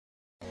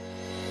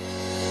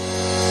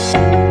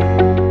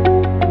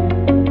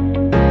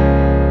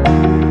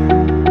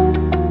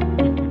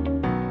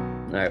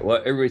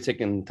everybody's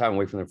taking time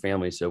away from their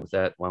family. So with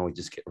that, why don't we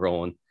just get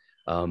rolling?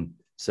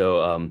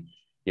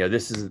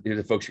 This is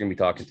the folks you're gonna be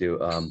talking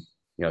to.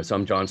 So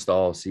I'm John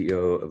Stahl,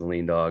 CEO of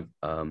Lean Dog.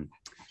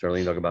 Started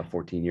Lean Dog about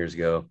 14 years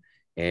ago.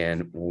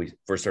 And when we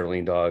first started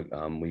Lean Dog,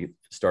 we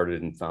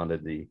started and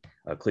founded the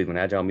Cleveland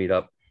Agile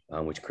Meetup,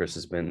 which Chris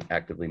has been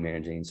actively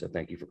managing. So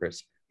thank you for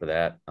Chris for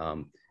that.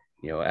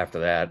 After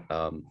that,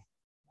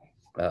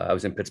 I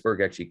was in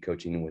Pittsburgh actually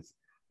coaching with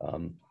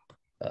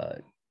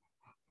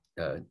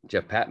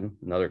Jeff Patton,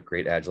 another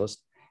great Agilist,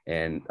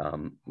 and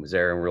was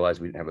there and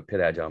realized we didn't have a Pitt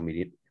Agile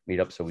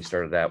meetup. So we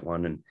started that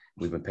one, and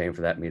we've been paying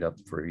for that meetup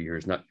for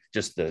years, not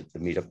just the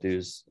meetup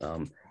dues,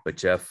 but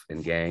Jeff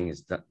and gang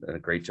has done a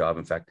great job.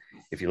 In fact,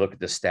 if you look at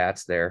the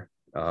stats there,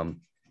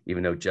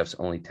 even though Jeff's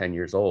only 10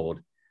 years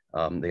old,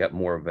 they got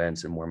more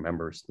events and more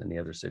members than the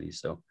other cities.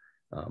 So,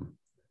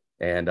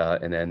 and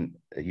then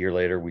a year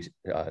later, we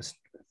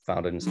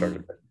founded and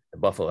started the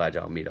Buffalo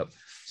Agile Meetup.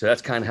 So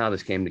that's kind of how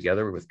this came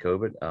together with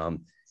COVID.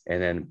 And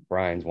then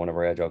Brian's one of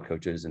our Agile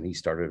coaches, and he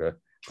started a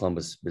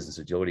Columbus Business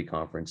Agility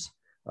Conference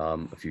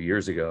a few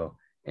years ago.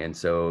 And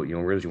so,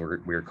 really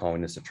we were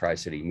calling this a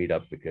Tri-City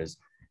Meetup because,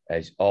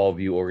 as all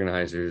of you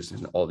organizers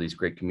and all these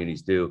great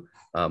communities do,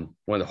 one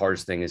of the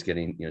hardest things is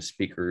getting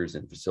speakers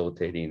and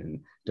facilitating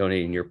and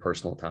donating your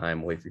personal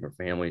time away from your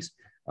families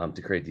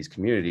to create these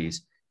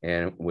communities.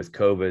 And with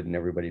COVID and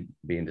everybody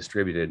being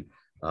distributed,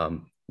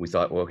 we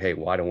thought, well, hey,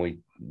 why don't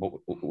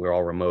we're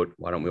all remote,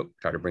 why don't we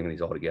try to bring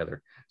these all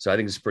together? So I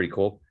think it's pretty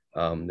cool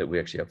that we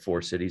actually have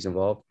 4 cities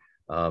involved.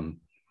 I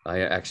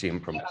actually am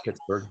from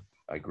Pittsburgh.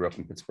 I grew up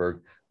in Pittsburgh.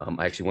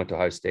 I actually went to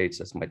Ohio State,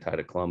 so that's my tie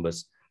to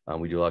Columbus.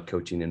 We do a lot of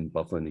coaching in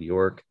Buffalo, New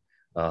York.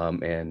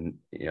 And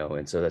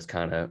so that's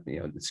kind of,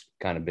 it's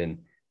kind of been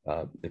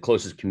the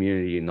closest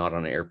community, not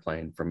on an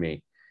airplane for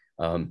me.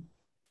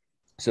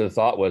 So the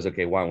thought was,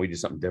 okay, why don't we do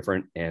something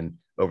different? And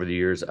over the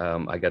years,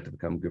 I got to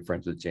become good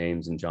friends with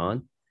James and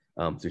Jon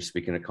through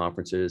speaking at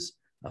conferences,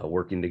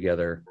 working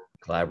together,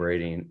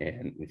 collaborating.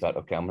 And we thought,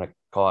 okay, I'm going to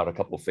call out a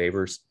couple of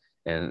favors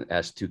and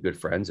ask 2 good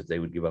friends if they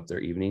would give up their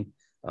evening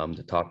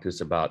to talk to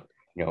us about,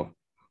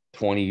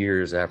 20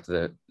 years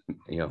after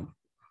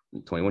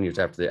 21 years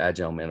after the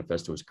Agile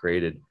Manifesto was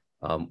created,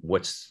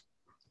 what's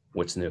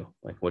new,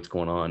 like what's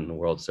going on in the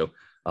world. So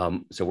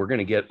we're going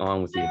to get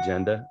on with the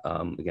agenda.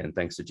 Again,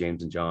 thanks to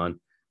James and Jon.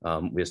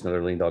 We have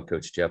another Lean Dog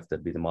coach, Jeff,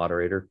 that'd be the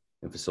moderator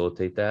and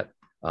facilitate that.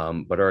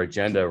 But our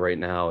agenda right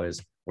now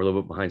is we're a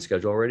little bit behind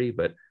schedule already,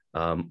 but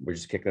we're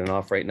just kicking it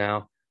off right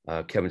now.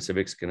 Kevin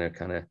Civic's going to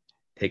kind of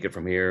take it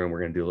from here, and we're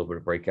going to do a little bit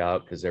of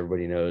breakout because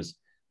everybody knows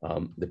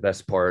the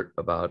best part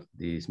about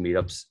these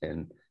meetups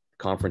and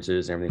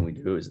conferences and everything we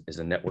do is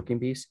a networking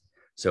piece.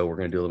 So we're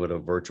going to do a little bit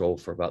of virtual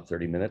for about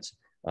 30 minutes.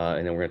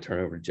 And then we're going to turn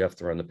it over to Jeff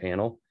to run the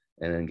panel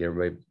and then get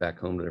everybody back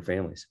home to their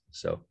families.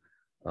 So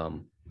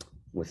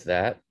with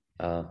that,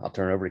 I'll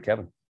turn it over to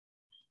Kevin.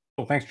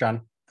 Well, thanks,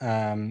 John.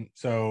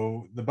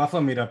 So the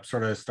Buffalo Meetup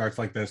sort of starts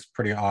like this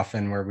pretty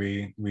often, where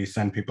we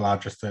send people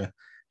out just to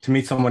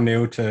meet someone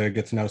new, to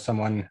get to know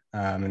someone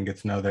and get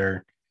to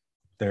know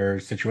their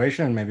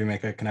situation and maybe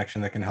make a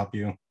connection that can help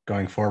you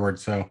going forward.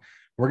 So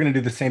we're going to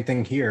do the same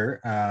thing here,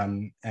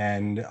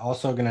 and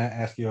also going to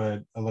ask you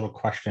a little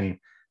question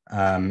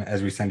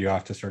as we send you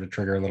off to sort of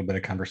trigger a little bit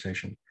of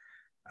conversation.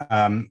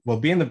 We'll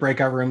be in the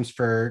breakout rooms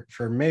for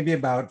maybe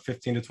about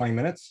 15 to 20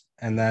 minutes.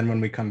 And then when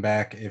we come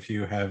back, if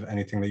you have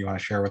anything that you want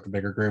to share with the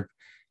bigger group,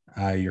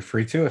 you're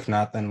free to. If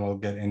not, then we'll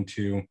get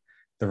into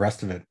the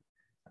rest of it.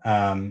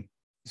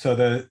 So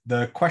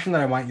the question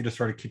that I want you to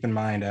sort of keep in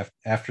mind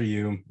after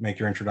you make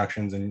your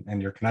introductions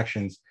and your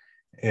connections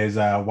is,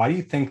 why do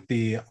you think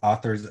the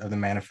authors of the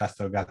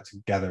manifesto got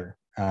together?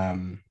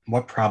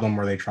 What problem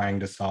were they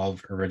trying to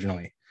solve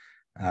originally?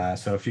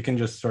 So if you can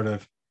just sort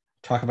of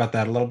talk about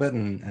that a little bit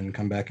and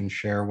come back and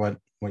share what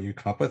you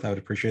come up with, I would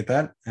appreciate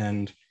that.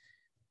 And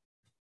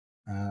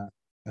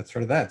that's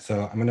sort of that.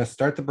 So I'm going to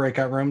start the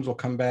breakout rooms. We'll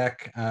come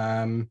back.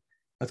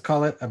 Let's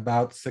call it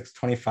about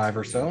 6:25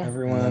 or so.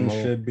 Everyone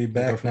should be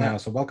back now.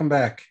 So welcome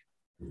back.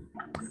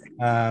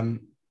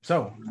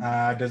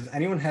 Does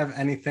anyone have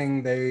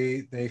anything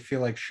they feel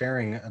like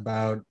sharing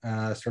about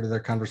sort of their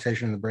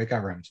conversation in the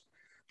breakout rooms?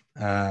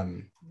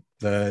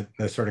 The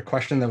sort of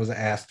question that was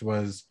asked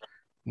was,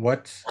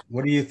 what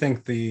do you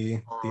think the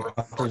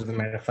authors of the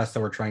manifesto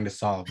were trying to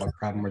solve? What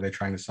problem were they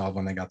trying to solve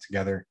when they got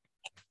together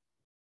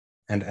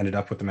and ended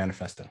up with the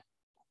manifesto?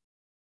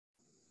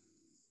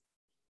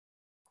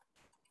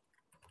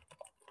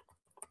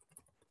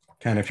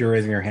 Ken, if you're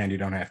raising your hand, you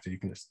don't have to. You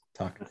can just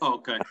talk. Oh,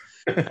 okay.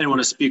 I didn't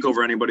want to speak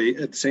over anybody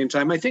at the same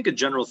time. I think a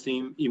general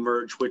theme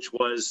emerged, which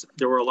was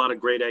there were a lot of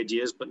great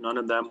ideas, but none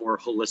of them were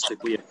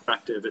holistically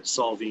effective at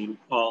solving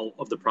all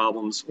of the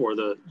problems or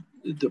the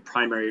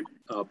primary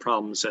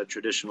problems that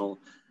traditional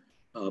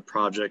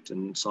project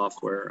and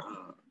software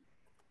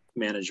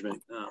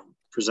management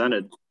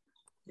presented.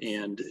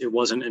 And it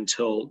wasn't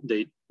until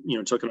they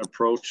took an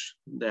approach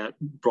that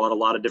brought a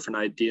lot of different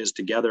ideas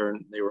together,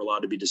 and they were allowed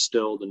to be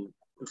distilled and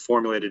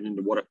formulated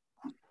into what it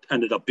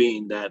ended up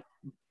being, that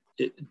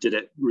did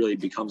it really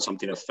become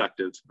something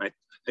effective? I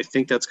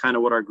think that's kind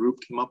of what our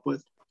group came up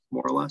with,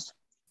 more or less.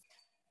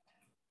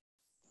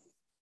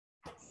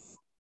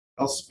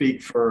 I'll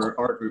speak for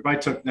our group. I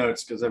took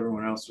notes because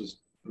everyone else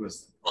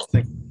was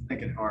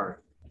thinking hard.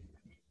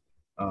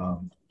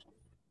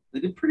 They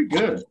did pretty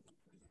good.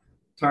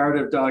 Tired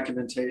of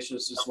documentation,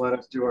 just let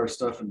us do our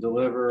stuff and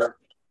deliver.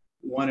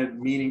 Wanted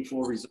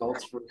meaningful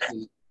results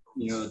versus,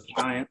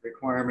 giant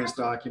requirements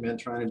document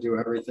trying to do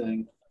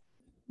everything.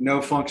 No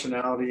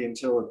functionality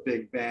until a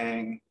big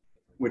bang,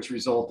 which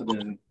resulted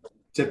in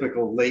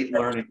typical late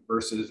learning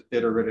versus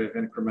iterative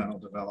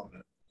incremental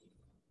development.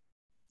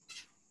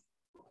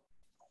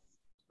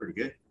 Pretty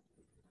good.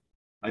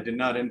 I did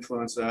not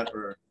influence that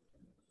or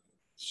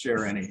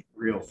share any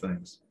real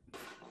things.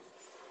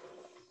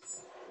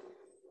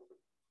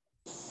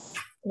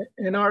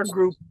 In our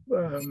group,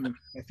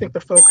 I think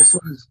the focus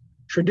was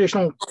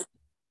traditional.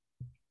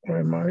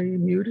 Am I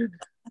muted?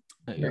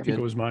 I think it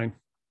was mine.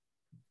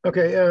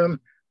 Okay.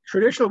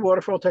 Traditional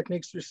waterfall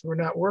techniques just were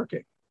not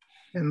working,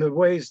 and the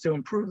ways to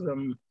improve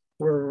them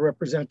were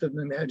represented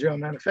in the Agile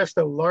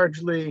Manifesto,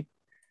 largely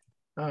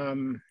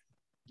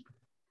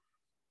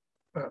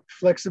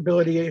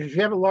flexibility. If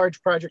you have a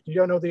large project, you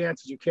don't know the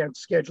answers, you can't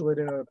schedule it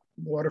in a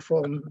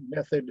waterfall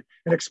method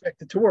and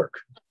expect it to work.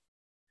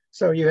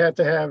 So you have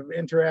to have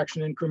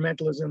interaction,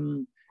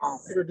 incrementalism,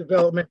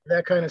 development,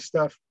 that kind of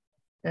stuff.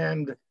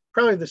 And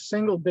probably the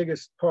single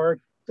biggest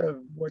part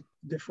of what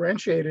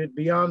differentiated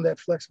beyond that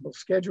flexible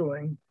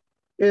scheduling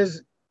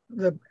is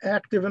the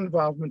active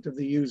involvement of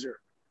the user,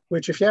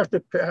 which if you have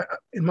to,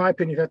 in my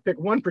opinion, if you have to pick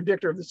one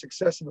predictor of the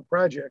success of a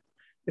project,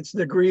 it's the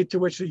degree to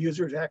which the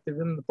user is active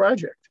in the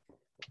project.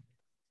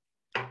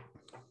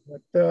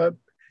 But it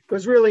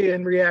was really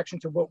in reaction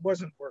to what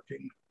wasn't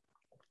working,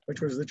 which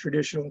was the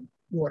traditional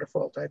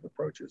waterfall type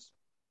approaches.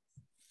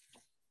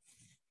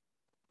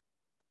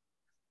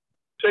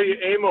 Say,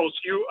 Amos,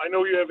 I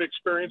know you have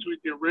experience with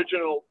the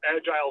original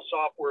Agile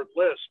software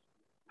list.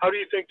 How do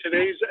you think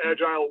today's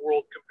Agile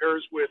world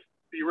compares with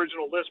the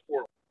original Lisp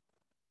world?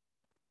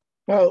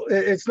 Well,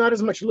 it's not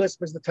as much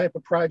Lisp as the type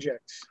of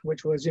projects,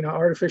 which was,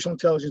 artificial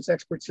intelligence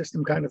expert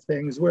system kind of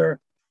things, where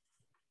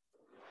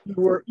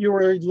you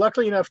were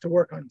lucky enough to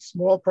work on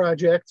small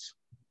projects.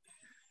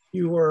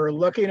 You were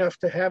lucky enough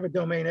to have a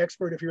domain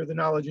expert if you're the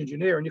knowledge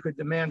engineer, and you could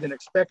demand and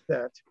expect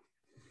that.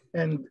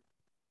 And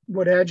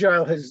what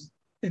Agile has,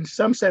 in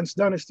some sense,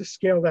 done is to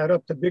scale that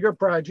up to bigger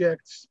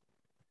projects,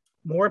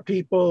 more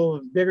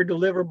people, bigger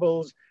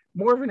deliverables,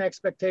 more of an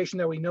expectation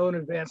that we know in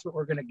advance what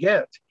we're going to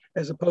get,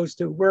 as opposed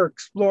to we're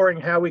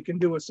exploring how we can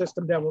do a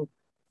system that will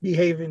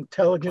behave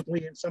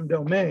intelligently in some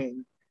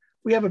domain.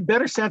 We have a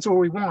better sense of what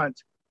we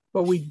want,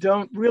 but we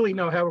don't really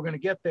know how we're going to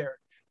get there.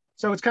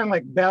 So it's kind of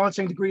like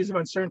balancing degrees of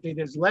uncertainty.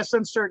 There's less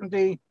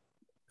uncertainty,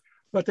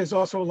 but there's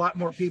also a lot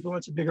more people.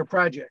 It's a bigger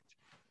project.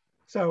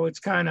 So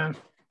it's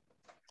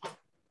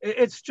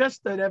it's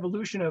just an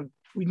evolution of,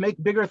 we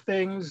make bigger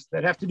things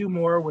that have to do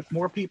more with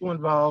more people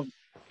involved,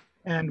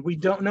 and we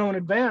don't know in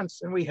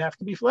advance, and we have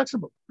to be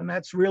flexible. And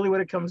that's really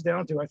what it comes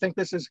down to. I think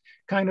this is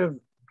kind of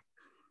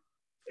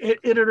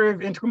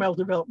iterative incremental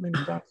development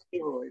on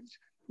steroids.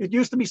 It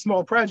used to be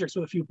small projects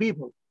with a few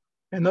people,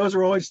 and those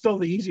are always still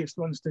the easiest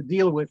ones to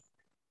deal with,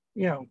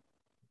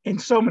 in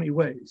so many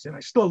ways. And I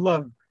still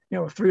love,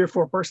 a 3 or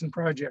 4 person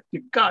project.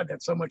 God,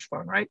 that's so much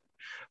fun, right?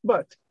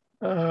 But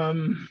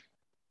that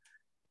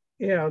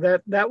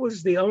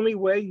was the only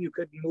way you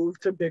could move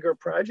to bigger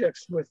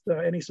projects with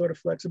any sort of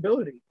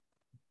flexibility.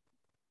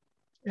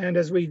 And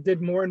as we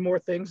did more and more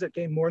things that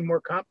became more and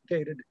more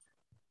complicated,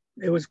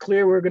 it was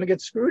clear we were going to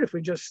get screwed if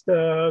we just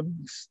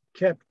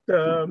kept,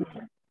 let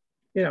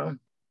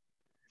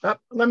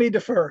me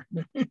defer.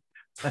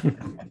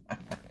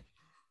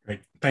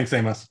 Great. Thanks,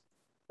 Amos.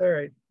 All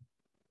right.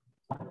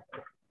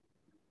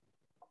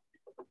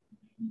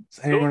 Does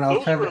anyone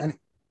else have any?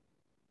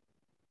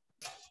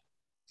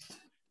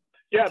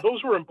 Yeah,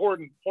 those were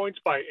important points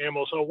by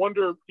Amos. I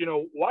wonder,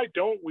 why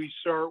don't we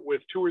start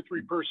with 2 or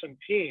 3 person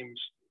teams,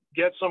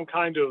 get some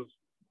kind of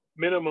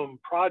minimum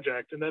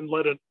project, and then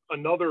let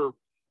another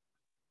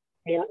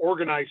more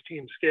organized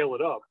team scale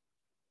it up?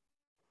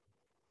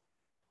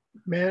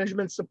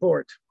 Management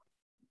support.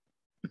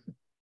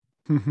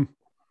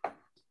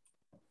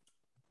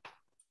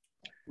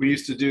 We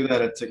used to do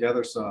that at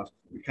TogetherSoft.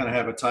 We kind of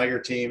have a tiger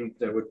team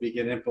that would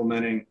begin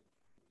implementing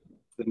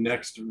the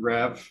next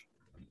rev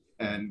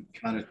and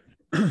kind of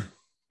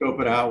scope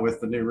it out with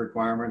the new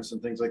requirements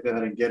and things like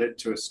that, and get it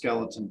to a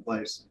skeleton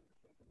place,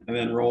 and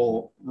then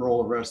roll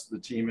the rest of the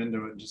team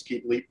into it and just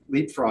keep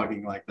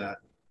leapfrogging like that.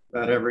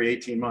 About every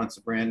 18 months,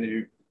 a brand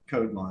new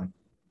code line.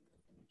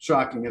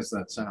 Shocking as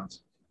that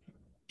sounds.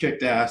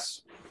 Kicked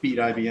ass, beat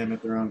IBM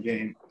at their own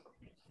game.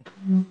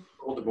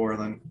 Rolled to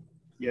Borland.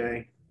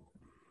 Yay.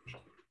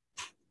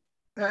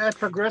 At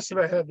Progressive,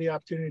 I had the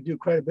opportunity to do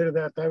quite a bit of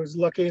that. I was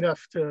lucky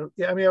enough to,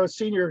 I was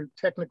senior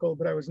technical,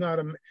 but I was not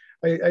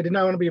I did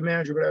not want to be a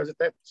manager, but I was at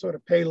that sort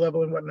of pay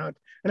level and whatnot.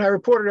 And I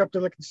reported up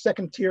to like the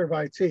second tier of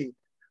IT,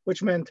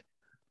 which meant,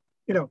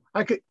 you know,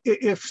 I could,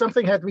 if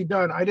something had to be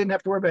done, I didn't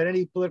have to worry about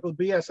any political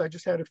BS. I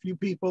just had a few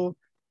people,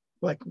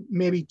 like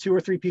maybe 2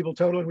 or 3 people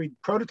total, and we'd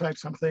prototype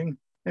something,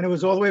 and it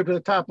was all the way up to the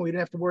top, and we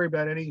didn't have to worry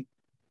about any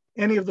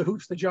of the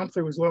hoops to jump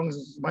through, as long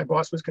as my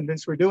boss was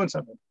convinced we're doing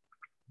something.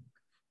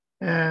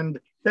 And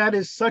that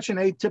is such an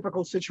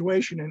atypical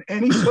situation in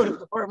any sort of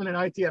department in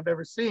IT I've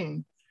ever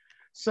seen.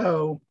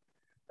 So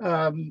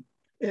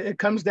it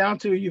comes down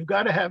to, you've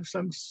got to have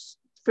some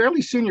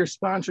fairly senior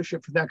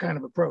sponsorship for that kind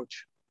of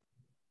approach.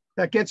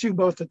 That gets you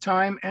both the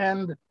time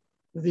and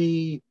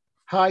the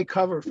high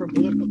cover from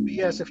political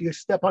BS. If you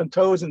step on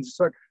toes and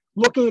start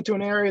looking into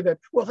an area that,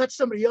 well, that's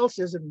somebody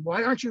else's, and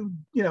why aren't you,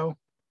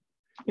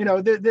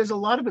 there's a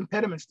lot of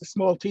impediments to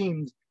small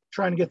teams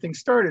trying to get things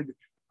started.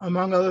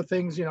 Among other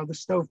things, the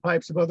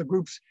stovepipes of other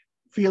groups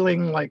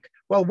feeling like,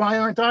 well, why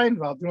aren't I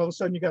involved? And all of a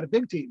sudden you got a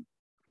big team.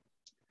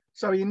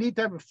 So you need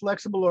to have a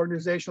flexible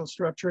organizational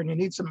structure, and you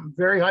need some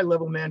very high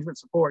level management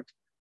support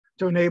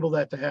to enable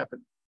that to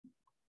happen.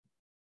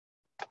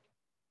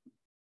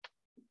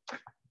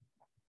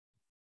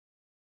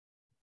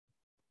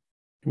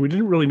 We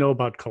didn't really know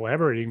about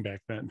collaborating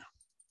back then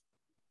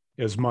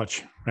as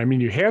much. I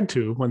mean, you had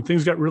to. When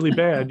things got really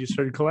bad, you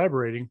started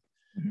collaborating,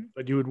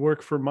 but you would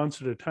work for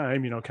months at a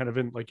time, kind of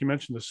in, like you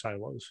mentioned, the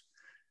silos.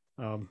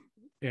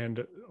 And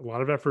a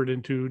lot of effort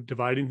into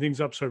dividing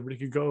things up so everybody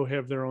could go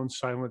have their own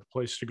silent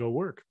place to go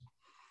work.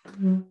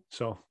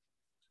 So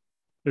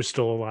there's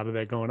still a lot of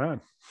that going on.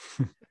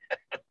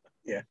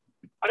 Yeah.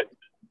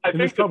 I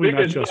think probably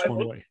not just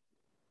one way.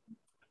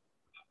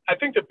 I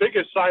think the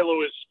biggest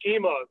silo is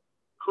schema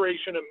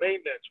creation and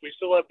maintenance. We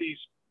still have these,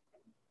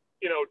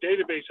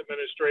 database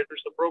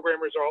administrators. The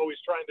programmers are always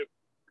trying to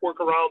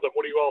work around them.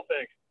 What do you all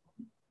think?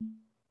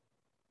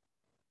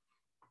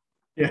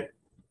 Yeah,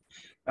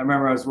 I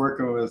remember I was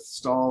working with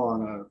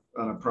Stahl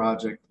on a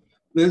project.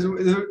 This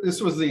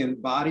was the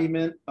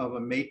embodiment of a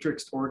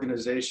matrixed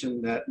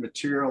organization that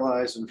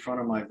materialized in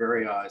front of my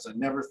very eyes. I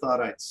never thought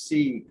I'd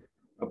see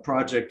a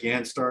project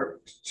Gantt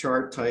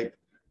chart type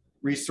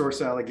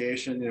resource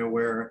allegation,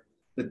 where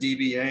the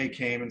DBA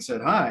came and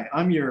said, "Hi,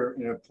 I'm your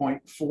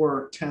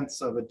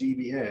 0.4 of a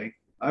DBA.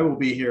 I will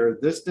be here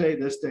this day,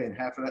 and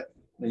half of that."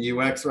 The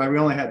UX, right? We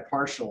only had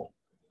partial.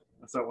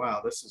 I thought,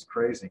 wow, this is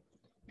crazy.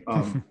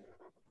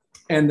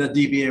 And the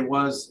DBA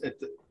was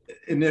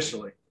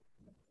initially,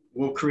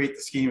 we'll create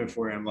the schema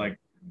for you. I'm like,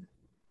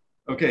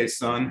 okay,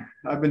 son,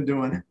 I've been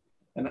doing,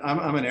 and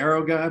I'm an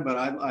Arrow guy, but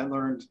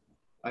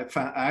I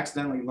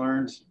accidentally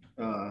learned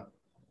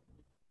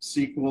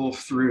SQL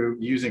through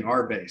using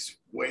RBase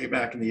way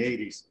back in the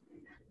 80s.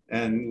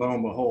 And lo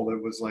and behold,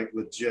 it was like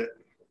legit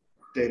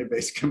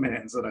database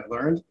commands that I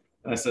learned.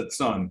 And I said,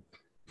 son,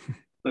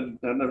 let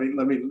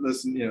me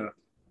listen,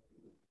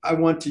 I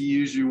want to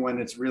use you when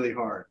it's really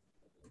hard.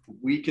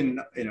 We can,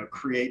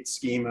 create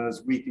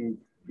schemas. We can,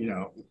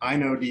 I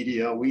know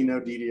DDL, we know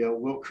DDL,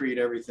 we'll create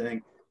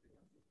everything.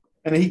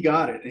 And he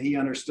got it, and he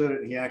understood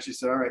it. And he actually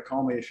said, all right,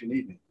 call me if you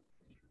need me.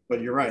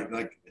 But you're right.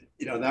 Like,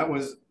 that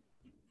was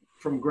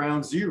from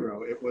ground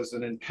zero. It was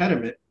an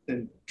impediment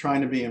in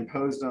trying to be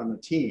imposed on the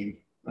team.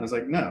 I was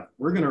like, no,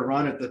 we're going to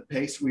run at the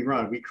pace we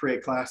run. We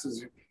create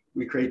classes,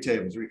 we create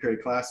tables, we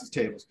create classes,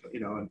 tables,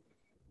 and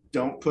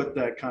don't put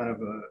that kind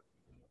of a,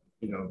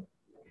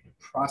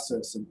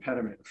 process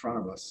impediment in front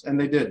of us. And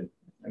they did,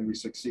 and we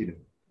succeeded.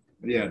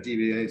 But yeah,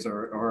 DBAs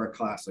are a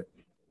classic.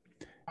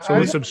 So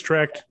let's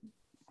abstract.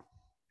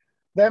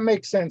 That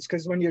makes sense,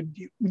 because when you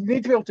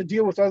need to be able to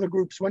deal with other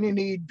groups when you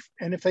need,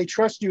 and if they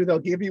trust you, they'll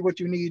give you what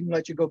you need and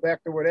let you go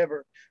back to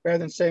whatever, rather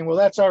than saying, well,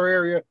 that's our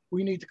area,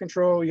 we need to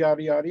control,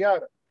 yada, yada,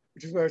 yada,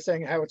 which is what I was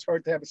saying, how it's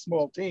hard to have a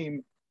small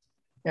team.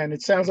 And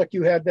it sounds like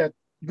you had that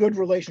good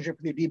relationship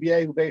with the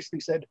DBA, who basically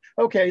said,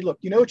 okay, look,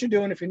 you know what you're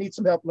doing. If you need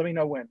some help, let me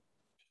know when.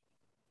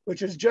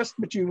 Which is just,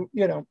 but you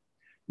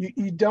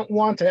don't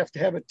want to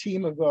have a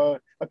team of a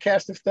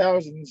cast of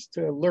thousands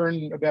to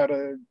learn about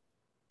a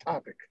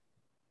topic.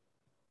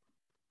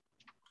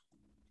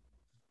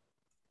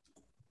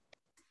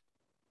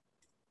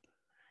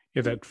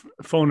 Yeah, that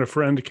phone a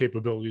friend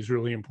capability is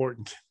really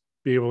important.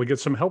 Be able to get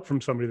some help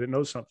from somebody that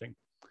knows something.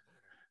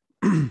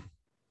 Yeah,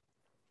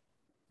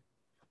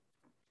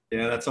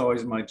 that's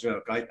always my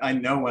joke. I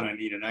know when I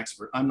need an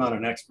expert. I'm not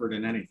an expert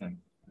in anything,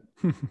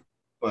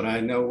 but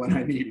I know when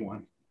I need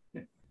one.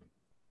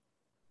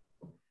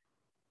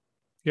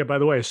 Yeah, by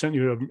the way, I sent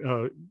you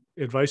an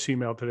advice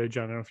email today,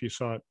 John. I don't know if you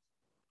saw it.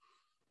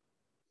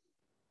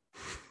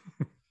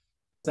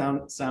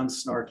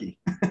 Sounds snarky.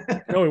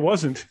 No, it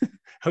wasn't.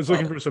 I was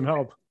looking for some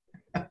help.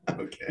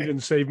 Okay. You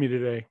didn't save me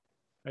today.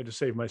 I had to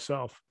save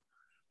myself.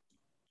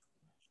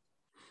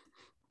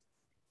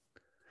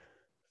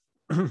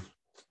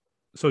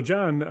 So,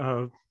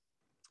 John,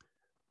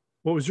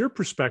 what was your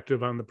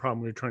perspective on the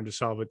problem we were trying to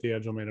solve at the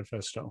Agile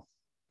Manifesto?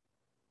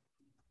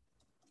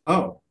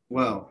 Oh,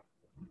 well.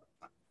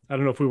 I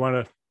don't know if we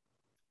want to.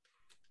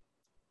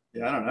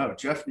 Yeah, I don't know.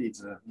 Jeff needs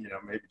to,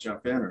 maybe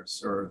jump in, or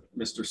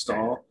Mr.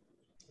 Stahl.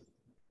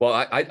 Well,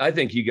 I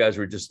think you guys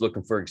were just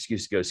looking for an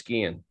excuse to go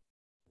skiing.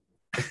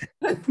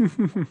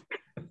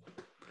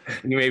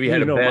 You maybe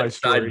had a bet,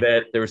 side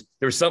bet. There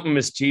was something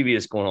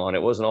mischievous going on.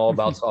 It wasn't all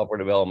about software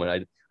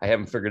development. I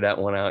haven't figured that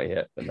one out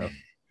yet, but no.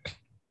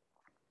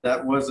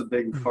 That was a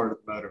big part of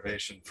the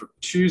motivation for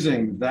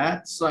choosing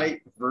that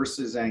site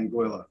versus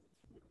Anguilla.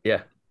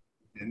 Yeah.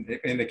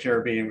 In the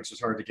Caribbean, which is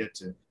hard to get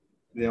to.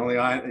 The only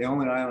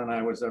island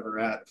I was ever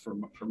at for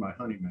my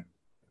honeymoon.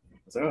 I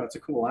was like, oh, it's a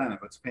cool island,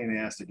 but it's a pain in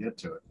the ass to get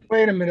to it.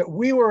 Wait a minute.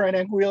 We were in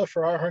Anguilla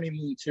for our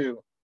honeymoon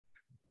too.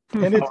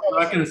 And I'm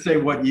not going to say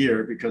what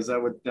year because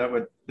that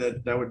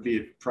would be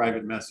a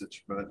private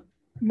message, but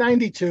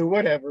 92,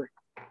 whatever.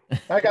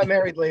 I got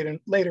married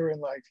later in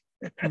life.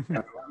 I'm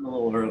a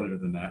little earlier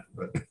than that,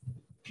 but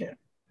yeah.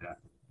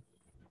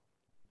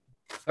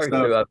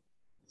 So,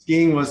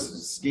 skiing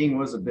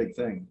was a big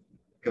thing.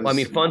 Well, I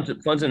mean,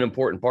 fun's an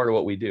important part of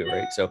what we do,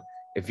 right? So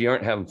if you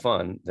aren't having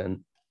fun,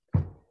 then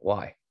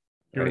why?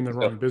 You're in the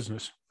wrong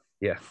business.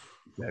 Yeah,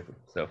 exactly.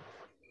 So.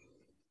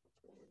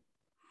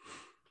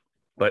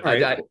 But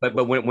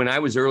but when I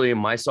was early in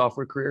my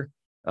software career,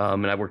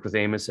 and I worked with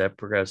Amos at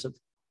Progressive,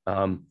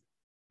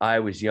 I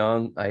was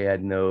young. I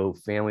had no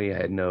family.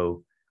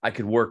 I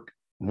could work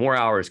more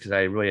hours because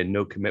I really had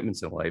no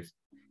commitments in life,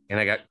 and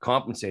I got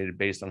compensated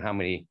based on how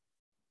many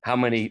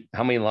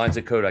lines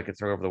of code I could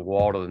throw over the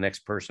wall to the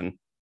next person,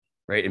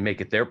 right, and make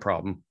it their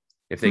problem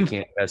if they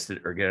can't test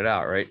it or get it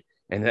out, right.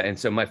 And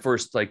so my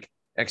first like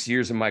X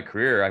years of my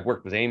career, I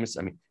worked with Amos.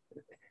 I mean,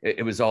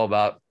 it was all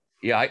about.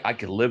 Yeah, I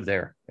could live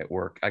there at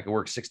work. I could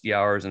work 60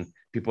 hours and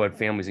people had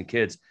families and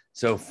kids.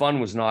 So fun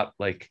was not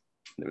like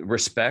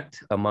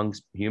respect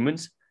amongst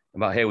humans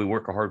about, hey, we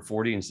work a hard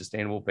 40 and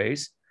sustainable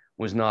pace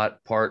was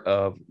not part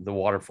of the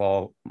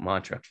waterfall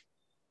mantra,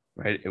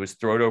 right? It was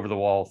throw it over the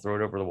wall, throw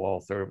it over the wall,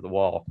 throw it over the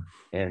wall.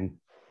 And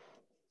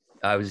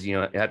I was,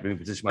 I had to be in a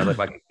position in my life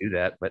I could do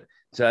that. But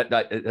so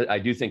I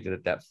do think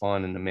that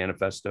fun and the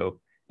manifesto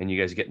and you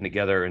guys getting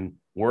together and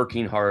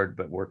working hard,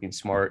 but working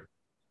smart,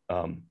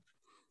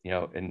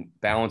 and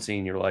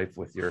balancing your life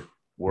with your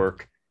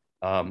work.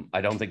 I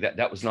don't think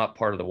that was not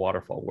part of the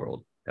waterfall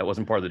world. That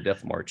wasn't part of the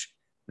death march.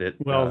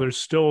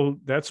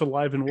 That's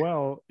alive and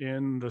well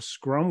in the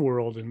Scrum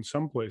world in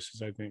some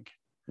places, I think,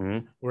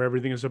 where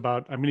everything is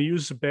about, I'm going to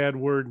use a bad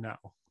word now.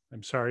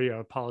 I'm sorry. I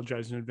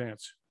apologize in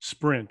advance.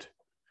 Sprint.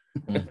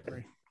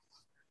 Right.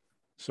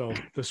 So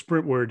the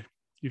sprint word,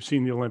 you've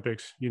seen the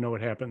Olympics, you know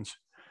what happens.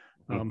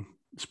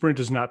 Sprint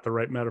is not the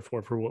right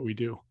metaphor for what we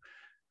do.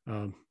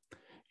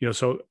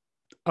 So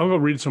I'll go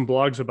read some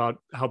blogs about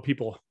how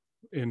people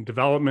in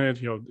development,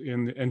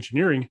 in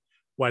engineering,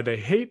 why they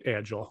hate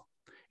Agile.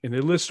 And they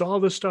list all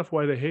this stuff,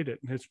 why they hate it.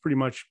 And it's pretty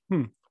much,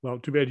 well,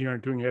 too bad you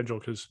aren't doing Agile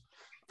because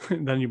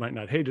then you might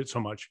not hate it so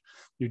much.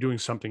 You're doing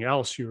something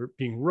else. You're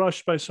being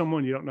rushed by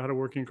someone. You don't know how to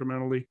work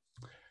incrementally.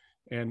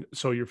 And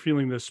so you're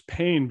feeling this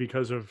pain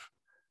because of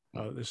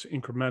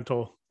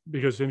incremental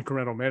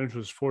management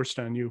is forced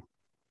on you.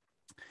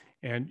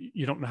 And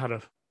you don't know how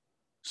to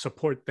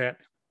support that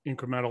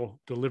incremental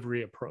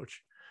delivery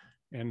approach.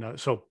 And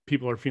so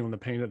people are feeling the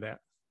pain of that.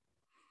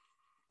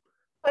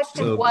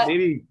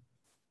 Question,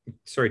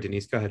 sorry,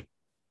 Denise, go ahead.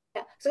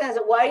 Yeah.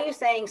 So why are you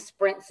saying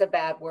sprint's a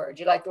bad word?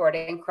 You like the word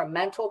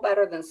incremental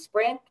better than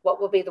sprint?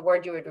 What would be the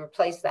word you would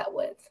replace that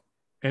with?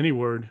 Any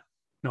word.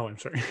 No, I'm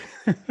sorry.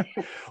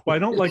 Well, I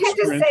don't like sprint.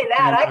 Just say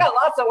that. I got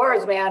lots of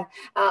words, man.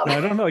 No,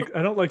 I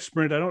don't like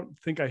sprint. I don't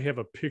think I have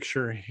a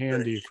picture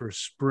handy for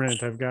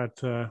sprint. I've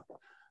got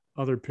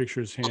other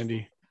pictures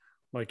handy.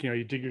 Like,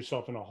 you dig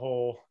yourself in a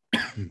hole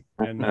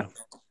and,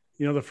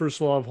 the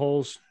first law of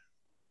holes.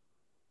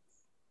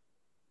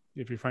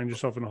 If you find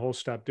yourself in a hole,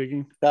 stop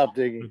digging. Stop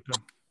digging.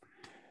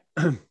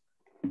 But,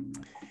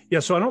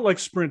 yeah. So I don't like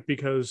sprint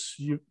because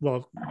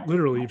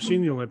literally you've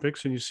seen the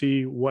Olympics and you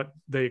see what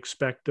they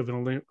expect of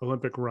an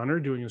Olympic runner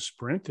doing a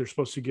sprint. They're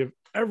supposed to give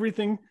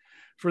everything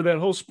for that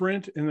whole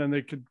sprint and then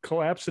they could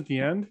collapse at the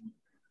end.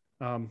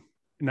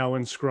 Now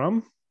in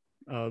Scrum,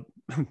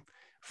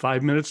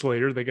 5 minutes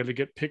later, they got to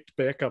get picked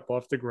back up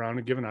off the ground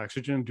and given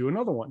oxygen and do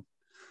another one.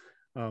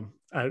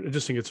 I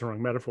just think it's the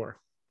wrong metaphor.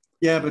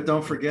 Yeah, but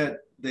don't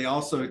forget, they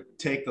also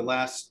take the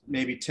last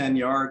maybe 10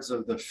 yards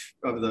of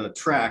the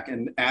track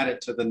and add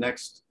it to the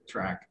next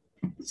track.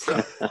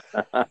 So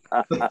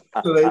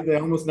they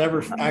almost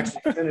never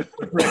actually finish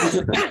the race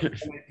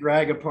and they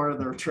drag a part of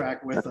their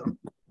track with them.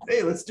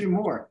 Hey, let's do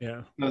more.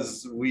 Yeah.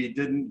 Because we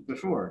didn't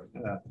before.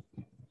 Yeah.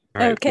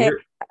 Right, okay.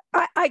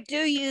 I do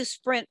use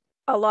sprint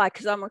a lot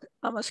because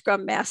I'm a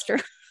Scrum master.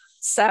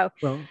 So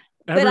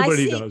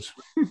everybody does.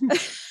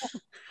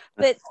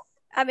 But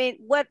I mean,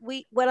 what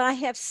I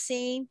have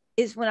seen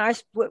is when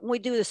we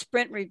do the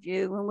sprint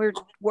review, when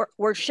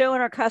we're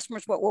showing our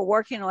customers what we're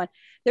working on,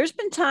 there's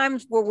been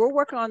times where we're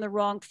working on the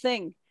wrong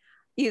thing.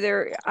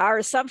 Either our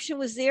assumption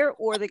was there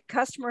or the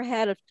customer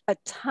had a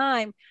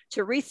time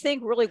to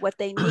rethink really what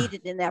they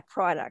needed in that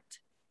product.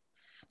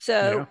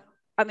 So,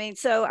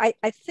 yeah.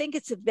 I think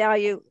it's a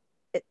value.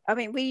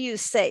 We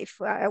use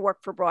SAFE. I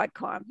work for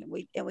Broadcom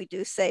and we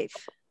do SAFE.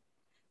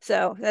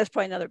 So that's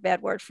probably another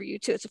bad word for you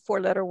too. It's a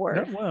 4-letter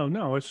word.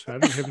 No, I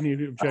don't have any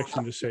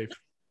objection to SAFE.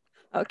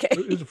 Okay.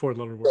 It's a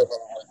four-letter word.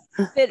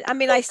 But I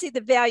mean, I see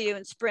the value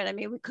in sprint. I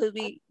mean, because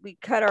we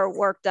cut our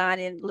work down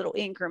in little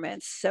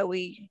increments, so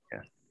we do.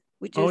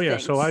 Oh yeah,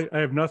 things. so I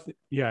have nothing.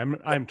 Yeah,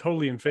 I'm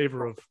totally in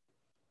favor of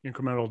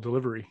incremental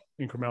delivery,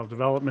 incremental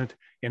development,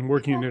 and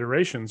working in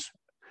iterations.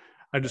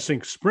 I just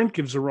think sprint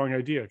gives the wrong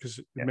idea because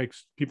it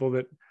makes people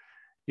that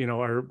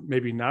are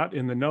maybe not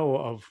in the know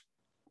of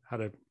how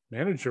to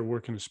manage their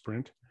work in a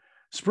sprint.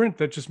 Sprint,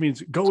 that just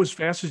means go as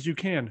fast as you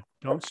can.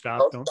 Don't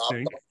stop. Don't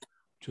think.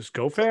 Just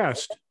go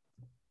fast.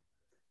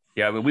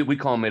 Yeah, I mean, we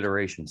call them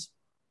iterations.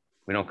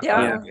 We don't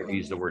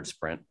use the word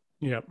sprint.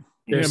 Yep.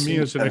 There Yeah, me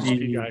as an seems to XP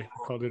be- guy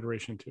called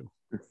iteration too.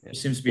 There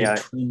seems to be a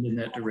trend in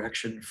that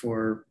direction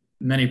for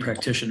many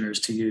practitioners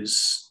to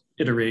use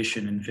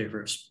iteration in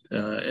favor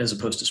of, as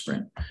opposed to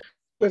sprint.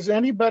 Does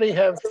anybody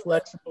have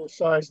flexible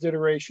sized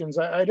iterations?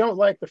 I don't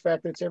like the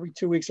fact that it's every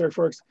 2 weeks or it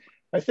works.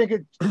 I think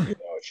it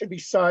should be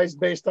sized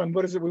based on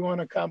what is it we want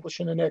to accomplish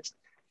in the next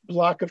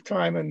block of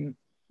time. And,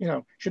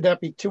 should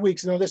that be 2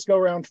 weeks? This go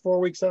around 4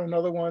 weeks on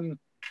another one.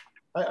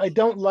 I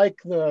don't like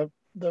the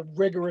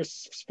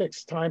rigorous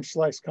fixed time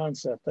slice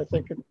concept. I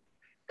think it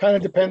kind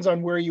of depends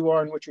on where you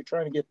are and what you're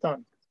trying to get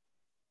done.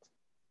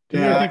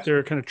 I think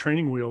they're kind of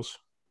training wheels.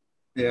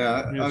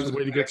 Yeah. It's a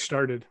way to get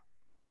started.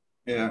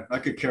 Yeah, I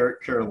could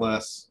care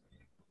less.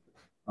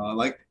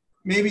 Like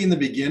maybe in the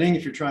beginning,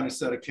 if you're trying to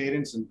set a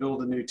cadence and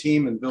build a new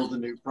team and build a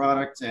new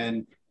product,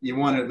 and you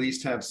want to at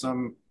least have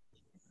some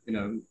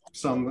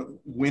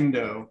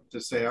window to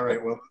say, all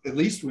right, well, at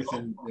least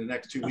within the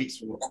next 2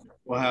 weeks,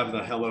 we'll have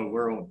the Hello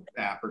World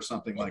app or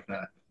something like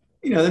that.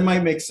 That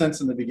might make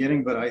sense in the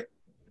beginning, but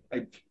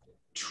I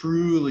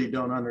truly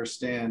don't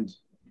understand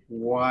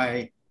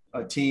why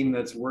a team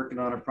that's working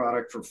on a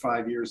product for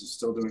 5 years is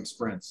still doing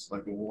sprints.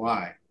 Like,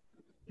 why?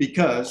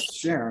 Because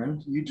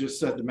Sharon, you just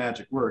said the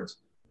magic words.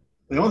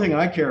 The only thing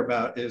I care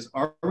about is,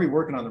 are we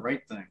working on the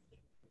right thing?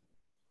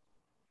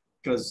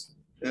 Because,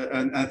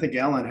 and I think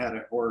Ellen had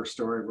a horror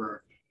story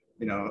where,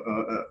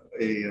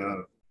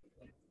 a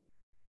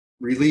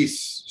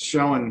release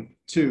shown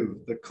to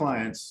the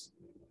clients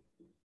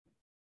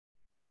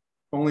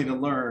only to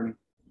learn,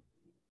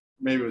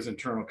 maybe it was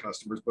internal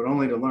customers, but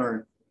only to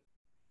learn,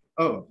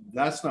 oh,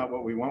 that's not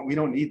what we want. We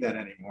don't need that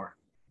anymore.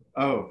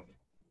 Oh,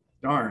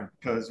 darn,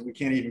 because we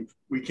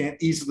can't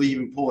easily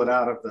even pull it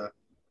out of the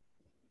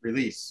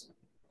release.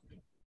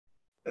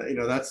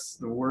 That's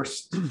the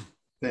worst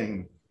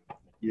thing.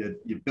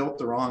 You built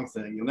the wrong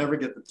thing. You'll never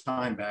get the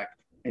time back,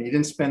 and you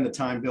didn't spend the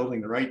time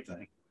building the right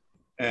thing.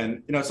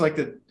 And it's like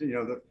the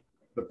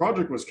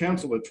project was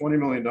canceled at $20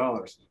 million.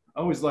 I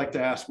always like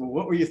to ask, well,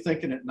 what were you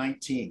thinking at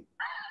 19?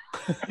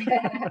 What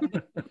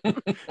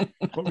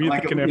were you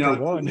thinking after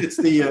one? It's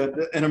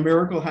and a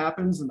miracle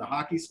happens and the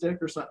hockey stick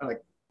or something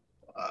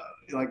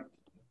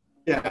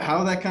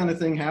how that kind of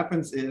thing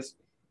happens is,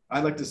 I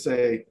like to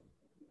say,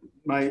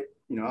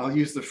 I'll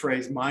use the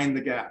phrase, mind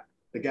the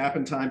gap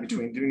in time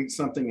between doing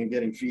something and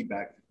getting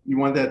feedback. You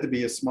want that to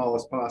be as small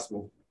as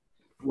possible,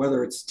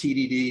 whether it's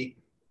TDD,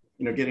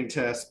 getting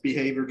tests,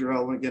 behavior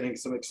development, getting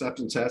some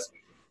acceptance tests,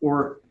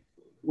 or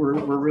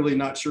we're really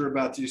not sure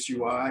about this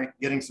UI,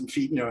 getting some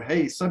feedback,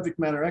 hey, subject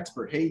matter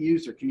expert, hey,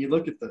 user, can you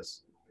look at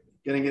this?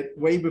 Getting it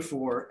way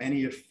before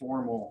any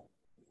formal,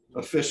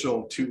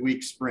 official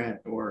 2-week sprint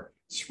or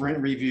sprint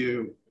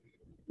review.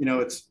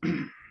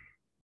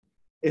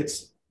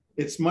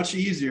 It's much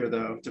easier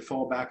though to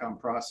fall back on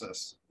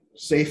process.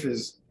 Safe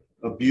is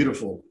a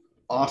beautiful,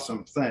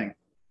 awesome thing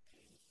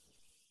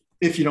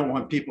if you don't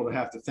want people to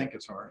have to think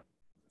as hard,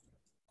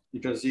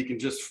 because you can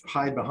just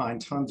hide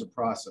behind tons of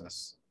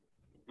process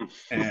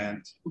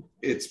and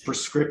it's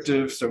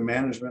prescriptive, so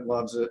management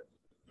loves it,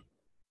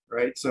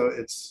 right? So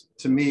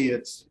to me,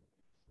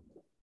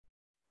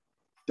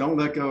 don't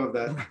let go of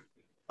that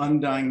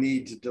undying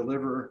need to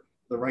deliver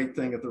the right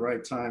thing at the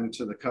right time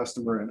to the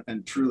customer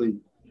and truly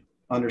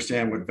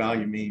understand what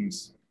value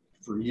means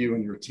for you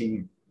and your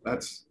team.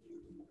 That's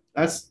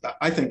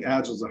I think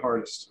Agile is the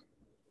hardest.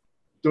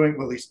 At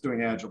least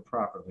doing Agile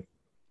properly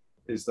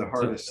is the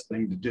hardest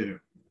thing to do,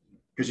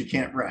 because you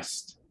can't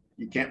rest,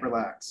 you can't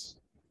relax.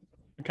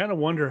 I kind of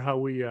wonder how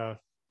we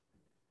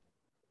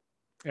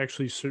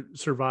actually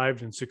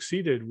survived and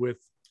succeeded with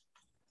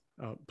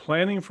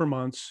planning for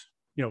months,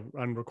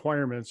 on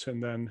requirements,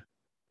 and then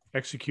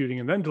executing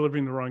and then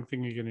delivering the wrong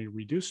thing. You're going to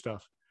redo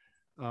stuff.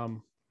 The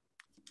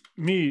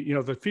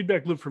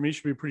feedback loop for me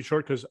should be pretty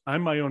short, because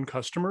I'm my own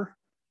customer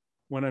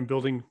when I'm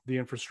building the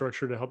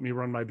infrastructure to help me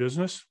run my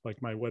business,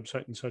 like my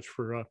website and such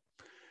for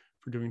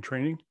doing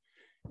training.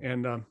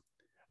 And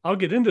I'll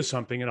get into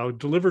something and I'll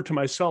deliver to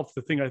myself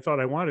the thing I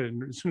thought I wanted.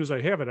 And as soon as I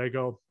have it, I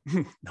go,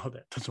 no,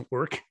 that doesn't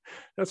work.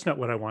 That's not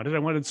what I wanted. I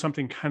wanted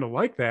something kind of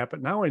like that,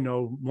 but now I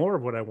know more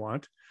of what I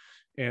want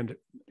and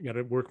I got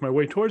to work my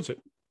way towards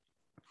it.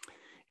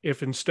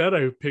 If instead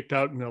I picked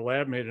out in a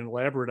lab, made an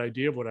elaborate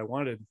idea of what I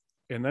wanted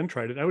and then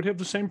tried it, I would have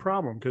the same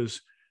problem, because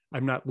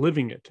I'm not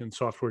living it, and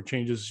software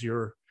changes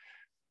your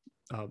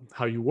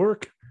how you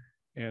work.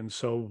 And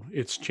so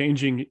it's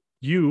changing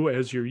you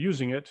as you're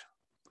using it.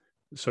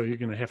 So you're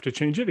going to have to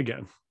change it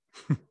again.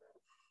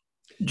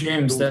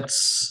 James,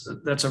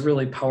 that's a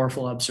really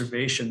powerful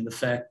observation. The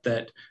fact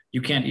that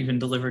you can't even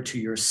deliver to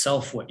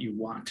yourself what you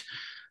want.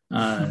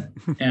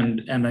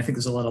 And I think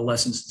there's a lot of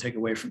lessons to take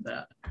away from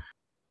that.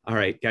 All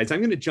right, guys, I'm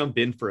going to jump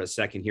in for a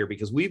second here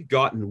because we've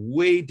gotten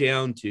way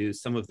down to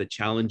some of the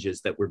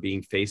challenges that we're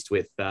being faced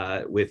with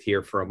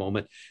here for a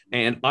moment.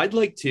 And I'd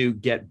like to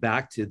get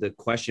back to the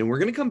question. We're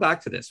going to come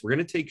back to this. We're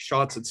going to take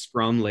shots at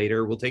Scrum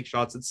later. We'll take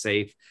shots at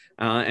SAFe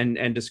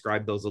and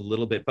describe those a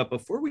little bit. But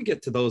before we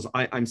get to those,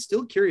 I'm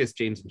still curious,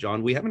 James and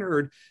Jon, we haven't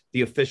heard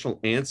the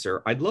official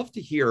answer. I'd love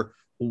to hear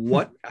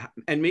what,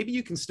 and maybe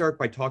you can start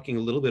by talking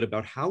a little bit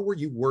about how were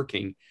you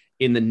working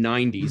in the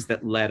 90s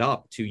that led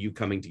up to you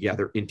coming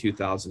together in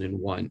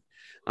 2001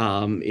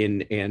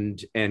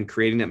 and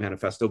creating that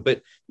manifesto.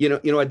 But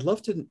I'd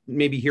love to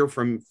maybe hear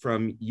from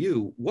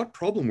you. What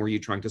problem were you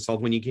trying to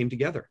solve when you came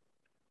together?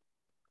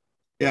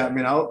 Yeah, I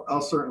mean,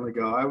 I'll certainly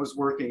go. I was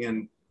working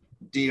in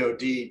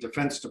DoD,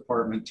 Defense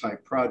Department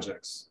type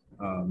projects,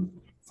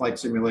 flight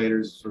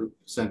simulators for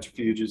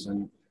centrifuges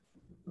and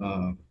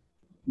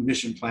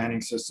mission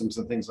planning systems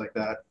and things like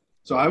that.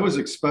 So I was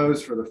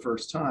exposed for the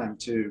first time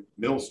to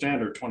MIL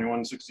standard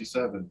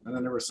 2167, and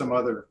then there was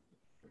another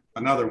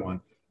one,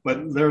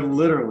 but there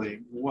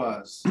literally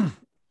was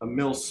a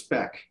MIL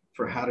spec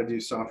for how to do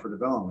software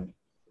development.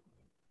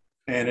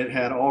 And it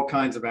had all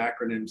kinds of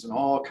acronyms and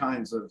all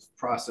kinds of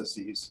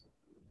processes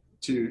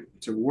to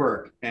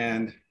work.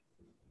 And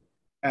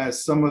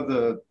as some of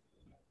the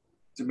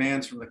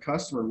demands from the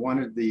customer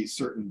wanted these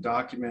certain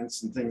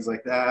documents and things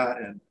like that,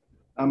 and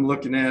I'm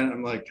looking at it,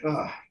 I'm like,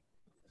 oh,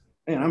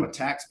 man, I'm a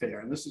taxpayer,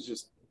 and this is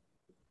just,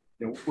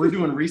 we're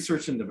doing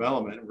research and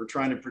development, and we're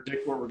trying to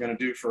predict what we're going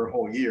to do for a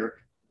whole year.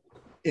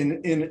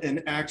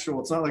 In actual,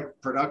 it's not like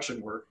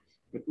production work.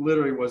 It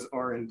literally was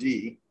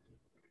R&D.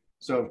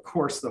 So of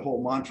course, the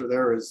whole mantra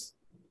there is,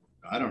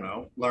 I don't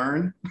know,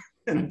 learn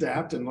and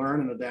adapt and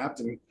learn and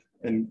adapt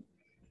and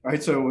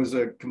right. So it was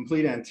a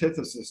complete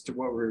antithesis to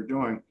what we were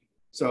doing.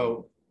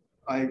 So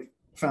I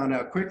found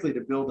out quickly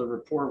to build a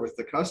rapport with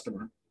the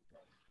customer.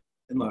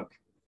 And look,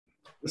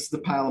 this is the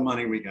pile of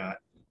money we got.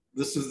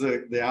 This is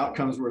the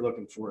outcomes we're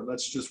looking for.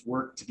 Let's just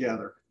work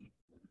together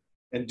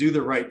and do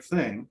the right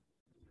thing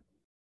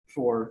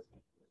for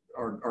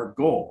our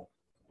goal.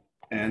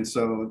 And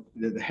so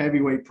the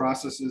heavyweight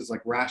processes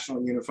like rational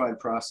and unified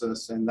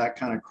process and that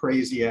kind of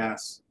crazy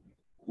ass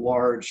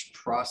large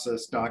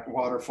process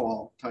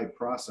waterfall type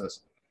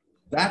process,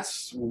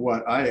 that's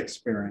what I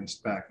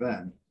experienced back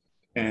then.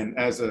 And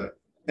as an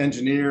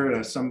engineer and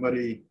as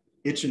somebody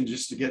itching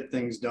just to get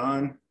things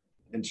done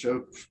and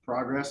show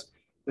progress,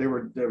 it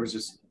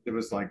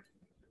was like,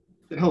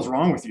 the hell's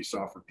wrong with you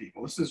software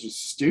people? This is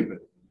just stupid.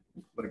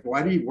 Like,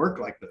 why do you work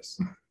like this?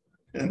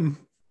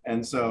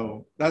 And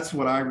so that's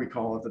what I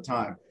recall at the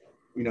time.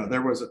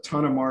 There was a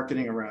ton of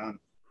marketing around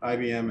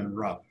IBM and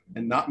RUP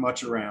and not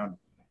much around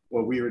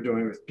what we were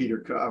doing with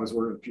Peter. I was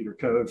working with Peter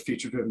Code,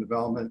 feature-driven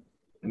development.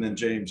 And then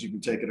James, you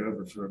can take it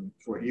over from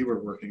what you were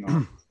working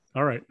on.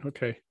 All right.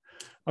 Okay.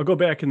 I'll go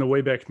back in the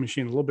Wayback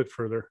Machine a little bit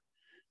further.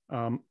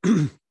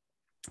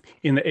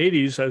 In the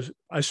 80s,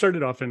 I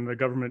started off in the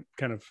government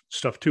kind of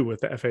stuff too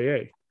with the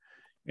FAA.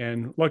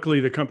 And luckily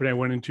the company I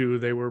went into,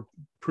 they were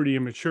pretty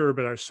immature,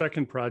 but our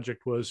second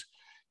project was,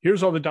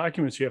 here's all the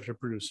documents you have to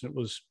produce. And it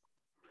was,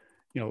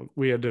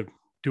 we had to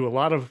do a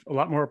lot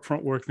more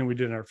upfront work than we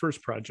did in our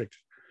first project.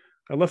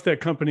 I left that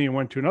company and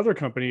went to another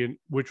company,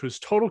 which was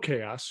total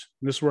chaos.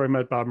 And this is where I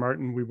met Bob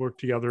Martin. We worked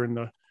together in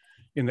the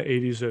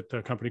 80s at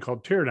a company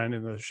called Teradyne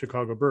in the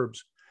Chicago burbs.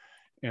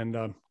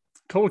 And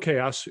total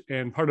chaos.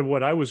 And part of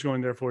what I was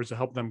going there for is to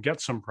help them get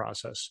some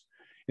process.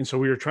 And so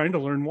we were trying to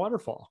learn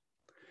waterfall.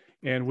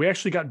 And we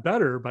actually got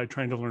better by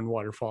trying to learn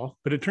waterfall,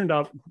 but it turned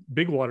out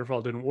big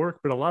waterfall didn't work,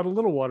 but a lot of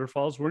little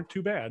waterfalls weren't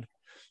too bad.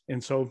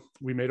 And so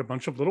we made a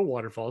bunch of little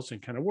waterfalls and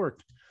kind of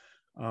worked.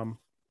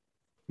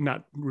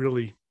 Not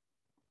really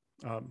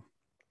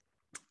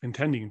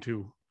intending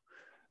to,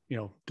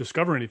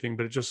 discover anything,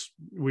 but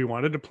we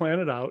wanted to plan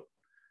it out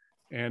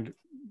and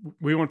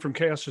we went from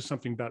chaos to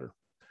something better.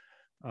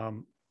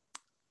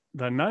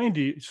 The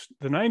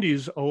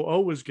 90s,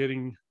 OO was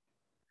getting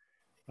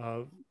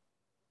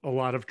a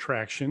lot of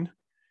traction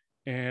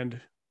and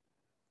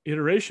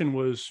iteration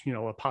was,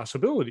 a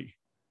possibility.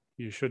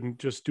 You shouldn't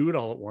just do it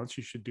all at once.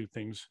 You should do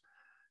things,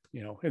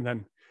 and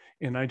then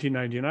in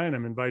 1999,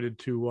 I'm invited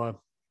to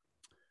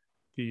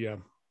the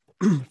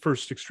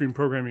first extreme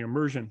programming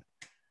immersion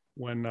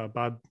when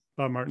Bob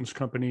Martin's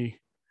company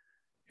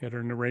had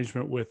an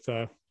arrangement with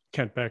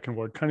Kent Beck and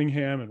Ward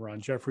Cunningham and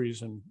Ron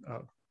Jeffries and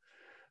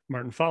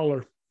Martin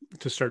Fowler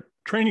to start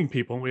training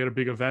people. And we had a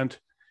big event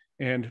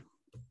and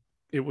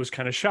it was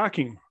kind of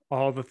shocking,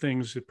 all the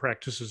things, the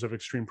practices of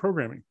extreme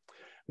programming.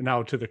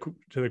 Now to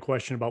the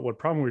question about what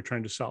problem we're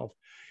trying to solve.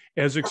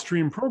 As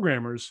extreme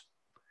programmers,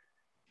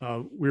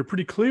 we were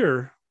pretty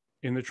clear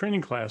in the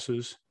training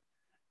classes,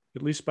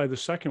 at least by the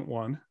second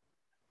one,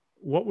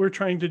 what we're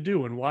trying to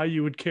do and why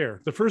you would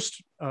care. The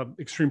first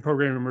extreme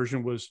programming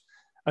immersion was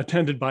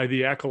attended by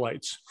the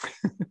acolytes,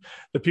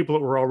 the people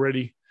that were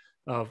already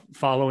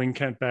following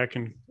Kent Beck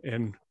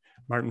and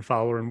Martin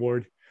Fowler and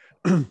Ward,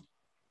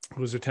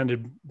 was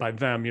attended by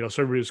them,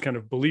 so everybody was kind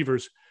of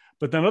believers,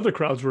 but then other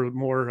crowds were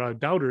more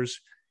doubters,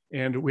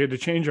 and we had to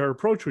change our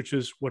approach, which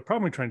is what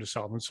problem we're trying to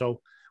solve. And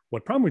so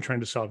what problem we're trying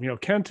to solve,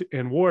 Kent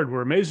and Ward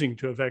were amazing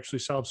to have actually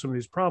solved some of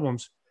these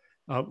problems.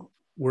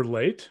 We're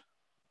late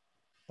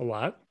a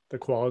lot. The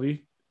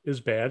quality is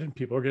bad and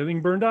people are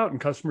getting burned out and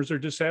customers are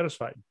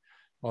dissatisfied.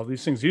 All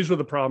these things, these were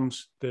the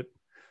problems that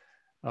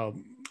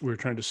we were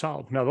trying to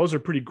solve. Now, those are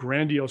pretty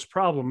grandiose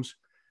problems,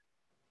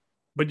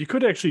 but you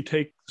could actually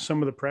take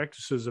some of the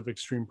practices of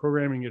extreme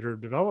programming,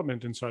 iterative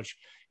development and such,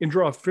 and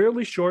draw a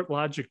fairly short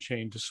logic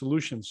chain to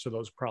solutions to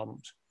those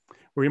problems,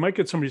 where you might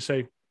get somebody to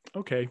say,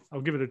 okay,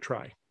 I'll give it a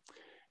try.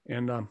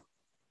 And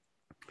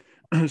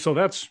so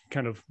that's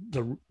kind of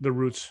the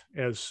roots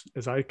as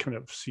I kind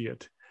of see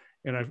it.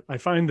 And I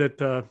find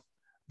that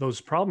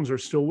those problems are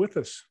still with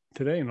us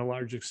today in a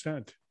large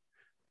extent.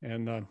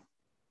 And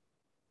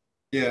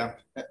yeah,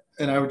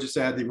 and I would just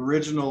add the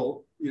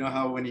original,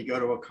 how when you go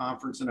to a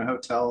conference in a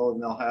hotel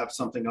and they'll have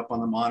something up on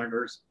the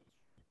monitors.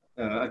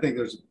 I think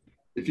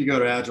if you go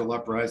to Agile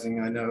Uprising,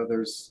 I know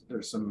there's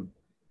some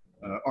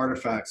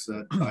artifacts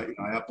that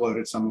I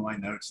uploaded some of my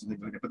notes and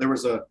things like that. But there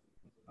was a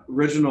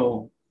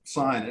original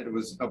sign. It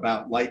was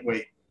about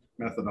lightweight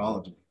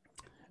methodology.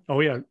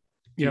 Oh yeah,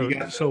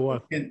 yeah.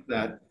 So hint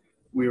that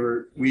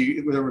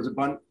there was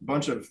a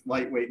bunch of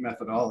lightweight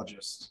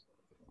methodologists.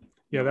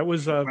 Yeah, that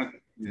was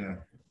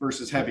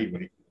versus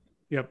heavyweight.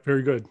 Yeah,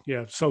 very good.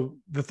 Yeah. So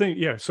the thing,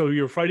 so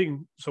you're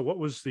fighting. So what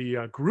was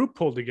the group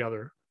pulled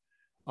together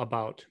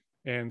about?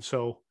 And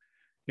so,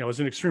 as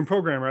an extreme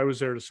programmer, I was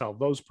there to solve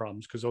those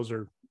problems because those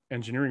are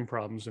engineering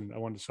problems and I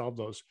wanted to solve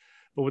those.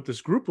 But what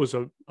this group was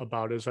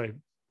about, as I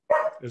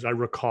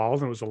recall,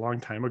 and it was a long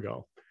time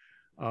ago,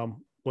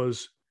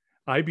 was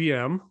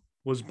IBM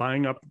was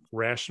buying up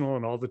Rational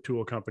and all the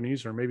tool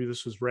companies, or maybe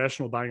this was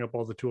Rational buying up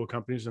all the tool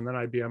companies and then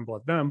IBM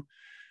bought them.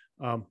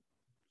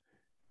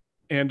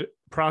 And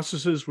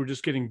processes were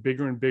just getting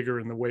bigger and bigger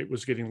and the weight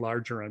was getting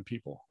larger on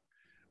people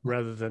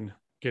rather than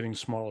getting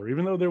smaller.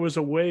 Even though there was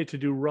a way to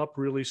do RUP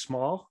really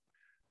small,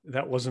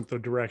 that wasn't the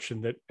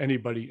direction that any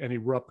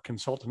RUP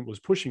consultant was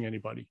pushing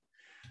anybody.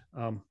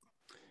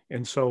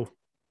 And so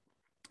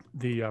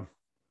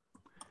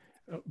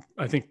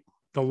I think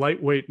the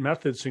lightweight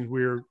methods, and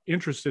we're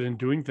interested in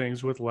doing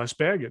things with less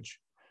baggage.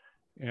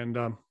 And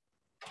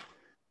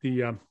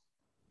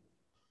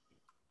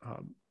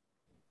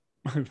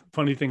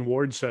funny thing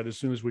Ward said as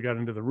soon as we got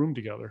into the room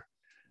together.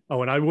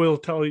 Oh, and I will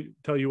tell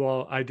you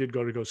all, I did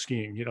go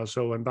skiing,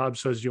 so when Bob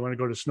says, do you want to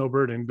go to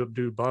Snowbird and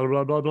do blah,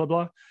 blah, blah, blah,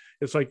 blah,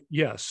 it's like,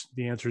 yes,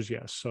 the answer is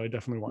yes. So I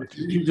definitely want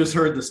to. You just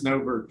heard the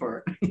Snowbird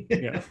part.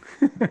 Yeah.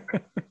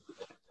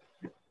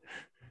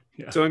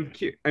 Yeah. So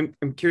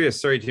I'm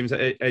curious. Sorry, James.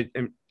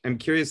 I'm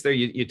curious there.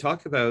 You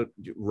talked about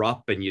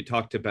RUP and you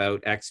talked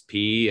about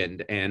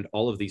XP and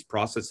all of these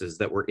processes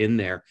that were in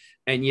there,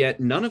 and yet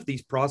none of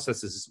these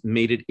processes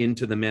made it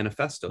into the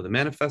manifesto. The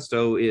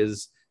manifesto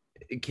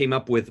came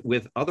up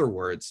with other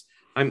words.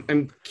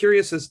 I'm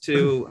curious as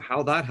to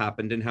how that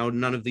happened and how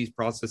none of these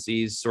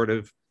processes sort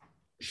of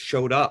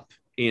showed up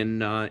in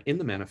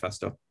the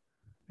manifesto.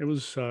 It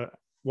was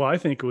well, I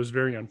think it was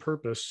very on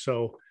purpose.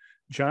 So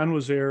Jon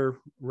was there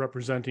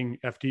representing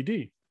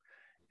FDD,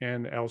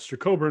 and Alistair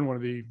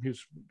Coburn,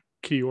 his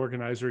key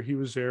organizer, he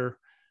was there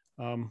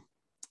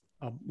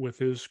with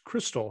his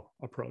crystal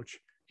approach.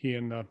 He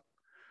and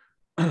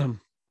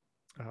James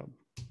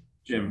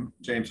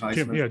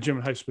Highsmith. Jim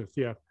Highsmith,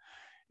 yeah.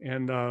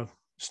 And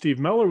Steve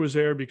Meller was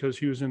there because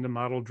he was into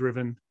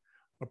model-driven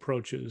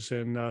approaches,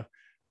 and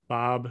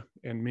Bob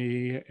and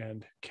me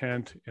and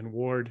Kent and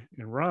Ward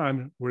and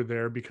Ron were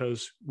there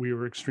because we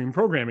were extreme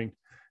programming,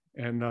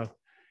 and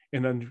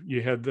then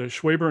you had the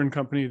Schwaber and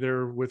company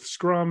there with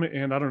Scrum,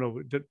 and I don't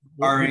know.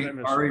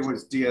 Ari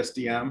was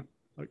DSDM.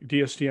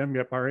 DSDM,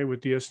 yep, Ari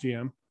with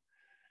DSDM.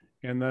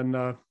 And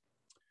then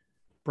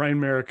Brian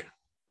Merrick.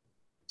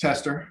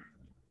 Tester.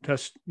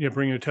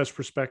 Bringing a test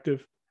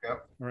perspective.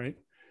 Yep. All right.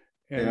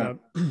 And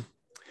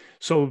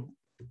so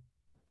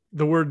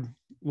the word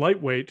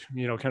lightweight,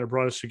 kind of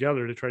brought us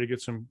together to try to get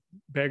some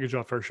baggage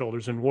off our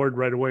shoulders. And Ward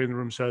right away in the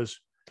room says,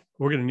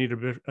 we're going to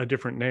need a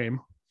different name.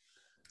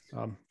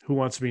 Who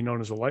wants to be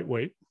known as a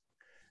lightweight?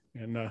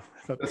 And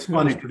that's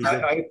funny.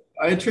 I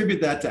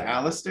attribute that to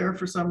Alistair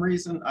for some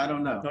reason. I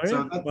don't know.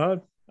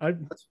 Oh, yeah.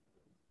 That's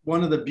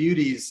one of the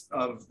beauties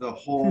of the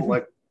whole,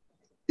 like,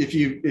 if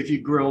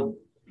you grilled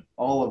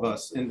all of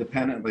us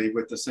independently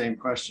with the same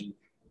question,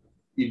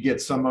 you'd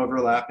get some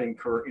overlapping,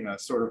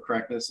 sort of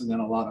correctness, and then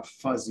a lot of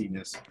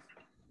fuzziness,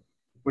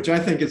 which I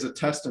think is a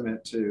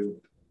testament to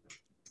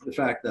the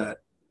fact that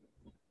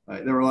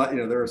there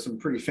were there were some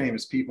pretty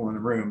famous people in the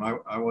room.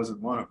 I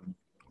wasn't one of them.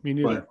 Me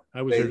neither.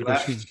 I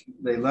was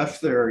they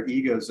left their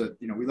egos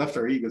we left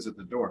our egos at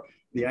the door.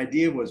 The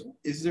idea was,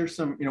 is there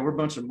some, we're a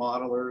bunch of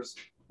modelers, a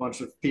bunch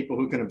of people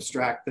who can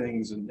abstract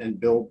things and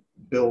build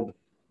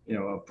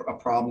a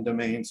problem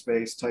domain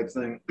space type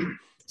thing.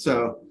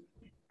 So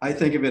I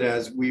think of it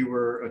as we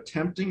were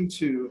attempting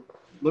to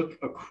look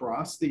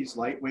across these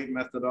lightweight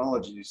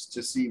methodologies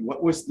to see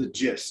what was the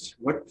gist,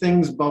 what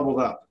things bubbled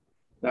up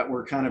that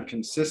were kind of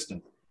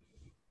consistent.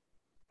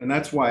 And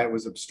that's why it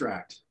was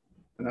abstract.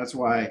 And that's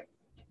why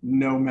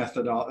no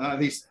methodology, at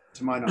least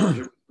to my knowledge,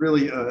 it was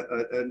really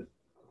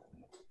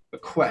a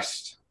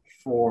quest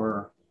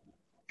for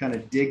kind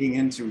of digging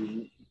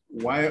into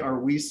why are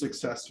we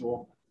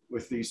successful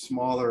with these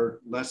smaller,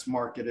 less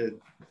marketed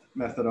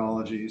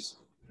methodologies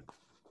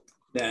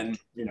than,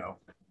 you know,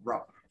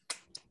 raw.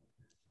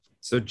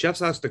 So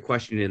Jeff's asked a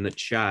question in the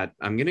chat.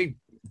 I'm going to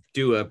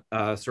do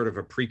a sort of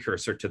a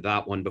precursor to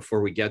that one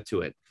before we get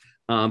to it,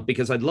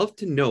 because I'd love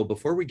to know,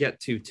 before we get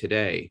to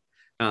today,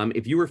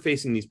 if you were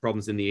facing these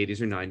problems in the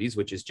 80s or 90s,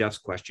 which is Jeff's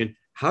question,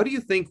 how do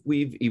you think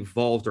we've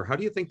evolved, or how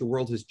do you think the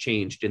world has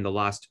changed in the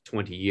last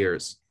 20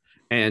 years?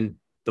 And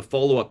the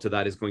follow-up to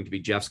that is going to be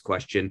Jeff's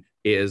question,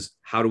 is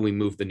how do we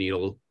move the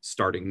needle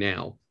starting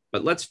now?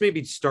 But let's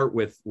maybe start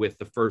with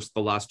the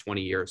last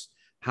 20 years.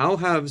 How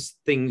have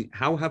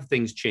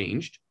things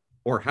changed,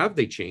 or have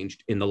they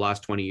changed in the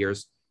last 20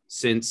 years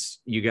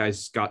since you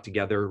guys got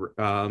together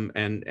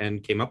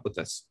and came up with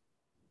this?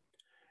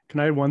 Can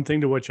I add one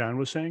thing to what Jon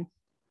was saying?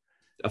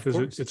 Of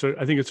course.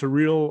 I think it's a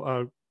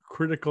real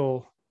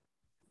critical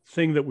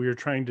thing that we are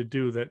trying to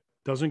do that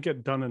doesn't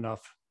get done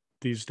enough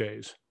these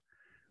days,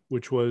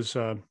 which was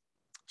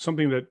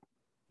something that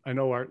I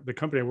know the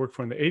company I worked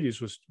for in the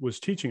 80s was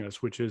teaching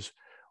us, which is,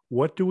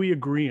 what do we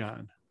agree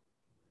on?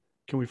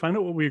 Can we find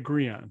out what we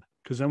agree on?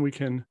 Because then we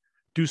can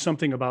do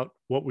something about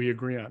what we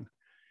agree on,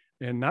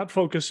 and not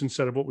focus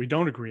instead of what we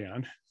don't agree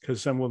on,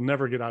 because then we'll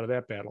never get out of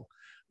that battle.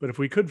 But if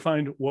we could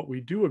find what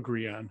we do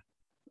agree on,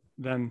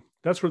 then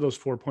that's where those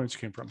 4 points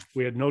came from.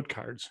 We had note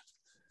cards,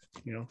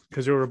 you know,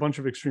 because there were a bunch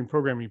of extreme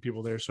programming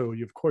people there. So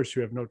of course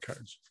you have note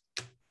cards.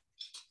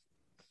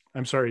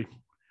 I'm sorry,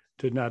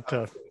 did not.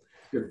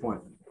 Good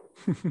point.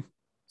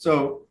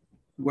 So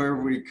where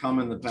have we come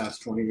in the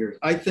past 20 years?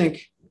 I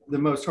think the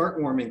most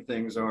heartwarming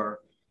things are,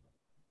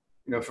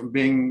 you know, from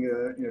being,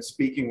 you know,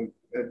 speaking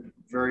at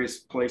various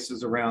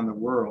places around the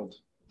world,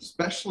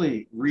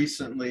 especially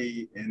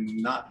recently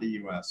in not the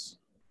US.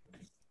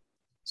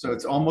 So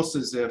it's almost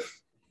as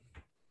if,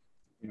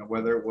 you know,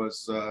 whether it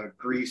was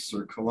Greece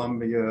or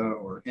Colombia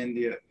or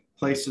India,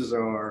 places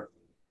are,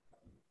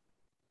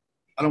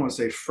 I don't want to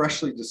say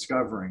freshly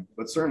discovering,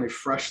 but certainly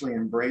freshly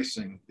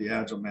embracing the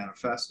Agile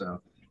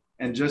Manifesto.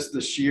 And just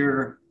the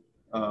sheer,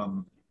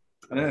 and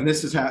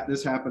this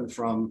happened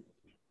from,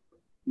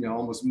 you know,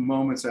 almost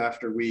moments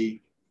after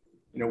we,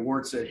 you know,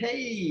 Ward said,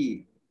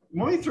 "Hey,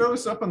 want me to throw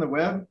this up on the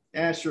web?"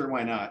 Yeah, sure,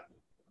 why not?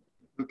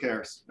 Who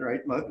cares,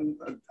 right?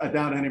 I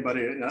doubt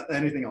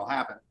anything will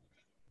happen,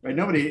 right?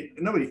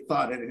 Nobody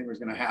thought anything was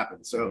going to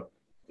happen. So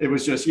it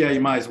was just, yeah, you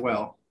might as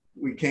well.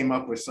 We came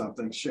up with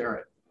something, share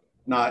it.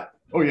 Not,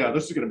 oh yeah,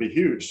 this is going to be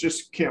huge.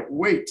 Just can't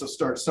wait to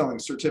start selling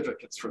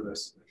certificates for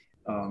this.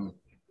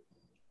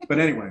 But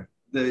anyway,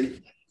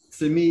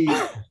 to me,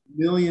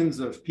 millions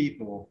of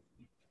people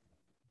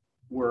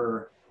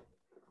were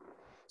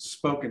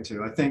spoken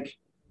to. I think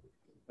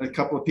a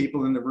couple of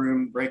people in the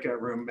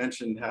breakout room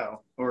mentioned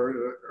how,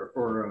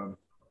 or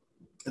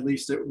at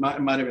least it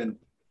might have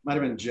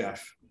been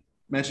Jeff,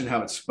 mentioned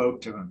how it spoke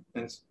to him.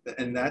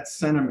 And that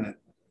sentiment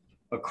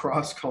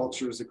across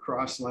cultures,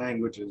 across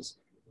languages,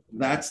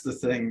 that's the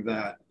thing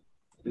that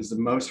is the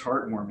most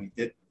heartwarming.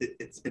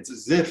 It's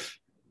as if,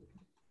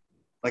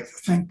 like,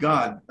 thank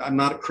God I'm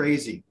not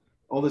crazy.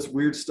 All this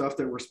weird stuff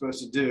that we're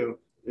supposed to do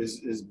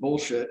is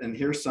bullshit, and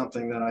here's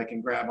something that I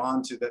can grab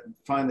onto that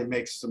finally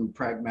makes some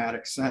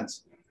pragmatic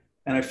sense.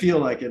 And I feel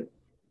like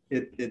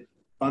it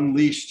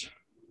unleashed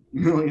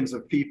millions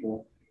of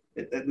people,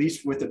 at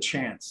least with a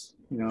chance,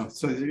 you know.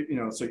 So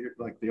so you're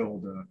like the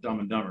old Dumb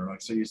and Dumber,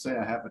 like, so you say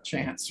I have a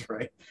chance,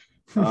 right?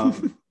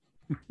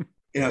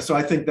 You know, so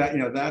I think that, you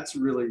know, that's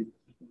really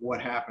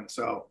what happened.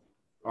 So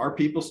are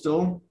people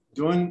still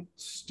doing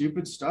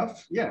stupid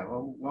stuff? Yeah,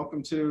 well,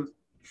 welcome to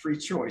free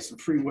choice and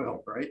free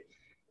will, right?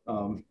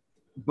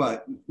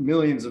 But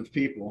millions of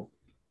people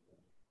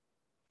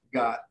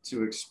got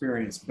to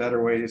experience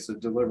better ways of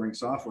delivering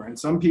software. And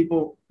some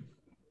people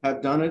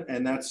have done it,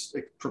 and that's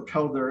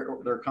propelled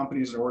their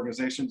companies or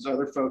organizations.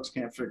 Other folks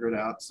can't figure it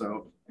out,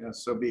 so, you know,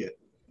 so be it.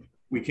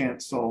 We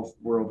can't solve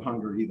world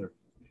hunger either.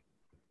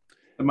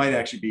 It might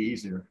actually be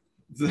easier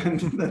than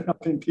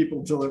helping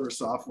people deliver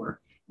software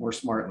more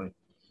smartly.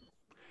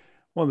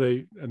 Well,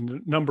 a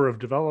number of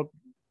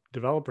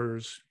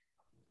developers,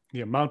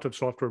 the amount of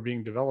software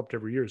being developed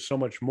every year is so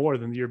much more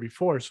than the year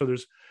before. So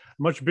there's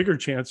a much bigger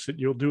chance that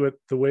you'll do it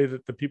the way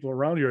that the people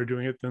around you are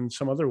doing it than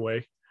some other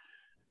way.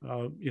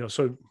 You know,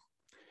 so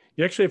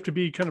you actually have to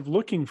be kind of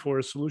looking for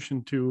a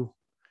solution to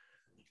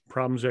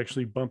problems that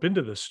actually bump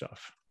into this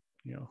stuff,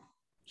 you know,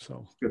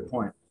 so. Good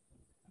point.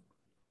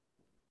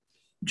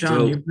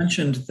 Jon, you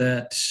mentioned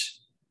that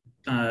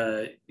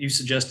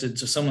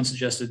someone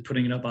suggested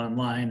putting it up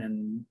online,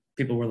 and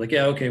people were like,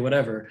 yeah, okay,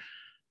 whatever.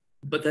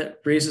 But that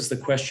raises the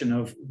question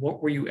of,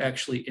 what were you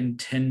actually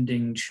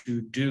intending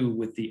to do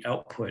with the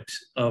output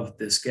of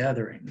this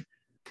gathering?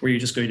 Were you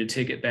just going to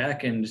take it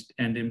back and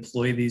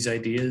employ these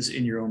ideas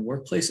in your own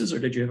workplaces, or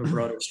did you have a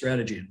broader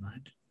strategy in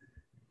mind?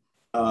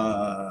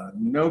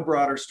 No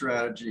broader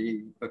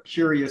strategy, a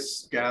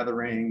curious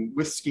gathering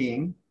with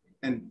skiing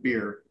and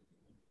beer.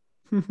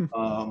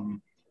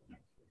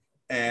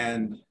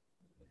 And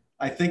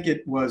I think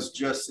it was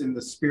just in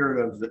the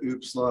spirit of the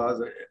OOPS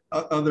laws,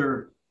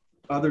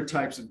 other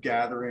types of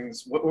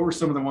gatherings. What were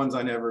some of the ones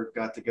I never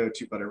got to go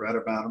to, but I read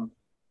about them?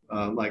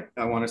 Like,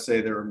 I want to say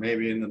they were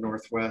maybe in the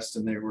Northwest,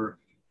 and they were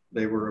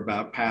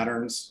about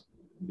patterns,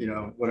 you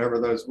know,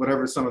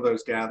 whatever some of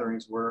those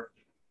gatherings were.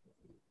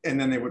 And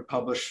then they would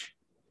publish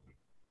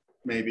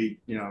maybe,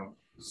 you know,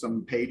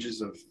 some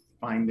pages of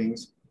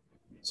findings.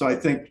 So I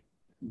think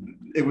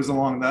it was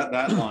along that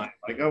line,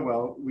 like, oh,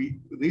 well,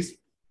 at least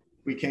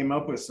we came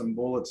up with some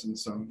bullets and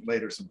some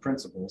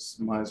principles,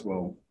 might as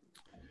well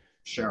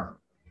share them.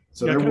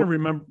 So yeah, there I kind was of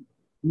remember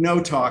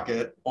no talk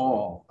at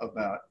all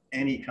about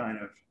any kind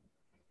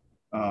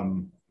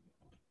of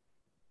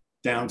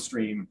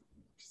downstream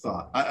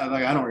thought.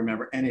 I don't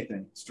remember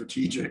anything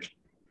strategic,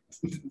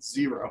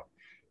 zero.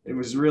 It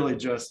was really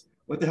just,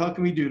 what the hell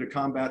can we do to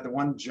combat the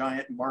one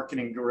giant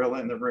marketing gorilla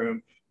in the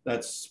room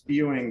that's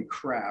spewing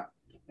crap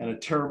and a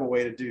terrible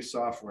way to do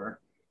software?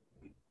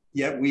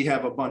 Yet we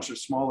have a bunch of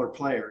smaller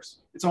players.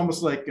 It's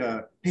almost like,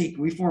 hey,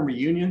 can we form a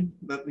union?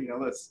 That, you know,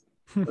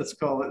 let's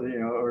call it, you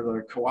know, or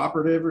the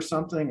cooperative or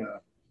something.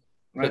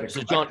 Right?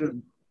 So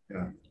John,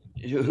 yeah.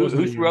 Who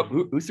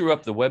threw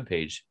up the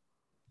webpage?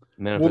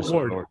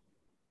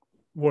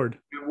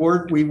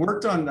 Ward. We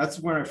worked on, that's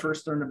when I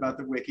first learned about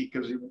the wiki,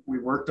 because we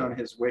worked on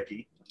his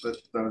wiki. But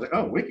I was like,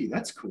 oh, wiki,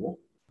 that's cool.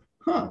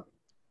 Huh.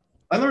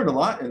 I learned a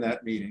lot in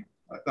that meeting.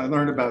 I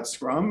learned about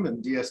Scrum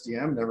and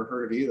DSDM, never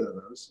heard of either of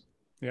those.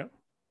 Yeah.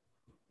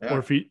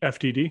 Or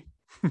FTD.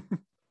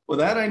 Well,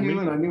 that I knew,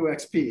 and I knew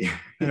XP.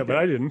 Yeah, but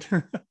I didn't.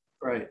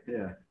 Right,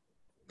 yeah.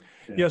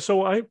 Yeah,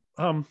 so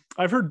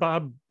I've heard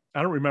Bob,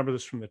 I don't remember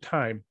this from the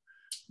time,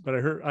 but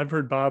I've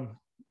heard Bob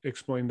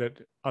explain that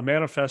a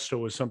manifesto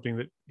was something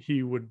that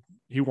he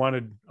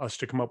wanted us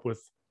to come up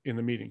with in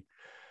the meeting.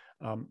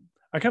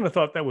 I kind of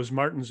thought that was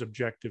Martin's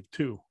objective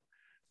too,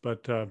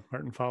 but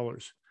Martin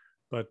Fowler's.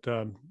 But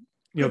you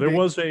know, there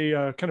was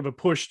a kind of a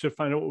push to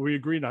find out what we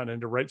agreed on and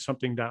to write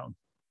something down.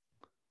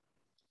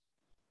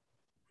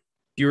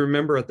 Do you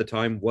remember at the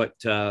time what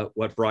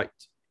brought,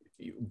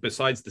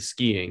 besides the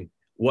skiing,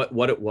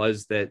 what it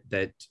was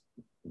that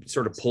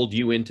sort of pulled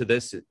you into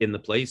this in the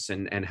place,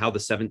 and how the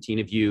 17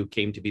 of you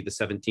came to be the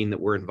 17 that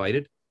were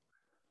invited?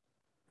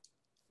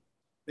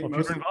 Well,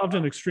 if you're involved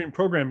in extreme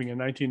programming in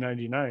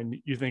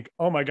 1999, you think,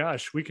 oh my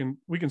gosh, we can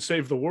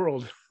save the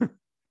world,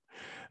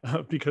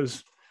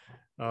 because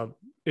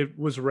it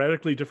was a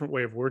radically different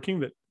way of working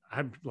that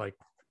I'm like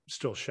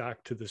still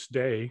shocked to this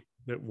day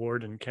that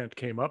Ward and Kent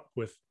came up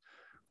with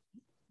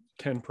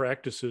 10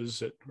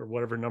 practices or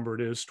whatever number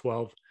it is,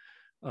 12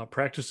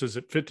 practices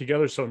that fit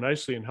together so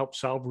nicely and help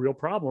solve real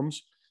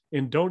problems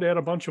and don't add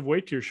a bunch of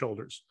weight to your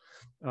shoulders.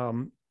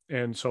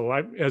 And so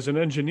I, as an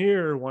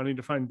engineer wanting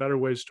to find better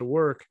ways to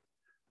work,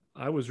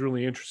 I was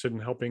really interested in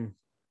helping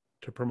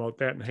to promote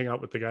that and hang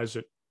out with the guys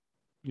that,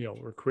 you know,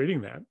 were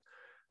creating that.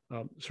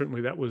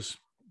 Certainly that was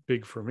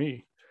big for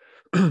me.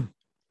 Then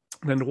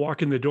to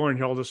walk in the door and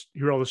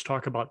hear all this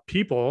talk about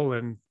people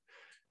and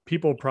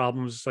people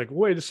problems, it's like,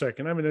 wait a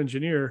second, I'm an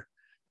engineer.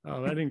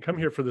 I didn't come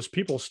here for this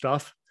people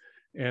stuff.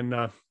 And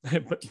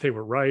but they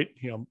were right.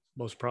 You know,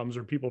 most problems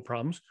are people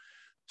problems.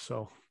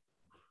 So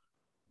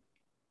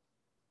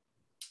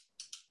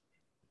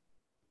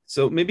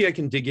maybe I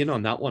can dig in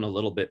on that one a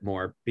little bit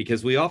more,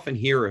 because we often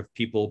hear of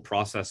people,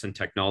 process, and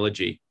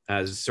technology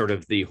as sort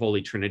of the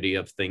holy trinity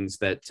of things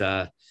that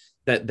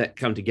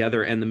come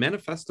together. And the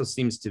manifesto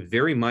seems to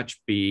very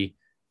much be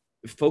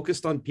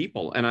focused on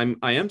people. And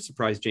I am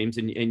surprised, James,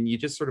 and you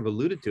just sort of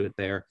alluded to it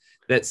there,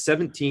 that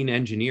 17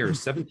 engineers,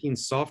 17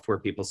 software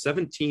people,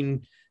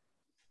 17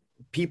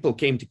 people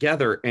came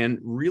together and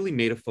really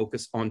made a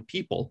focus on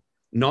people,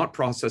 not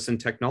process and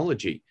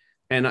technology.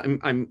 And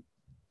I'm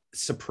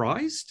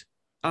surprised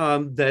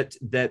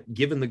that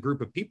given the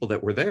group of people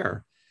that were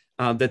there,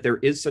 that there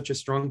is such a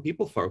strong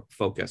people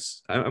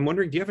focus. I'm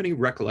wondering, do you have any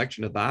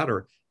recollection of that,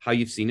 or how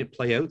you've seen it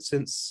play out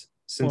since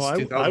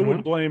 2001? I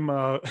would blame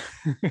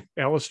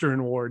Alistair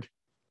and Ward.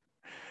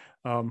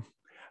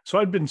 So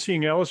I'd been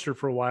seeing Alistair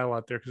for a while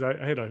out there because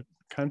I had a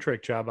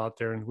contract job out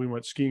there, and we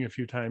went skiing a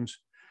few times.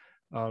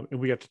 And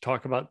we got to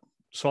talk about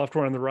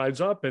software on the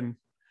rides up and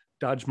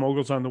Dodge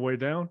moguls on the way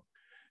down.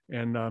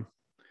 And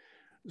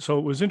so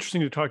it was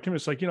interesting to talk to him.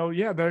 It's like, you know,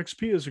 yeah, the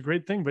XP is a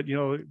great thing, but, you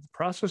know, the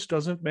process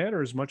doesn't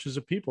matter as much as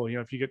the people. You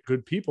know, if you get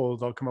good people,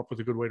 they'll come up with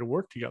a good way to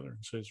work together.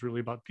 So it's really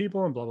about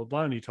people and blah, blah,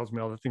 blah. And he tells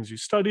me all the things he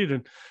studied.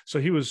 And so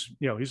he was,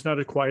 you know, he's not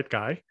a quiet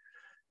guy.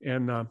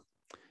 And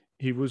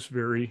he was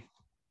very,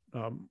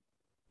 you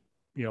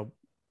know,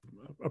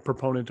 a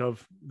proponent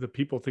of the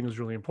people thing is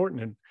really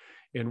important.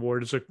 And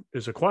Ward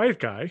is a quiet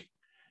guy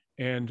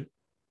and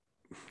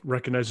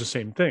recognize the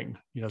same thing.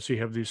 You know, so you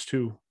have these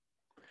two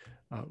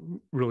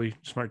really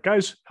smart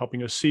guys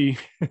helping us see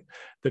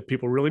that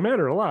people really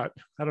matter a lot.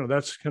 I don't know.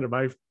 That's kind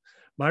of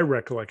my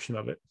recollection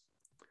of it.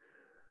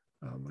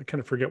 I kind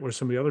of forget where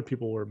some of the other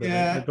people were, but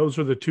Yeah. those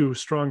are the two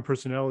strong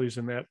personalities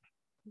in that.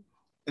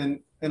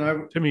 And I,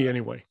 to me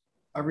anyway.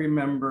 I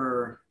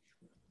remember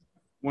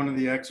one of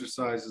the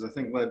exercises, I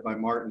think led by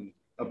Martin,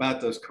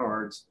 about those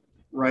cards,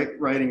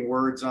 writing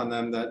words on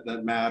them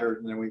that mattered,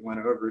 and then we went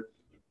over it.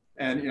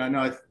 And I know,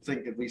 I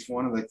think at least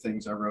one of the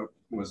things I wrote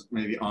was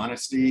maybe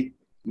honesty.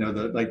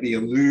 The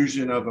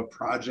illusion of a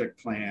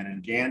project plan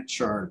and Gantt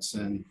charts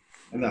and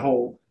the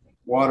whole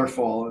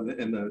waterfall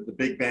and the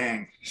Big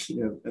Bang,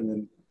 and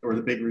then or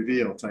the big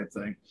reveal type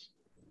thing.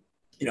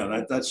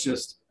 That's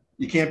just,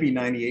 you can't be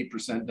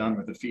 98% done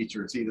with a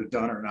feature. It's either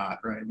done or not,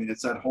 right? I mean,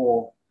 it's that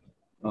whole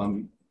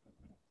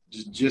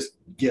just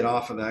get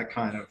off of that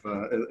kind of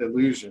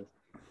illusion.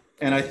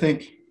 And I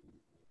think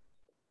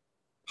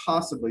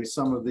possibly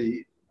some of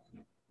the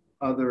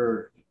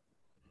other,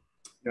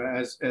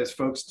 as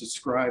folks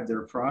describe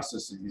their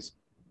processes,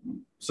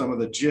 some of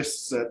the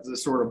gists that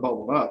sort of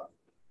bubbled up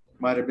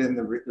might have been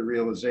the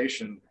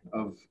realization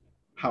of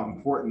how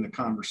important the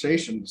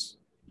conversations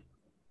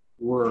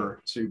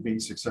were to being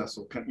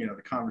successful.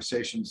 The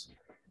conversations,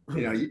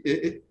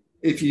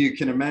 if you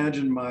can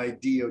imagine my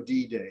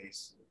DoD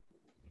days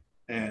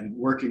and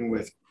working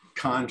with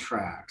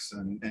contracts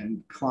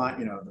and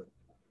client,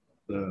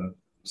 the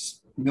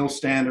mill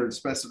standard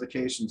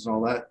specifications and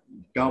all that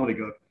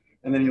gobbledygook,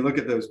 and then you look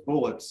at those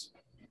bullets,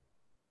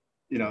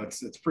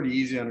 it's pretty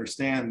easy to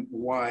understand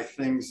why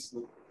things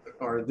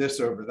are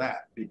this over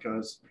that,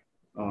 because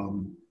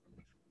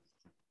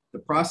the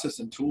process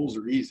and tools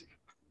are easy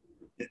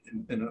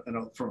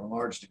from a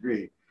large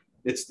degree.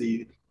 It's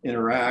the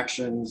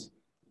interactions,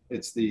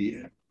 it's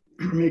the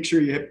make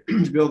sure you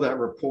build that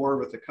rapport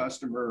with the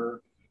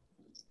customer,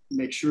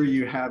 make sure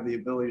you have the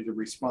ability to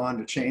respond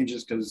to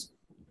changes, because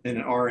in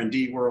an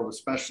R&D world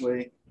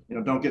especially,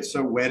 don't get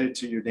so wedded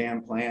to your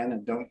damn plan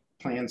and don't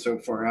plan so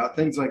far out,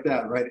 things like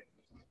that, right?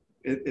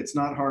 It's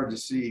not hard to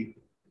see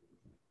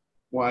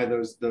why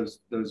those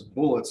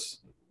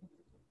bullets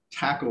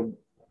tackled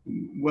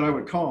what I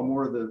would call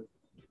more of the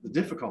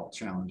difficult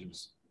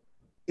challenges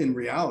in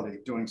reality,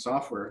 doing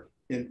software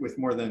with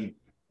more than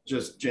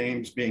just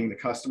James being the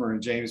customer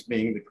and James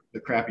being the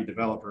crappy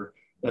developer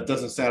that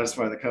doesn't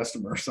satisfy the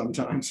customer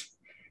sometimes,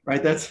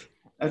 right? That's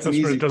an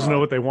easy doesn't know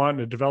what they want,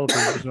 and a developer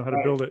doesn't know how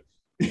to build it.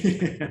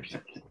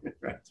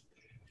 Right.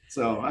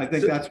 So I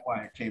think that's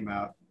why it came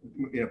out,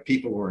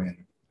 people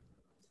oriented.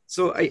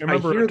 So I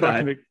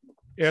remember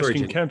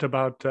asking Kent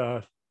about,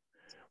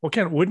 well,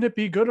 Kent, wouldn't it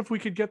be good if we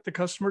could get the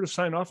customer to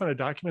sign off on a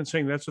document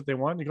saying that's what they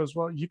want? And he goes,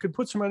 well, you could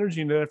put some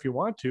energy into that if you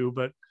want to,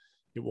 but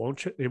it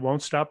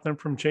won't stop them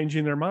from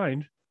changing their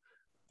mind.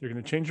 They're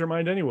going to change their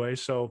mind anyway.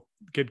 So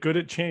get good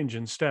at change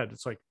instead.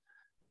 It's like,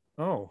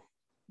 oh,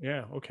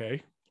 yeah,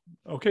 okay,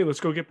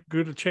 let's go get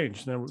good at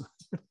change. Then,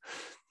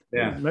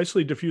 yeah,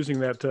 nicely diffusing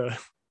that.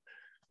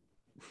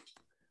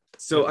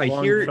 So I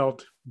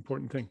felt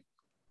important thing.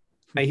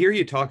 I hear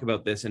you talk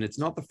about this, and it's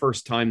not the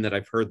first time that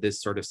I've heard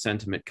this sort of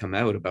sentiment come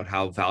out about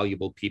how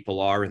valuable people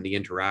are and the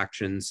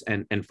interactions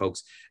and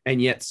folks.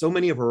 And yet so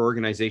many of our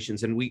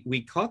organizations, and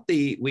we caught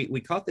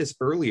this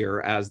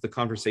earlier as the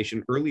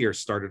conversation earlier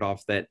started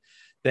off,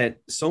 that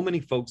so many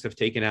folks have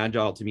taken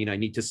Agile to mean I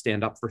need to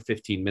stand up for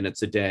 15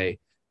 minutes a day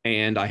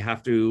and I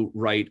have to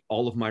write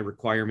all of my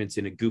requirements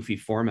in a goofy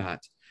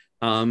format.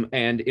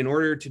 And in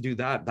order to do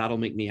that, that'll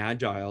make me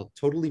Agile,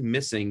 totally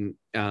missing,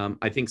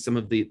 I think, some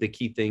of the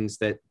key things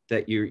that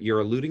you're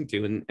alluding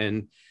to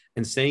and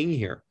saying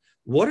here.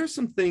 What are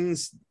some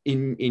things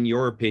in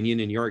your opinion,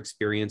 in your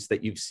experience,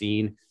 that you've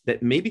seen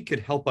that maybe could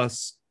help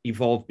us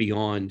evolve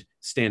beyond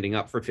standing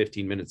up for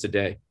 15 minutes a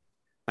day?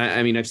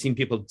 I mean, I've seen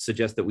people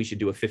suggest that we should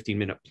do a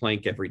 15-minute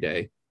plank every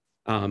day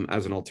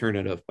as an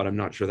alternative, but I'm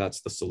not sure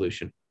that's the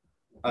solution.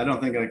 I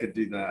don't think I could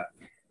do that.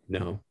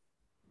 No.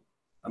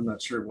 I'm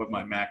not sure what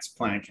my max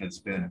plank has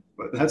been,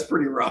 but that's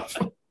pretty rough.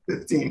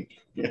 15.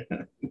 Yeah.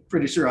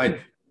 Pretty sure I'd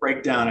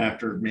break down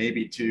after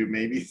maybe 2,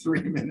 maybe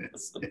 3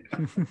 minutes.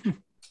 Yeah.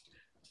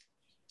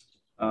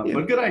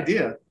 But good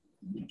idea.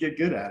 You get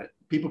good at it.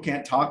 People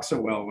can't talk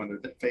so well when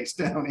they're face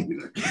down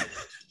either.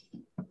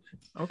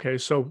 Okay,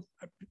 so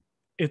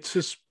it's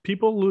just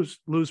people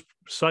lose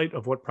sight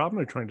of what problem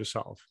they're trying to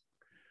solve.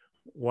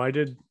 Why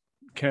did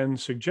Ken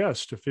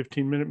suggest a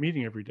 15-minute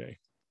meeting every day?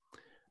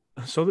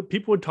 So that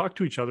people would talk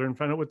to each other and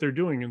find out what they're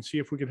doing and see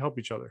if we could help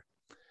each other.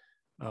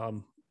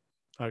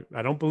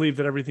 I don't believe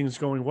that everything's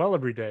going well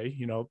every day,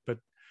 but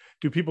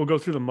do people go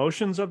through the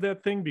motions of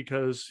that thing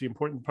because the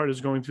important part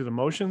is going through the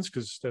motions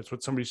because that's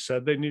what somebody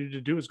said they needed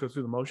to do, is go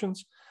through the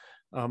motions?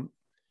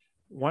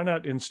 Why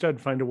not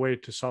instead find a way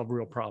to solve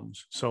real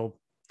problems? So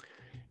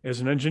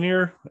as an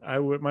engineer, I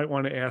might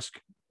want to ask,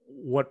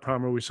 what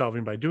problem are we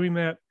solving by doing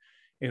that?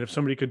 And if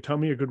somebody could tell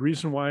me a good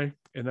reason why,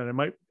 and then I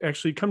might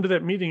actually come to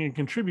that meeting and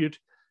contribute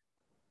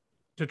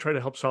to try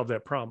to help solve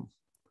that problem.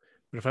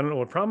 But if I don't know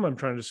what problem I'm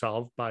trying to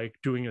solve by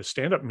doing a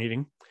stand-up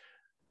meeting,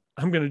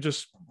 I'm going to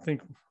just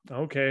think,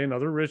 okay,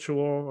 another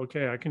ritual.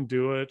 Okay, I can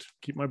do it.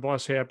 Keep my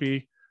boss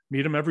happy.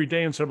 Meet him every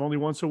day instead of only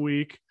once a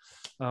week.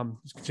 It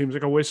seems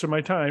like a waste of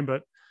my time,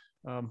 but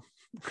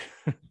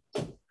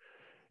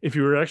If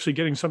you were actually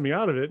getting something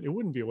out of it, it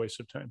wouldn't be a waste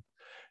of time.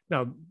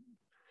 Now,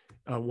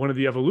 one of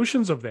the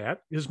evolutions of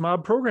that is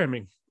mob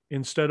programming.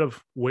 Instead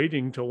of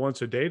waiting till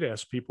once a day to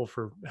ask people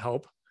for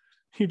help,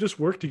 you just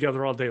work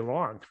together all day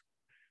long.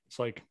 It's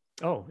like,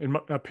 oh, in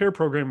a pair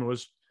programming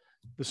was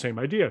the same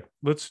idea.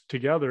 Let's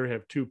together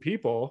have two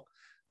people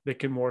that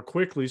can more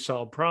quickly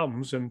solve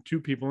problems than two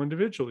people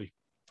individually.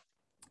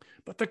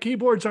 But the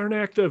keyboards aren't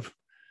active.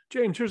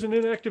 James, here's an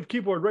inactive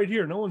keyboard right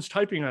here. No one's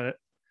typing on it.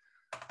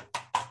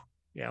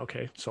 Yeah,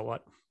 okay, so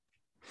what?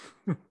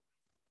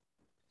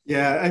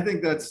 Yeah, I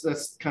think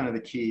that's kind of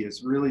the key,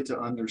 is really to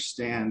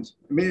understand.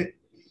 I mean,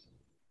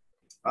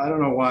 I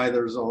don't know why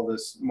there's all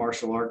this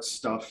martial arts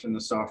stuff in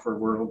the software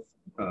world,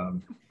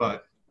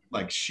 but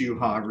like Shu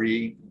Ha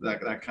Ri,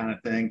 that kind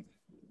of thing.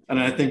 And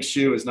I think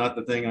Shu is not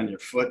the thing on your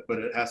foot, but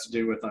it has to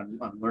do with I'm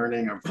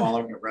learning, I'm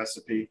following a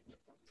recipe.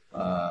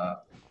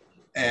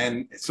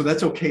 And so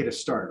that's okay to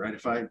start, right?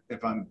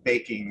 If I'm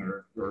baking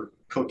or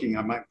cooking,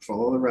 I might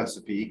follow the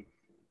recipe.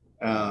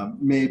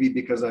 Maybe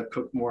because I've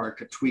cooked more, I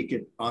could tweak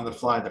it on the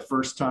fly the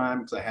first time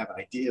because I have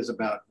ideas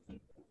about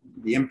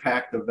the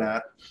impact of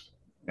that.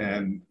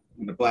 And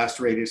the blast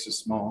radius is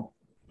small.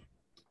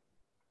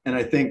 And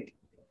I think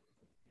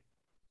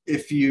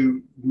if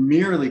you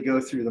merely go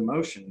through the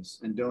motions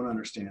and don't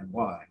understand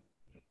why,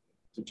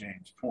 to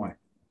James' point,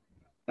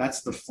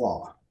 that's the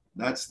flaw.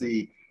 That's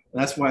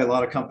why a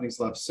lot of companies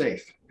love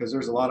SAFe, because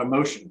there's a lot of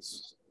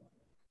motions.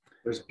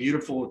 There's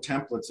beautiful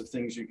templates of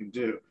things you can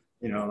do.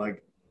 You know,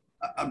 like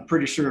I'm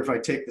pretty sure if I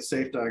take the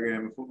SAFe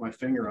diagram and put my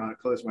finger on it,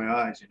 close my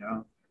eyes, you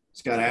know,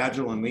 it's got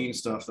agile and lean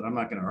stuff that I'm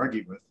not going to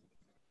argue with.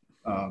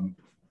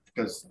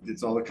 Because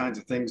it's all the kinds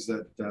of things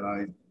that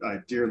I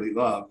dearly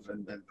love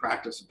and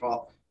practice and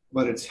follow.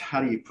 But it's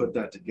how do you put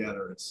that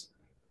together?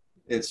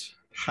 It's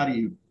how do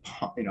you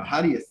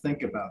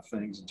think about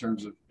things in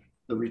terms of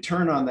the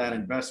return on that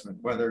investment?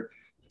 Whether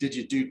did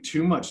you do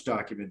too much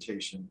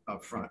documentation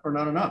up front or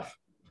not enough,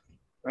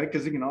 right?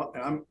 Because they're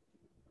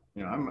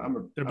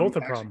both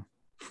a problem.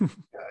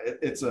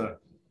 It's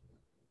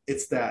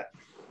that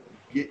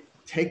you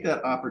take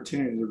that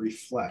opportunity to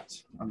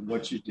reflect on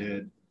what you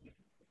did,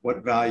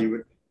 what value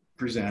it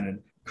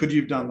presented. Could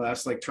you have done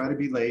less? Like try to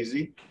be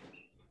lazy.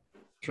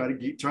 Try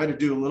to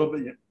do a little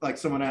bit, like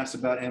someone asked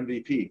about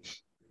MVP.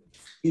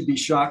 You'd be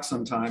shocked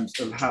sometimes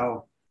of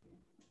how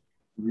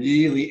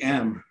really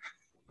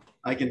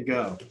I can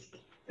go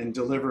and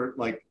deliver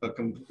like a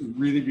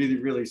really, really,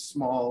 really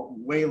small,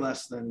 way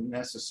less than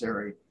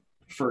necessary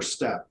first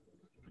step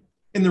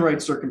in the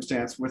right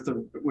circumstance with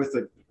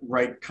the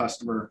right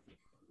customer,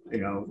 you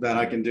know, that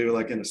I can do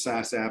like in a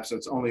SaaS app. So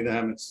it's only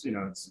them. It's, you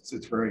know,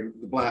 it's very,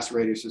 the blast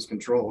radius is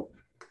controlled.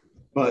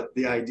 But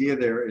the idea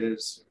there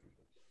is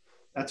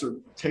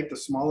take the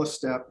smallest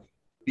step,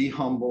 be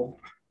humble,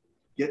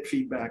 get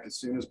feedback as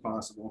soon as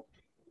possible.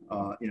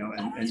 You know,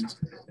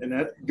 and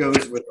that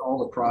goes with all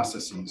the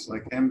processes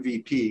like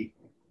MVP.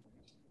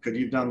 Could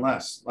you have done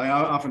less? Like I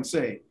often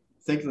say,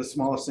 think of the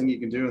smallest thing you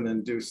can do and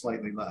then do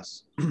slightly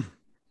less.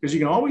 Because you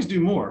can always do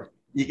more.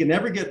 You can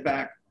never get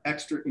back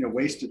extra, you know,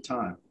 wasted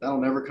time. That'll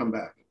never come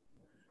back.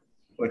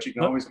 But you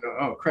can always go,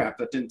 oh crap,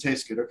 that didn't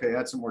taste good. Okay,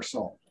 add some more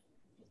salt.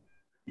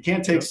 You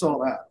can't take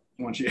salt out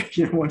once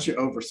you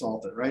over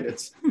salt it, right?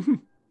 It's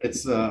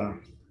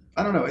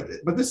I don't know,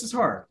 but this is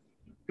hard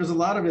because a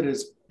lot of it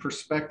is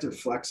perspective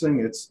flexing.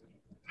 It's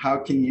how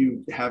can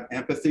you have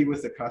empathy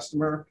with the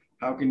customer?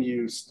 How can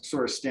you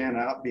sort of stand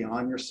out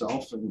beyond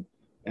yourself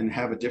and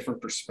have a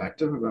different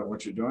perspective about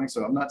what you're doing?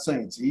 So I'm not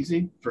saying it's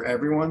easy for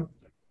everyone,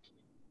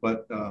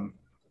 but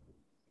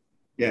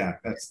yeah,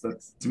 that's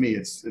to me,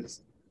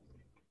 it's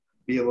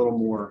be a little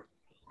more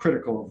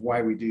critical of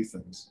why we do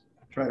things.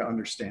 Try to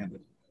understand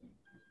it.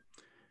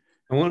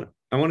 I want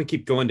to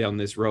keep going down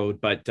this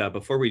road, but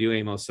before we do,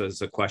 Amos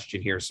has a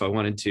question here. So I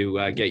wanted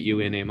to get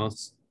you in,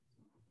 Amos.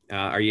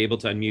 Are you able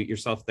to unmute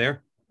yourself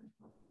there?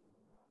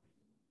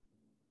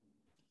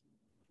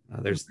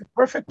 There's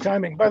perfect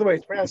timing. By the way,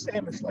 it's pronounced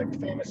Amos, like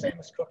famous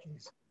Amos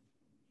cookies.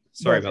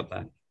 Sorry about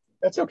that.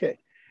 That's okay.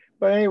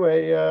 But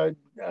anyway,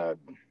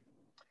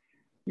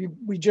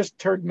 we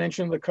just heard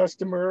mention of the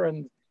customer,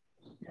 and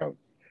you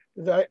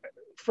know,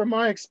 from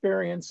my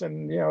experience,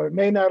 and you know, it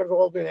may not have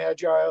all been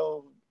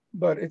agile,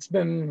 but it's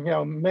been, you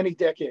know, many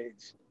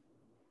decades.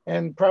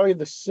 And probably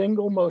the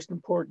single most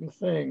important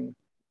thing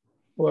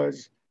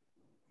was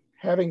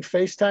having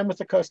FaceTime with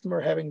the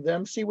customer, having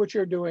them see what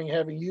you're doing,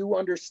 having you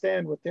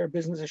understand what their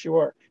business issue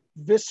are,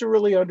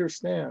 viscerally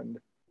understand,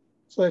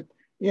 so that,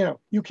 you know,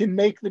 you can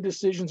make the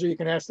decisions or you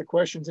can ask the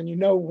questions and you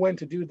know when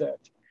to do that.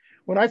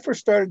 When I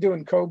first started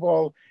doing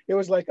COBOL, it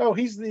was like, oh,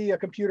 he's the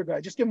computer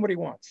guy, just give him what he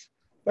wants.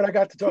 But I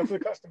got to talk to the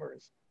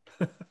customers.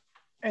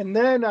 And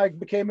then I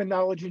became a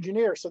knowledge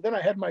engineer. So then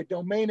I had my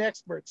domain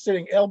experts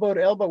sitting elbow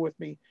to elbow with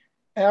me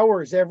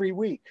hours every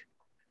week,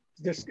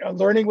 just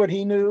learning what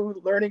he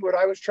knew, learning what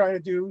I was trying to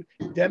do,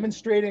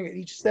 demonstrating at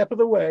each step of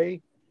the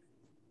way.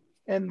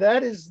 And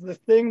that is the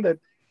thing that,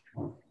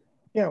 you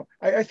know,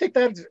 I think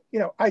that, you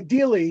know,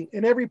 ideally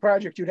in every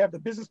project, you'd have the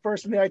business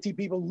person, the IT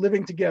people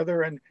living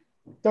together and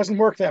Doesn't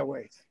work that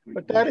way.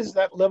 But that is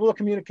that level of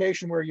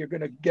communication where you're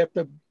going to get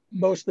the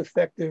most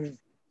effective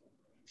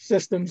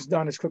systems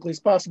done as quickly as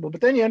possible.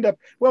 But then you end up,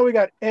 well, we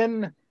got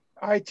N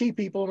IT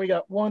people and we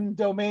got one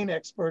domain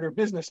expert or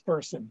business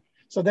person.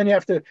 So then you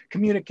have to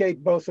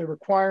communicate both the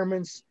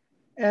requirements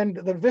and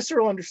the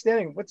visceral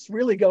understanding of what's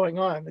really going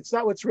on. It's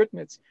not what's written.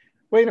 It's,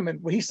 wait a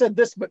minute, well, he said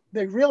this, but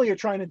they really are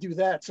trying to do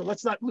that. So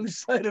let's not lose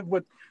sight of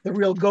what the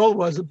real goal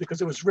was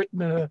because it was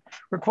written in a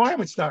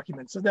requirements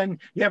document. So then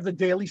you have the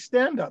daily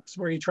stand-ups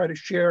where you try to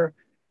share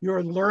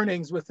your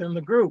learnings within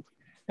the group.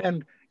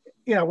 And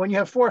you know, when you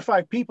have 4 or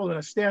 5 people in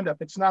a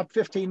stand-up, it's not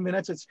 15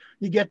 minutes. It's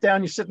you get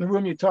down, you sit in the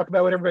room, you talk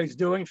about what everybody's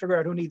doing, figure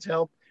out who needs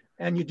help,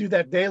 and you do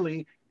that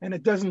daily. And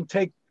it doesn't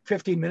take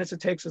 15 minutes.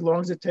 It takes as long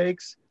as it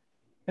takes.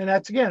 And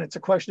that's, again, it's a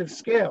question of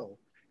scale.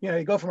 You know,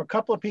 you go from a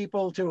couple of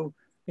people to,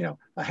 you know,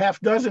 a half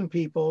dozen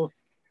people,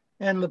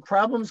 and the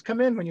problems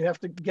come in when you have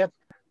to get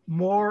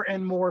more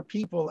and more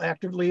people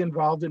actively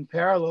involved in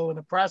parallel in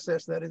a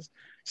process that is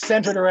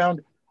centered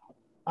around,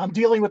 I'm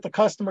dealing with the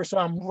customer, so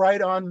I'm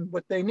right on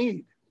what they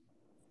need.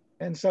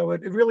 And so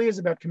it really is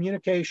about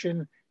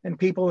communication and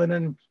people, and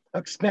then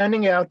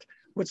expanding out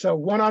what's a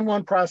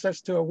one-on-one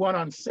process to a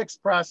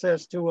 1-on-6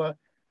 process to a,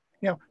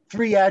 you know,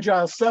 3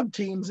 agile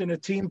sub-teams in a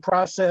team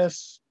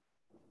process.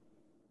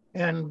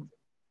 And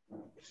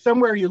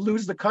somewhere you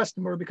lose the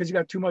customer because you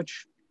got too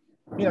much,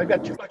 you know, you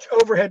got too much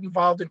overhead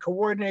involved in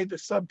coordinating the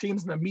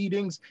sub-teams and the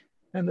meetings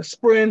and the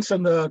sprints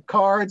and the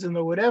cards and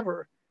the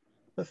whatever.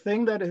 The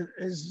thing that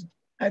is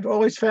I've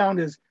always found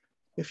is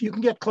if you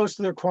can get close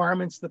to the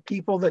requirements, the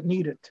people that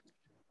need it,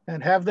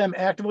 and have them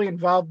actively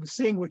involved in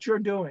seeing what you're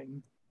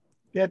doing,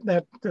 get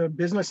that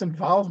business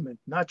involvement,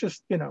 not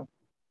just, you know,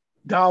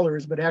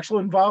 dollars, but actual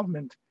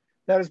involvement.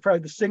 That is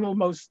probably the single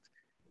most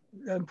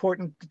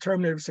important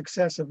determinant of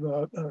success of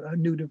a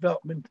new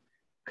development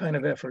kind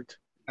of effort.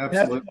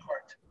 Absolutely.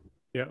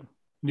 Yeah.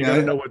 You got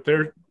to know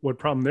what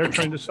problem they're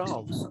trying to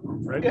solve,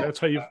 right?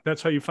 Yeah.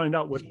 That's how you find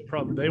out what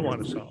problem they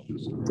want to solve.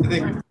 I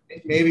think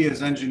maybe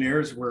as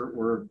engineers,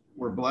 we're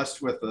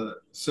blessed with a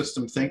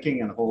system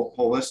thinking and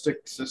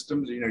holistic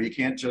systems. You know, you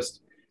can't just,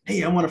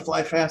 hey, I want to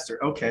fly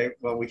faster. Okay,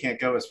 well, we can't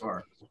go as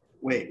far.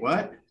 Wait,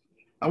 what?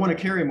 I want to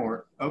carry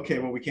more. Okay,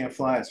 well, we can't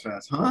fly as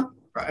fast, huh?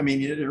 I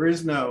mean, there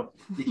is no,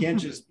 you can't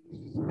just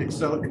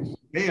accelerate.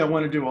 Hey, I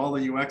want to do all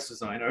the UX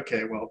design.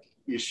 Okay, well,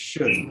 you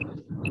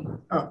shouldn't.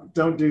 Oh,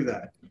 don't do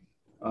that.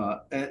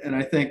 And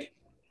I think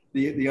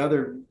the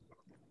other,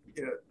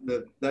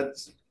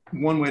 that's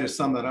one way to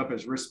sum that up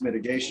is risk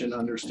mitigation,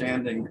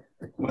 understanding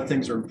what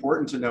things are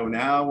important to know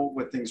now,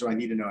 what things do I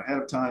need to know ahead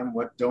of time,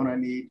 what don't I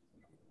need.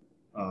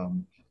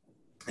 And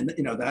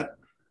you know,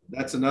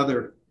 that's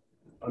another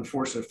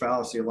unfortunate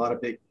fallacy. A lot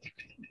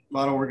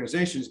of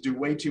organizations do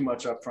way too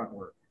much upfront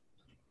work,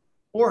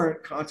 or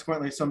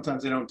consequently,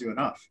 sometimes they don't do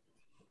enough.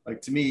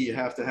 Like to me, you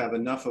have to have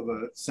enough of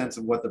a sense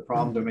of what the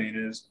problem domain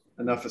is,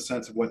 enough a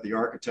sense of what the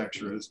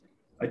architecture is.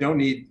 I don't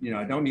need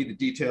the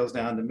details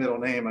down to middle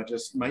name. I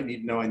just might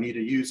need to know I need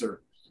a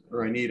user,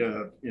 or I need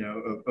a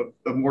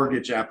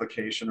mortgage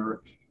application,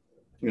 or,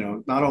 you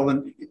know, not all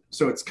the,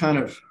 so it's kind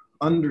of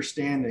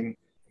understanding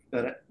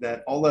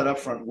that all that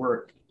upfront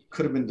work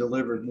could have been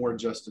delivered more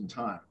just in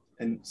time.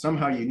 And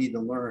somehow you need to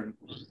learn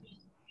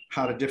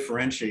how to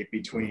differentiate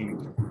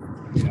between,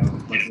 you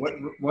know, like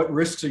what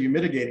risks are you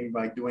mitigating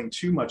by doing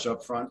too much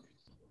upfront,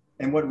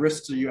 and what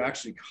risks are you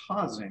actually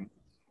causing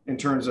in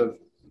terms of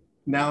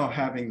now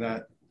having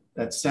that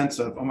sense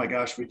of, oh my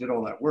gosh, we did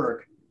all that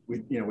work.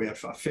 We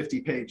have a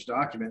 50-page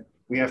document.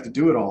 We have to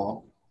do it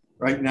all.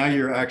 Right now,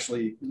 you're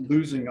actually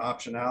losing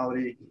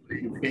optionality.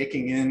 You're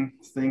baking in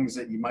things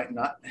that you might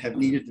not have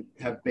needed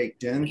to have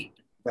baked in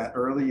that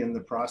early in the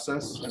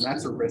process, and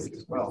that's a risk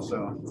as well.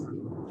 So,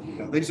 you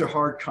know, these are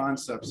hard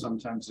concepts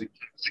sometimes,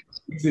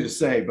 easy to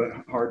say, but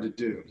hard to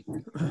do.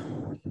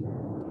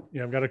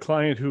 Yeah, I've got a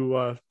client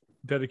who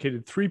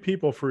dedicated 3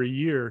 people for a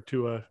year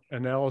to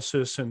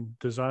analysis and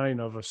design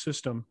of a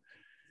system.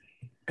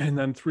 And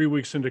then 3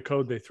 weeks into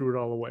code, they threw it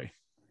all away.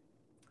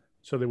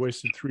 So they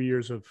wasted 3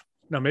 years of,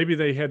 now maybe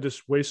they had to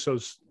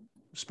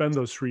spend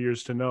those 3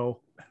 years to know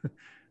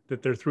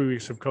that their 3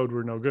 weeks of code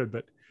were no good,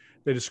 but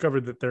they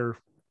discovered that their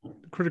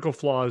critical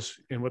flaws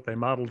in what they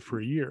modeled for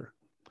a year,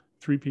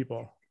 3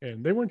 people,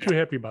 and they weren't too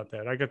happy about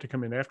that. I got to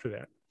come in after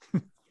that.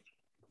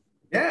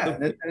 Yeah,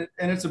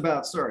 and it's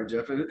about, sorry,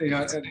 Jeff, you know,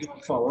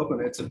 I'll follow up on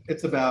it.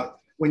 It's about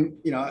when,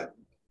 you know,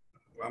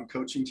 I'm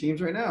coaching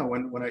teams right now.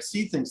 When I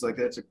see things like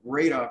that, it's a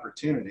great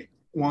opportunity.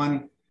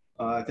 One,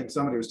 I think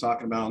somebody was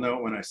talking about, I'll know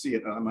it when I see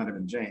it. It might have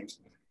been James.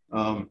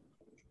 You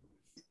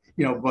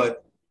know,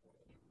 but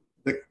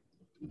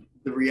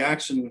the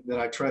reaction that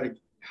I try to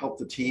help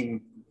the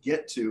team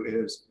get to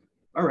is,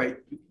 all right,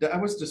 that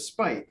was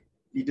despite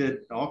you did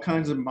all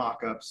kinds of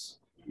mock-ups,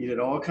 you did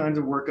all kinds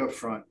of work up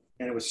front,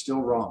 and it was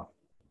still wrong.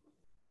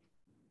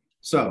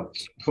 So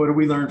what do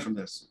we learn from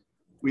this?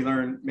 We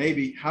learn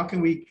maybe how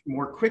can we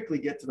more quickly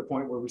get to the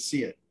point where we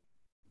see it?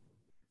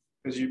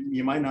 Because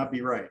you might not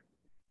be right,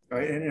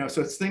 and you know,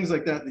 so it's things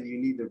like that you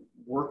need to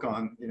work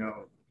on. You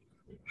know,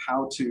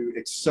 how to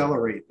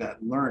accelerate that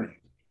learning.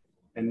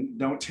 and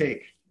don't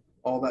take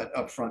all that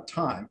upfront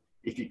time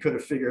if you could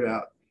have figured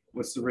out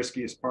what's the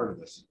riskiest part of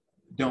this.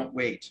 Don't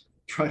wait.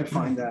 Try to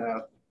find that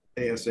out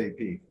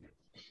ASAP.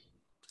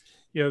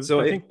 Yeah,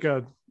 so I think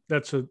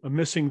that's a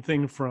missing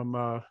thing from,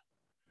 well,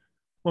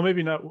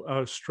 maybe not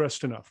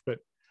stressed enough, but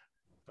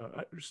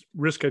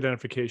risk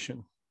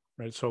identification,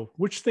 right? So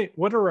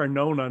what are our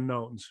known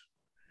unknowns,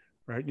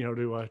 right? You know,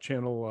 to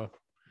channel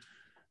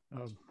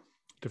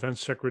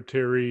Defense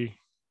Secretary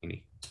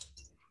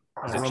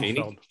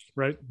Rumsfeld,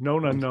 right?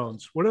 Known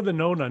unknowns. What are the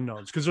known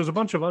unknowns? Because there's a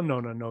bunch of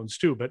unknown unknowns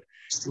too, but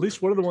at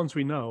least what are the ones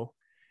we know?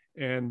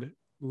 And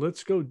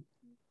let's go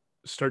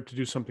start to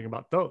do something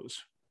about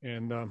those.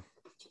 And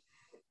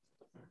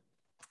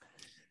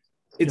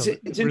it's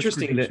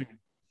interesting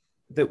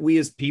that we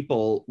as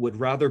people would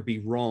rather be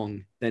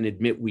wrong than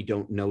admit we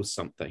don't know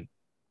something.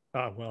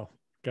 Well,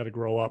 got to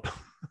grow up.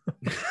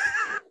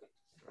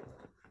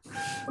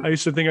 I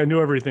used to think I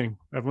knew everything.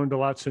 I've learned a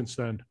lot since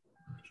then.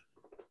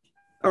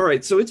 All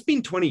right. So it's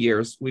been 20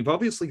 years. We've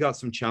obviously got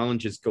some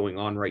challenges going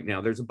on right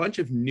now. There's a bunch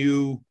of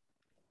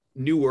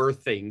newer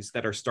things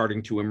that are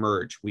starting to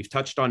emerge. We've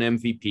touched on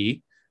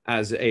MVP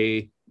as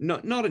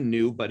not a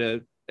new, but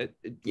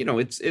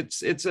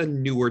it's a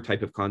newer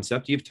type of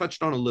concept. You've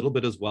touched on a little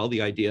bit as well.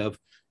 The idea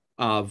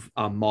of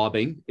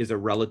mobbing is a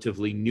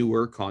relatively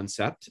newer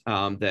concept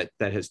that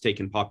has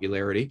taken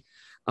popularity.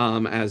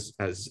 As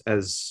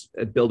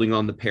building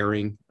on the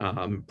pairing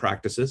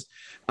practices.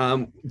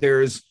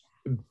 There's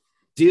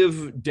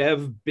div,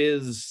 dev,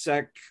 biz,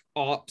 sec,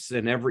 ops,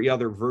 and every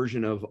other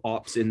version of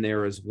ops in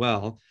there as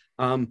well.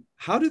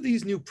 How do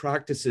these new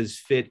practices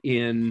fit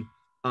in?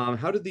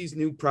 How do these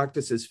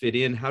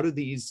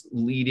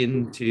lead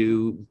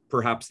into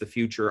perhaps the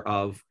future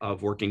of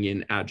working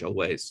in agile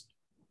ways?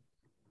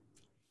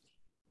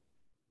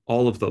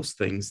 All of those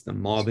things, the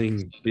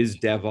mobbing, biz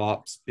dev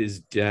ops,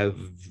 biz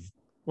dev,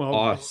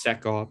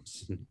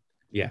 SecOps.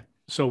 Yeah.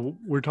 So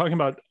we're talking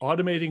about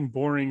automating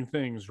boring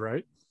things,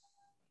 right?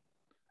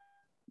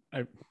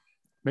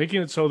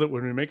 Making it so that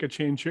when we make a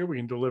change here, we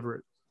can deliver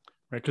it,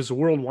 right? Because the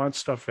world wants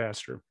stuff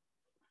faster.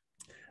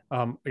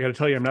 I got to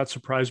tell you, I'm not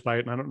surprised by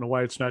it. And I don't know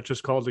why it's not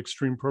just called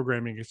Extreme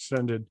Programming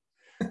Extended.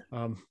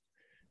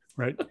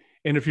 Right.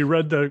 And if you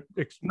read the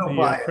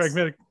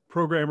Pragmatic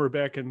Programmer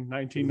back in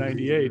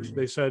 1998,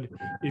 they said,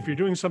 if you're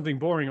doing something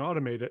boring,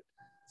 automate it.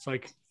 It's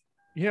like,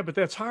 yeah, but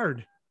that's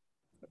hard.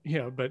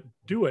 Yeah, but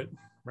do it,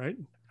 right?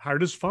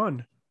 Hard is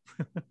fun.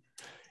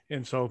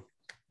 And so,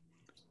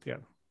 yeah.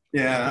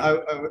 Yeah,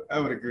 I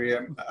would agree.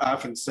 I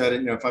often said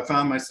it, if I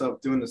found myself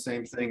doing the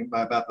same thing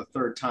by about the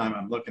third time,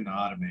 I'm looking to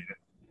automate it.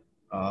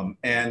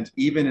 And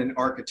even in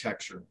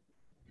architecture,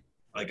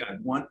 like I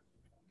want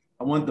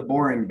the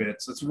boring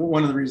bits. That's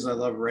one of the reasons I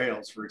love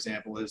Rails, for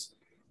example, is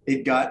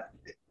it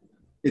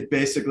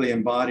basically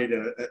embodied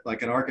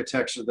like an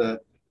architecture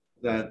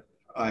that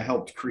I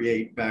helped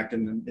create back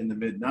in the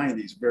mid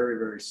 90s. Very,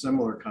 very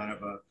similar kind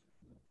of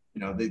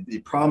the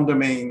problem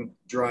domain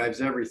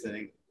drives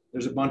everything.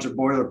 There's a bunch of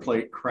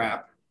boilerplate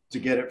crap to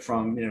get it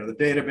from, the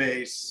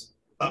database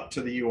up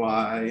to the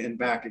UI and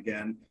back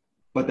again,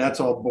 but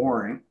that's all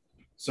boring.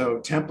 So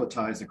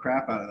templatize the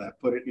crap out of that,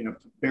 put it,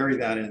 bury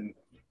that in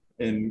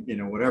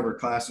whatever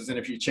classes. And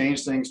if you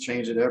change things,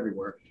 change it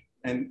everywhere.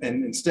 And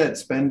instead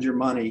spend your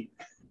money,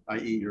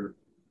 i.e. your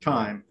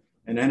time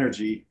and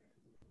energy,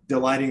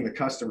 delighting the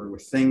customer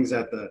with things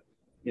at the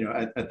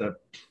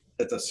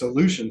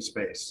solution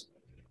space,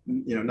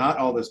 not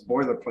all this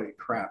boilerplate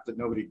crap that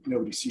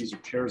nobody sees or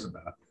cares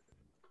about.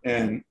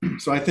 And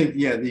so I think,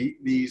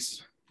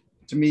 these,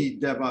 to me,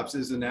 DevOps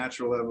is a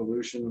natural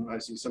evolution. I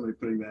see somebody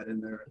putting that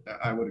in there.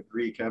 I would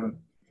agree, Kevin,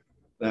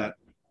 that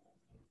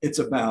it's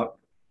about,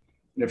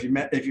 if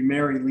you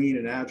marry lean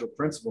and agile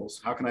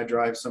principles, how can I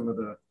drive some of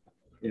the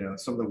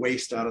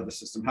waste out of the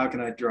system? How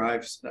can I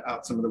drive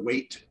out some of the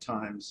wait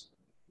times?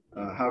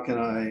 How can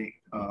I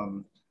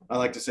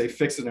like to say,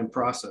 fix it in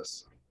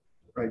process,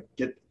 right?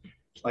 Get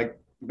like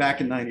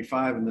back in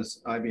 95 in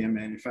this IBM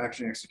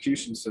manufacturing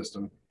execution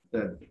system,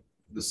 that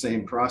the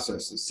same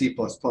process as C++,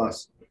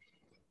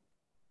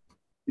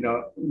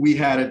 we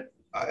had it.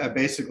 I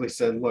basically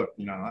said, look,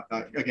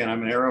 again,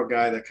 I'm an Aero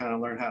guy that kind of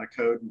learned how to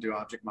code and do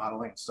object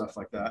modeling and stuff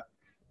like that,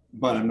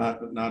 but I'm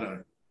not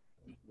the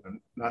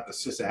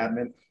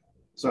sysadmin.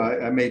 So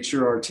I made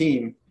sure our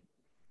team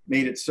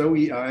made it so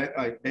easy.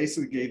 I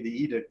basically gave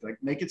the edict, like,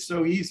 make it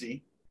so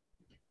easy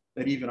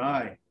that even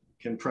I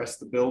can press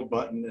the build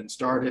button and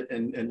start it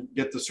and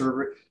get the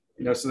server,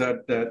 so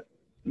that the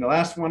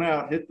last one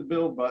out hit the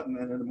build button,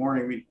 and in the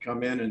morning we'd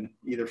come in and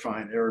either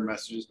find error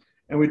messages,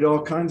 and we did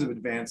all kinds of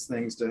advanced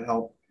things to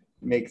help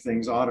make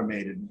things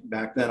automated.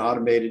 Back then,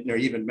 automated,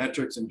 even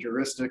metrics and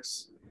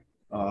heuristics,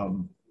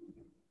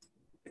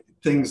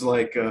 things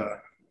like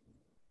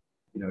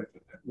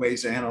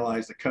ways to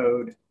analyze the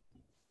code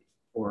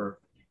or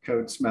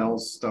code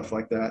smells, stuff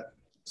like that.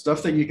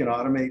 Stuff that you can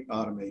automate.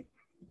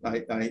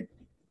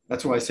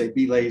 That's why I say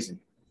be lazy,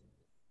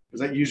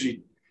 because that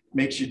usually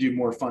makes you do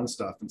more fun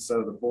stuff instead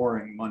of the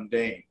boring,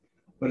 mundane.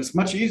 But it's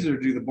much easier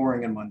to do the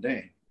boring and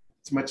mundane.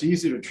 It's much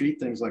easier to treat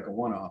things like a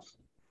one-off.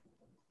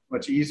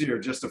 much easier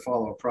just to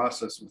follow a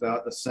process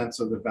without the sense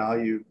of the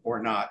value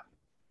or not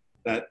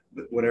that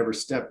whatever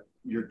step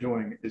you're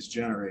doing is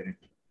generating.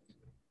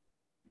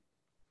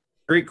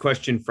 Great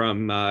question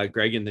from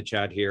Greg in the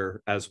chat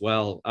here as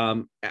well.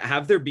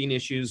 Have there been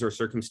issues or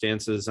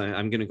circumstances?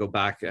 I'm going to go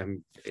back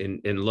and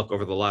look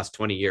over the last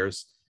 20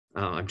 years.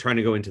 I'm trying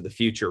to go into the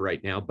future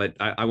right now, but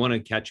I want to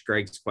catch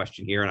Greg's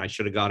question here, and I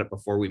should have got it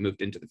before we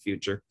moved into the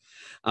future.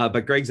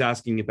 But Greg's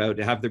asking about,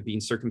 have there been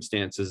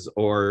circumstances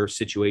or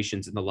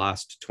situations in the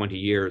last 20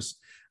 years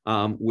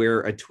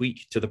where a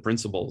tweak to the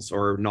principles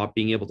or not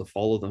being able to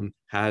follow them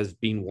has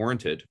been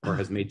warranted or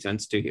has made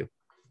sense to you?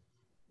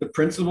 The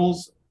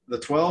principles, the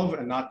 12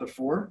 and not the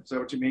 4? Is that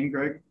what you mean,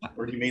 Greg?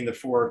 Or do you mean the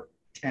 4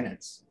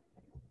 tenets?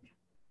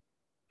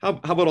 How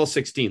about all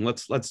 16?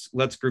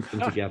 Let's group them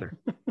together.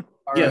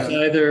 Yes,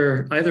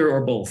 either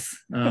or both.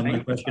 My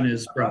question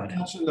is broad. I'm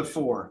touching the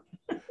 4.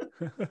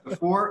 The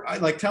 4,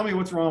 tell me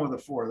what's wrong with the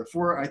 4. The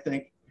 4, I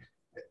think,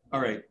 all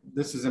right,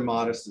 this is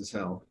immodest as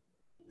hell.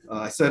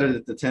 I said it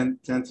at the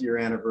 10th year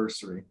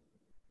anniversary,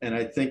 and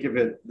I think of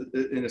it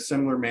in a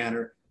similar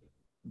manner,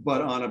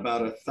 but on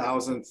about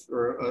 1,000th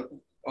or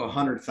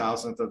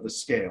 100,000th of the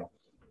scale.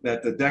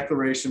 That the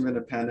Declaration of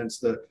Independence,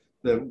 the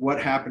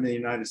what happened in the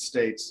United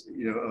States,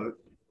 an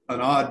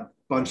odd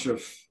bunch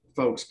of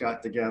folks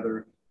got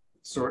together,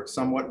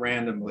 somewhat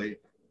randomly,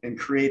 and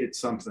created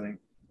something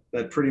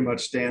that pretty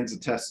much stands the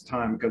test of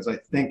time, because I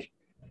think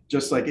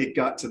just like it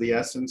got to the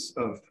essence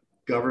of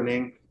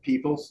governing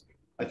peoples,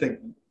 I think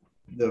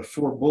the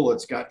 4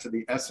 bullets got to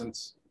the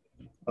essence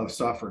of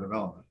software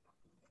development.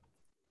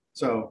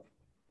 So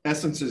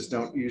essences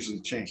don't usually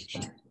change.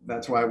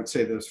 That's why I would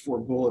say those 4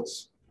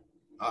 bullets,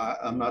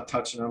 I'm not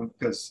touching them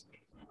because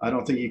I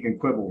don't think you can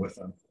quibble with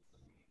them.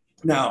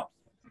 Now,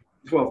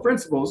 12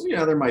 principles,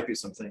 there might be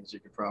some things you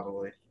could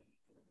probably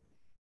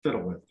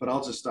fiddle with, but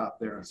I'll just stop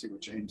there and see what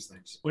James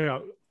thinks.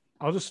 Well,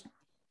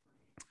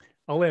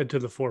 I'll add to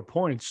the 4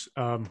 points.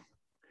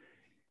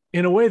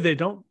 In a way, they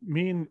don't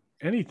mean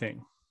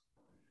anything.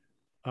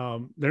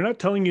 They're not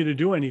telling you to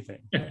do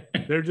anything.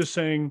 They're just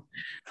saying,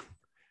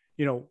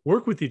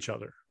 work with each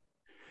other.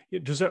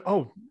 Does that,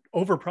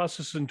 over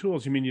processes and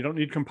tools, you mean you don't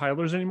need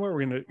compilers anymore?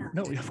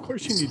 No, of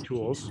course you need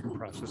tools and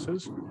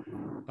processes,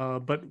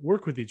 but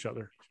work with each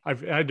other. I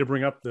had to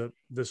bring up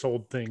this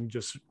old thing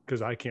just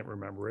because I can't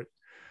remember it.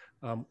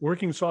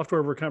 Working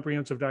software over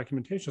comprehensive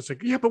documentation. It's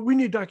like, yeah, but we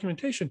need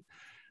documentation.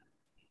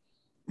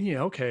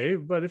 Yeah, okay,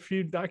 but if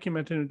you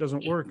document it and it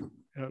doesn't work,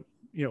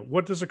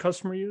 what does a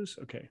customer use?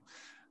 Okay,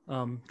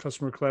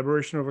 customer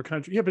collaboration over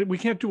contract. Yeah, but we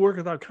can't do work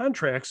without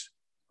contracts.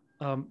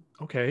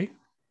 Okay,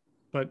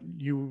 but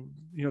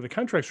the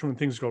contracts are when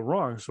things go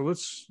wrong. So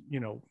let's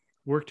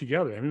work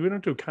together. I mean, we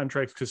don't do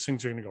contracts because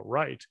things are going to go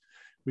right.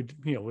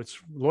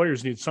 It's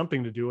lawyers need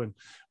something to do. And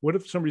what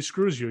if somebody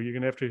screws you? You're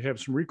going to have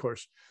some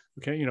recourse.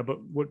 Okay, but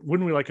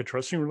wouldn't we like a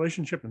trusting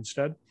relationship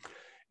instead?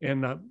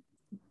 And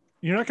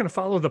you're not going to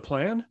follow the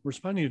plan,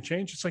 responding to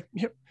change. It's like,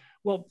 yeah,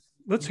 well,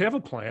 let's have a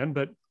plan,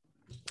 but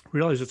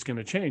realize it's going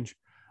to change.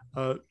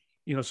 So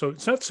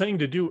it's not saying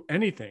to do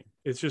anything.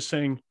 It's just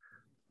saying,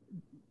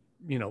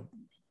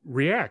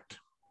 react,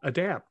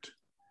 adapt,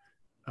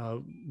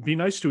 be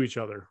nice to each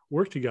other,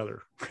 work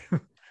together.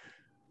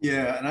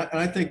 Yeah, and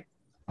I think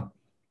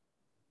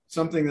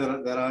something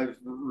that I've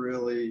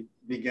really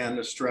began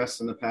to stress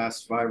in the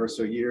past 5 or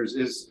so years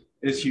is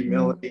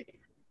humility,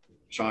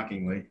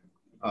 shockingly,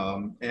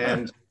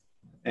 and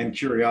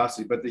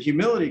curiosity. But the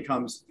humility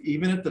comes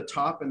even at the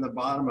top and the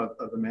bottom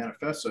of the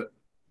manifesto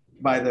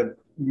by the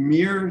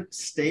mere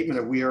statement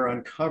of we are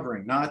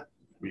uncovering, not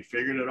we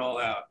figured it all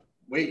out.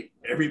 Wait,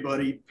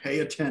 everybody pay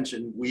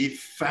attention. We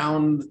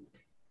found,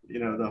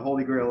 the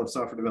holy grail of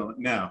software development.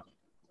 Now,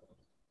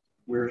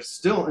 we're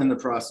still in the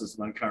process of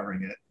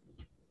uncovering it.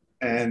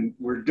 And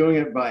we're doing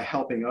it by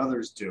helping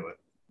others do it,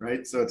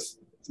 right? So it's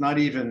not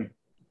even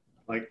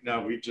like,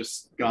 no, we've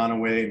just gone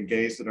away and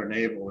gazed at our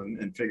navel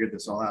and figured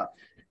this all out.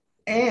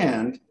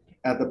 And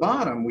at the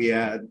bottom, we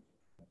add,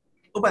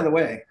 oh, by the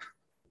way,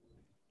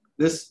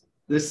 this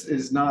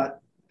is not,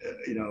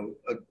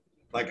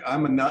 like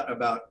I'm a nut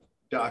about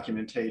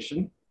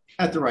documentation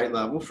at the right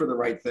level for the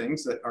right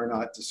things that are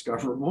not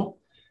discoverable,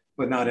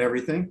 but not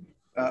everything.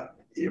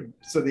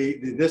 So the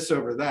this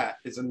over that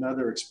is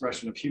another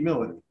expression of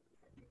humility.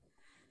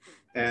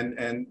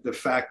 And the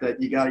fact that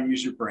you got to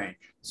use your brain.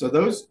 So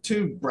those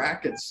 2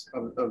 brackets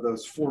of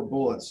those 4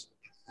 bullets,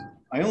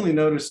 I only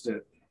noticed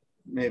it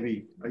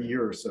maybe a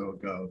year or so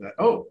ago that,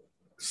 oh,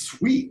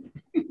 sweet.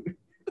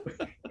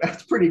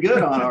 That's pretty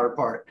good on our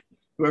part,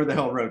 whoever the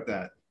hell wrote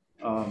that.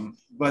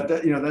 But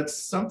that, that's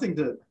something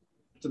to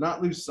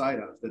not lose sight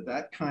of,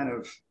 that kind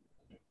of,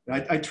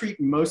 I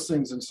treat most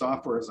things in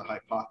software as a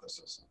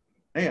hypothesis.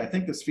 Hey, I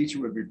think this feature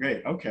would be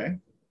great. Okay,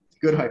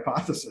 good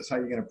hypothesis. How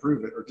are you going to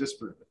prove it or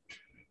disprove it?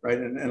 Right,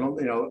 and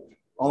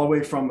all the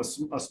way from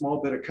a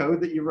small bit of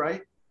code that you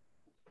write,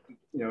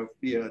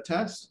 via a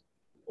test,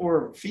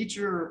 or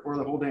feature, or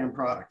the whole damn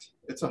product.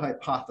 It's a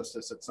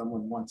hypothesis that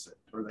someone wants it,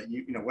 or that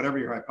whatever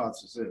your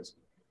hypothesis is.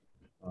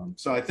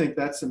 So I think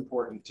that's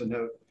important to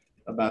note.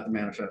 about the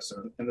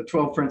manifesto. And the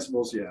 12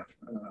 principles, yeah.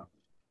 I don't know.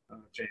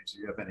 James, do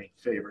you have any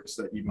favorites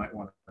that you might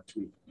want to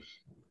tweet?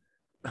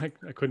 I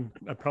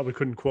probably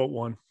couldn't quote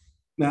one.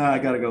 No, I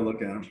got to go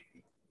look at them.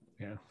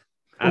 Yeah.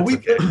 Well,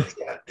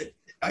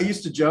 I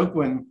used to joke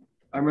when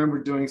I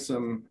remember doing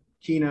some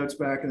keynotes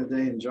back in the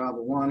day in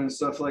Java 1 and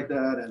stuff like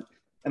that.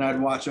 And I'd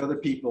watch other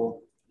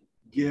people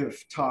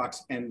give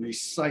talks and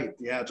recite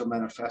the Agile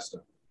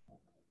Manifesto.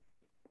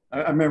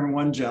 I remember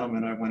one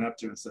gentleman I went up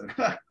to and said,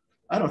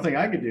 I don't think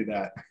I could do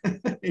that.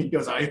 He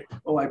goes, I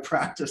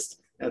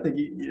practiced. I think,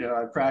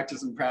 I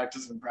practice and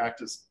practice and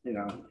practice,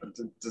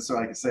 so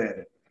I can say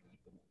it.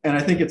 And I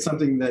think it's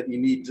something that you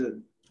need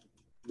to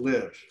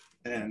live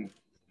and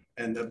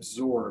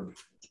absorb.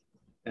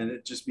 And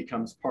it just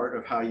becomes part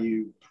of how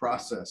you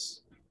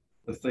process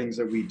the things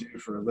that we do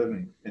for a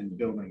living in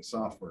building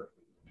software.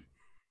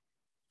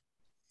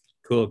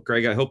 Cool,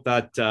 Greg. I hope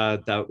that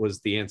that was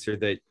the answer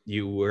that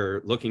you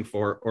were looking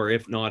for, or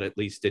if not, at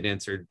least it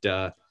answered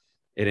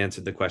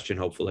the question.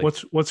 Hopefully.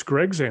 What's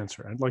Greg's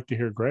answer? I'd like to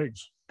hear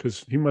Greg's,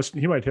 because he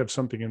might have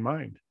something in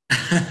mind.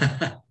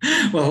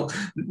 well,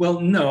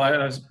 no.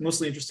 I was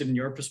mostly interested in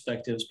your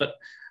perspectives, but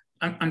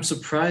I'm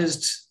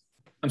surprised.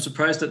 I'm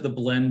surprised at the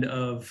blend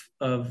of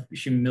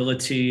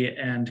humility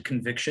and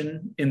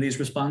conviction in these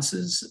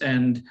responses,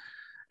 and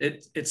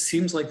it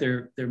seems like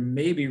there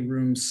may be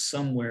room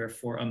somewhere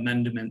for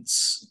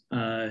amendments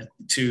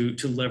to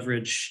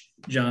leverage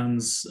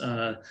Jon's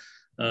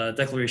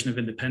Declaration of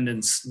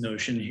Independence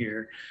notion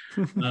here.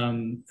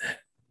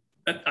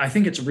 I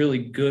think it's really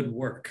good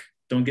work.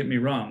 Don't get me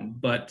wrong,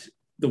 but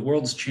the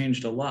world's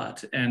changed a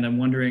lot, and I'm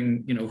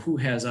wondering, who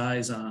has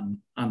eyes on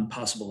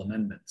possible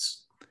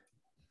amendments.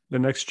 The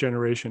next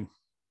generation.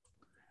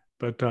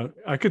 But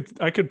I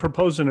could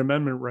propose an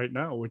amendment right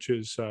now, which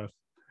is,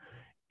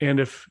 and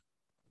if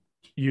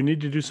you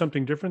need to do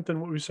something different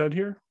than what we said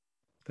here,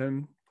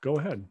 then go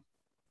ahead.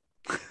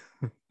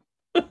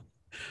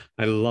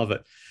 I love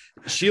it.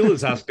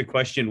 Sheila's asked a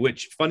question,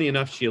 which, funny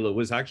enough, Sheila,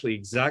 was actually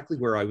exactly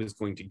where I was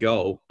going to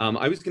go.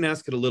 I was going to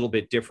ask it a little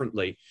bit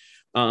differently,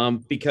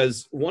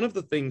 because one of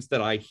the things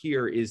that I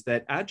hear is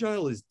that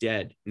Agile is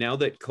dead now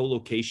that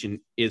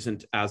co-location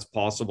isn't as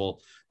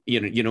possible,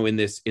 in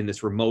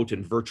this remote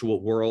and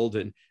virtual world,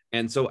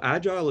 and so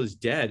Agile is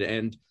dead.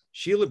 And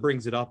Sheila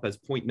brings it up as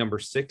point number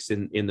 6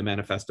 in the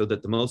manifesto,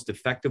 that the most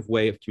effective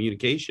way of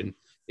communication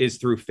is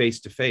through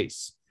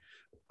face-to-face.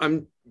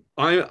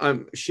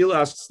 Sheila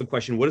asks the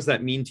question, what does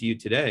that mean to you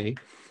today?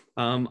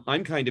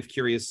 I'm kind of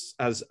curious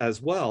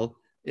as well.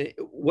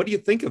 What do you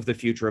think of the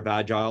future of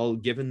Agile,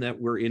 given that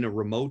we're in a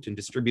remote and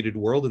distributed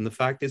world? And the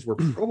fact is, we're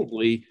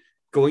probably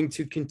going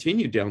to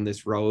continue down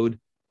this road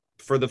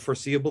for the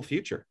foreseeable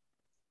future.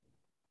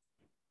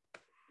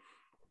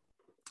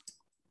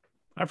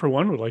 I, for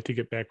one, would like to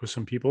get back with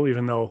some people,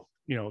 even though,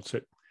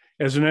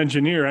 as an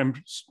engineer, I'm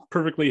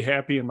perfectly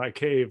happy in my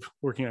cave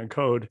working on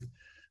code.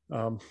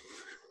 Yeah,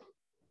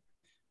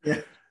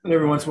 and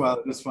every once in a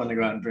while, it's fun to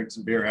go out and drink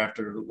some beer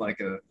after like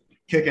a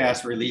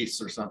kick-ass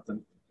release or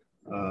something.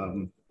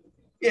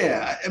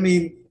 Yeah, I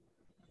mean,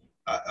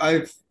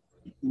 I've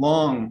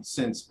long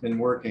since been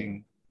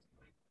working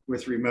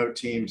with remote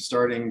teams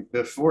starting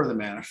before the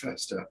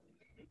manifesto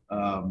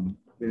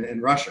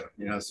in Russia,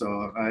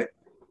 so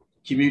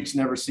commutes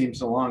never seemed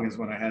so long as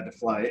when I had to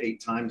fly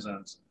 8 time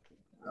zones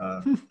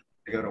to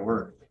go to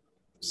work.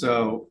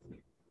 So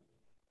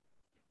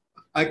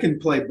I can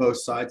play both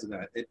sides of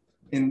that.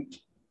 And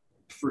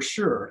for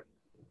sure,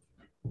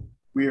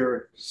 we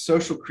are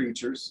social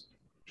creatures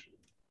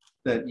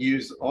that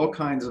use all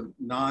kinds of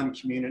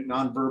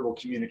non-verbal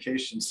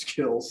communication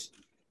skills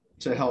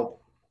to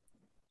help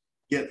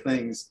get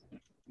things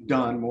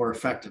done more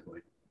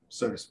effectively,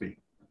 so to speak.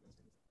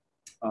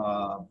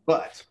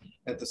 But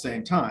at the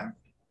same time,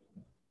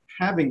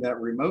 having that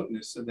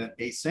remoteness and that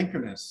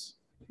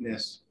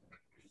asynchronousness,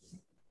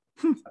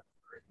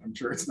 I'm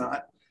sure it's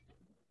not,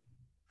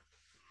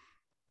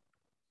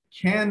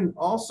 can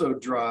also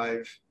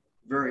drive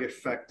very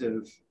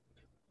effective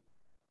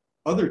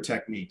other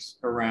techniques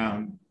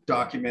around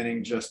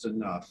documenting just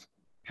enough,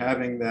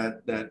 having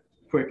that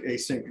quick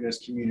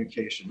asynchronous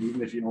communication,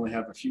 even if you only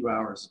have a few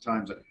hours of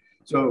time.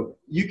 So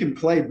you can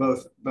play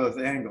both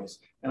angles.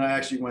 And I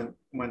actually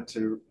went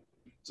to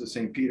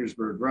St.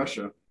 Petersburg,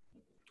 Russia,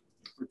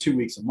 for 2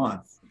 weeks a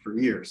month for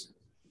years.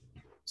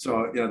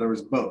 So there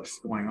was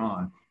both going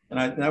on.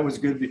 And that was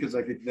good because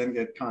I could then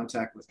get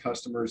contact with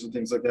customers and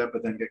things like that,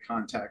 but then get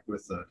contact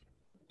with the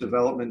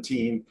development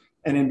team.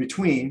 And in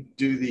between,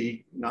 do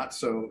the not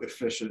so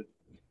efficient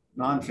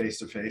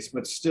non-face-to-face,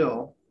 but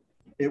still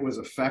it was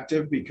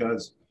effective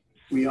because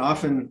we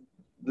often,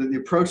 the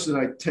approach that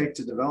I take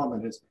to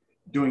development is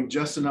doing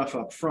just enough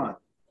up front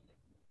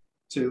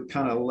to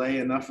kind of lay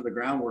enough of the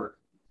groundwork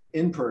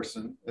in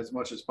person as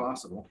much as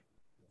possible,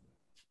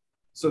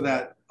 so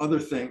that other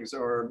things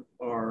are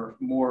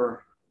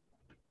more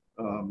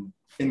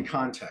in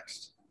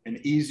context and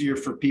easier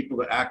for people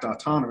to act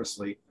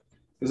autonomously.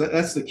 Because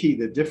that's the key.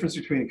 The difference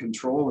between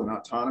control and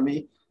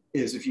autonomy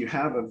is if you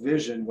have a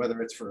vision,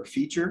 whether it's for a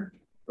feature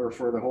or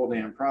for the whole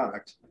damn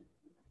product,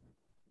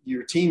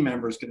 your team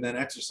members can then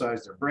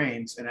exercise their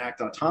brains and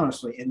act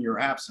autonomously in your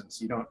absence.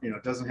 You don't,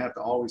 it doesn't have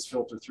to always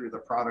filter through the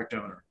product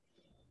owner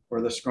or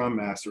the scrum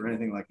master or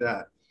anything like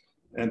that.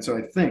 And so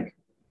I think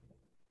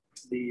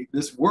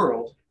this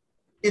world,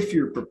 if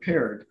you're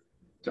prepared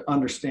to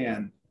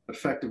understand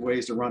effective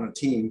ways to run a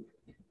team,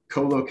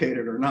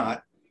 co-located or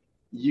not,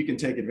 you can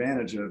take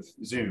advantage of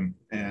Zoom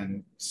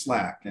and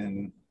Slack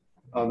and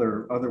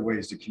other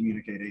ways to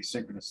communicate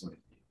asynchronously.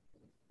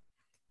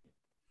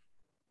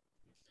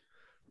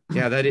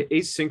 Yeah, that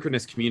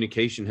asynchronous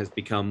communication has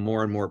become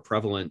more and more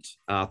prevalent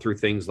through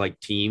things like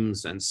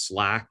Teams and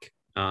Slack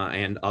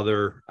and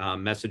other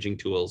messaging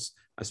tools,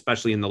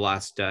 especially in the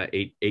last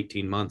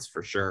 18 months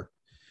for sure.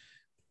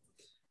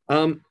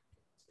 There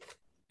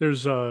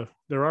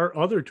are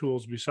other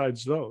tools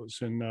besides those,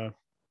 and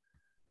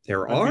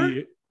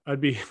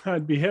I'd be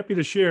happy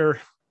to share a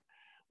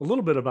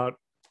little bit about.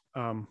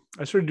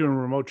 I started doing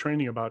remote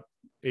training about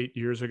 8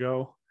 years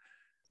ago,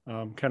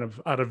 kind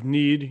of out of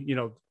need.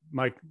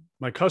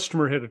 My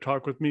customer had a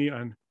talk with me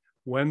on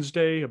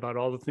Wednesday about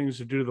all the things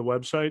to do to the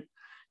website.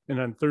 And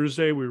on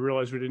Thursday, we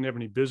realized we didn't have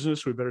any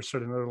business. We better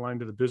start another line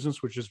to the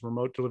business, which is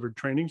remote delivered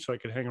training, so I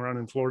could hang around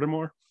in Florida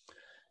more.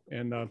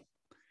 And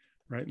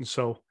right. And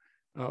so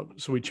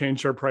we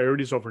changed our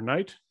priorities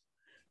overnight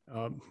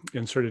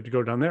and started to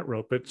go down that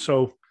road. But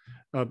so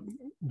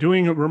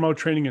doing a remote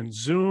training in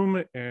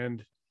Zoom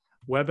and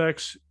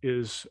WebEx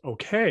is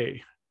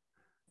okay.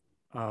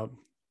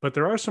 But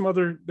there's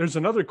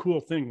another cool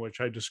thing which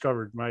I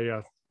discovered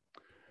and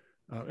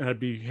I'd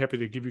be happy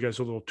to give you guys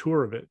a little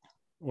tour of it,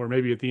 or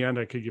maybe at the end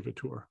I could give a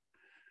tour.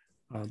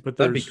 But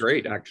that'd be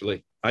great,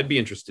 actually. I'd be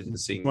interested in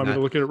seeing that. Want me to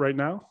look at it right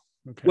now?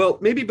 Okay. Well,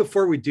 maybe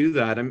before we do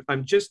that,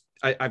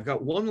 I've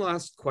got one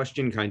last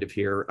question kind of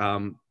here,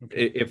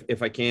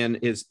 if I can,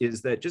 is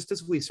that just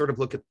as we sort of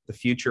look at the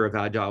future of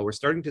Agile, we're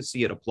starting to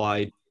see it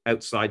applied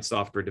outside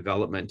software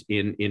development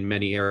in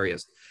many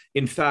areas.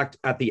 In fact,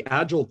 at the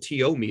Agile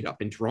TO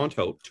meetup in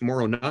Toronto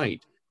tomorrow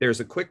night, there's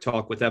a quick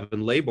talk with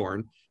Evan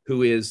Laybourne,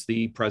 who is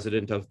the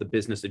president of the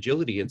Business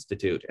Agility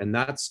Institute. And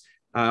that's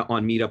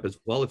on Meetup as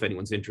well. If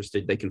anyone's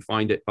interested, they can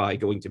find it by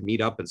going to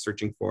Meetup and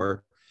searching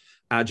for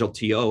Agile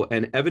TO.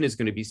 And Evan is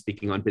going to be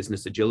speaking on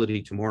business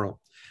agility tomorrow.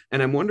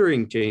 And I'm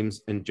wondering,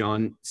 James and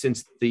Jon,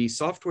 since the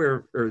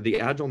software or the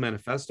Agile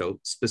Manifesto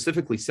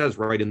specifically says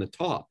right in the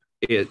top,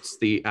 it's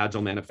the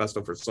Agile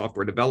Manifesto for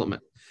software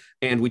development.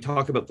 And we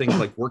talk about things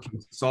like working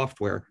with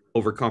software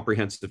over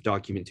comprehensive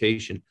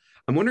documentation.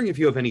 I'm wondering if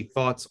you have any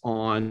thoughts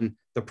on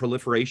the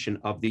proliferation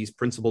of these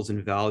principles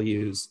and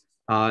values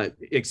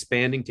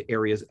expanding to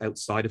areas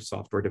outside of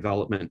software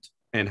development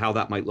and how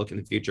that might look in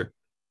the future.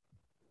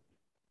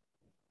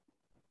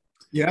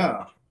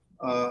 Yeah,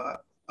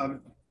 I've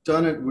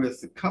done it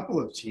with a couple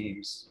of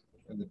teams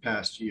in the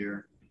past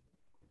year.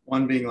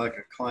 One being like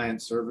a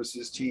client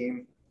services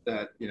team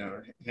that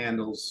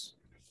handles,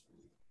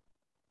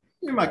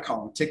 you might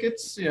call them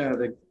tickets,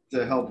 to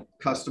help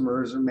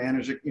customers or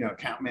manage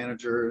account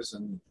managers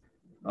and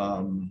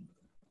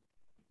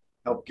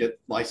help get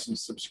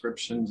licensed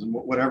subscriptions and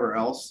whatever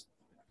else.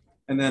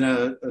 And then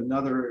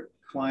another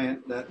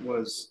client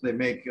they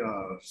make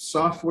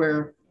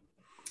software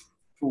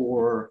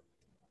for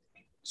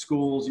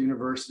schools,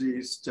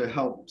 universities to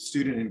help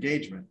student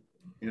engagement.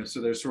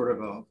 So there's sort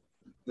of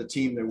the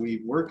team that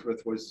we worked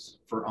with was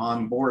for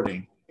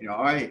onboarding.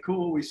 All right,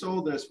 cool, we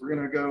sold this. We're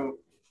going to go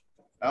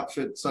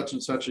outfit such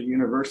and such a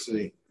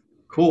university.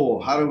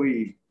 Cool, how do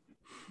we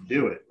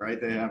do it, right?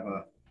 They have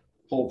a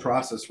whole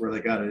process where they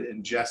got to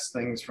ingest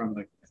things from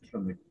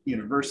the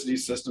university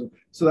system.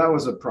 So that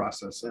was a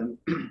process. And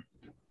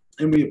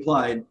we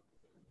applied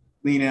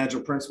lean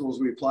agile principles.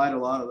 We applied a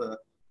lot of the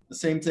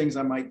same things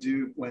I might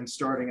do when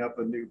starting up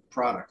a new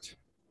product.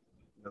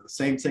 The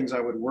same things I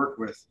would work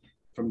with,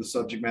 from the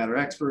subject matter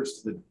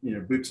experts to the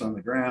boots on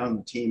the ground,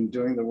 the team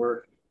doing the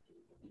work.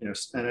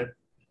 And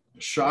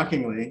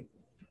shockingly,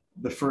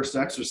 the first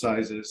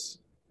exercise is,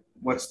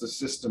 what's the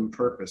system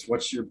purpose?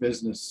 What's your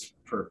business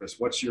purpose?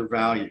 What's your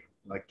value?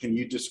 Like, can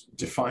you just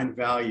define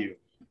value?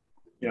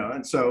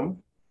 And so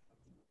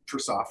for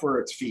software,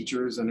 it's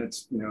features and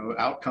it's,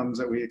 outcomes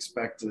that we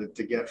expect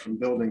to get from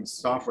building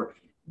software.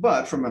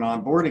 But from an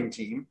onboarding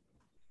team,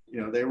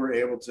 they were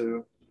able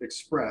to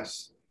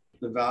express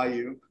the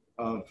value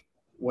of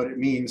what it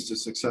means to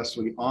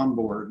successfully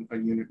onboard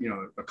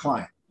a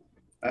client.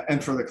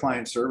 And for the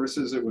client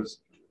services, it was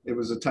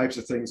the types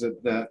of things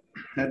that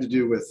had to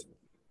do with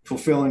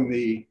fulfilling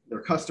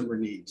their customer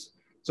needs.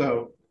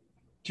 So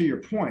to your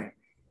point,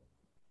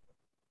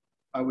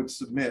 I would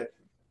submit,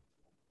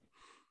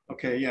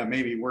 okay, yeah,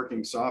 maybe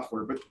working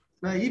software, but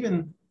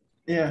maybe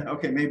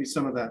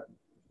some of that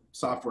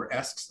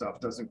software-esque stuff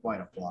doesn't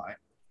quite apply.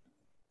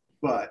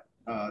 But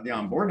the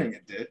onboarding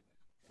it did,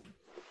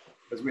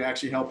 because we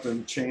actually helped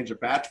them change a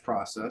batch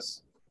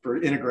process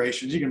for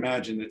integrations. You can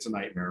imagine it's a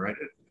nightmare, right?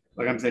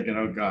 Like I'm thinking,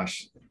 oh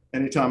gosh,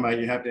 anytime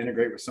you have to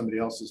integrate with somebody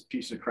else's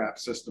piece of crap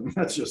system,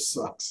 that just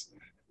sucks.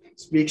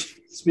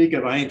 Speak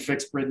of, I ain't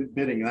fixed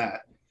bidding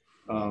that.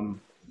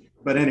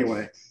 But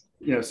anyway,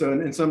 you know, so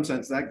in some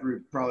sense, that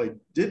group probably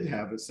did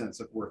have a sense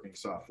of working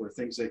software,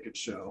 things they could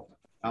show,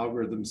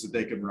 algorithms that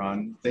they could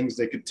run, things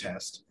they could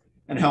test,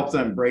 and help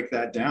them break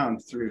that down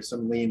through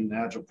some lean and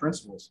agile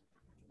principles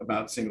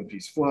about single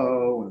piece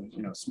flow and,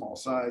 you know, small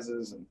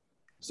sizes. And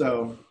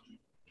so,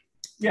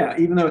 yeah,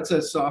 even though it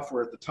says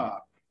software at the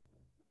top,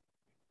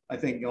 I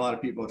think a lot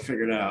of people have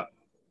figured out,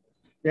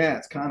 yeah,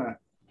 it's kind of,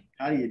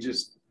 how do you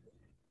just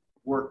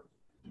work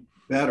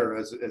better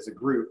as a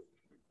group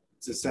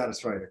to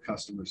satisfy your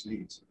customers'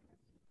 needs?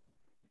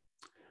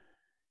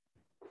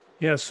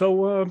 Yeah,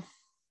 so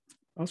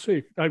I'll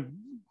say I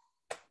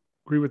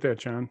agree with that,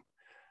 John.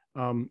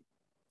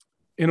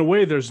 In a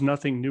way, there's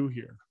nothing new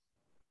here.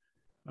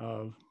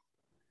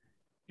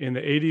 In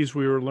the 80s,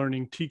 we were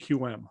learning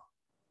TQM,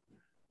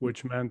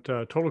 which meant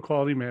total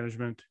quality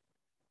management.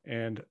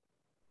 And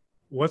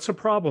what's a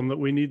problem that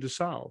we need to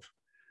solve?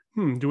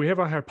 Do we have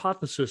a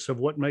hypothesis of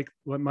what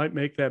might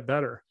make that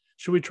better?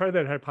 Should we try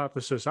that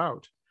hypothesis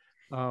out?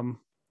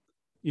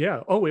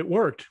 Yeah. Oh, it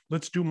worked.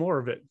 Let's do more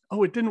of it.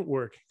 Oh, it didn't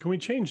work. Can we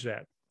change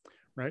that?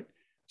 Right.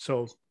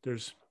 So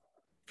there's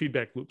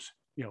feedback loops.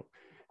 You know,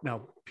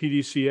 now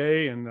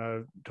PDCA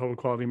and total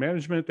quality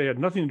management, they had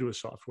nothing to do with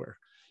software.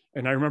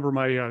 And I remember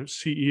my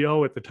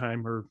CEO at the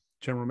time, or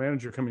general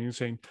manager, coming in and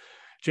saying,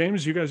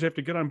 "James, you guys have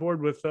to get on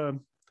board with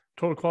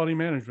total quality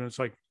management." It's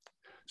like,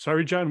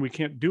 sorry, John, we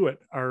can't do it.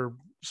 Our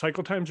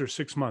cycle times are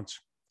 6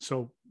 months,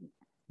 so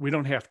we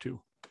don't have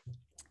to.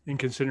 And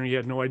considering he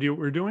had no idea what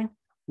we were doing,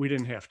 we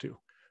didn't have to.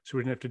 So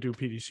we didn't have to do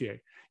PDCA.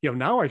 You know,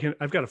 now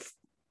I've got a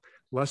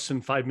less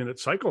than 5 minute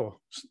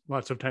cycle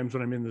lots of times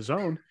when I'm in the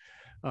zone.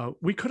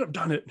 We could have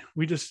done it.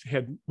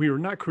 We were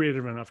not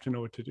creative enough to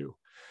know what to do.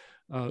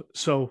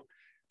 So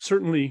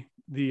certainly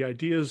the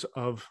ideas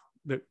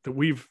that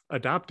we've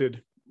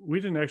adopted,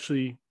 we didn't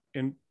actually,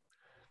 and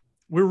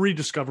we're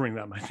rediscovering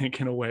them, I think,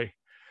 in a way.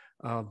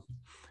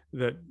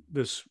 That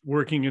this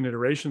working in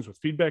iterations with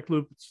feedback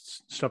loop,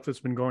 stuff that's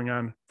been going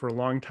on for a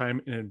long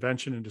time in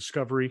invention and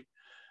discovery,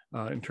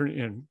 and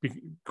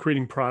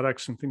creating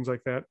products and things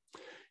like that.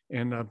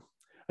 And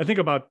I think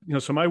about, you know,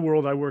 so my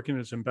world I work in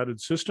is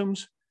embedded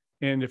systems.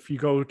 And if you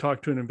go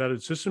talk to an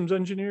embedded systems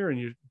engineer and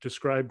you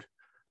described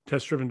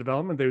test-driven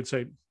development, they would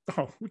say,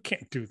 "Oh, we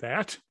can't do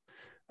that.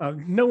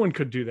 No one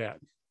could do that."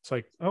 It's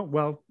like, oh,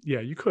 well,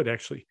 yeah, you could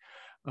actually.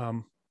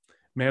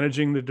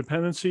 Managing the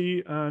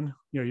dependency on,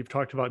 you know, you've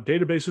talked about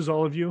databases,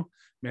 all of you.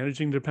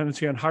 Managing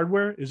dependency on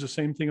hardware is the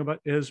same thing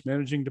as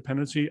managing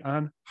dependency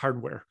on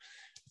hardware.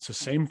 It's the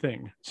same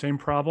thing, same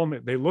problem.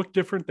 They look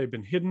different. They've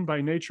been hidden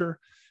by nature,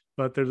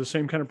 but they're the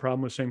same kind of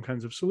problem with same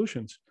kinds of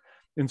solutions.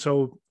 And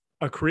so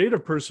a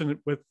creative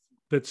person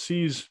that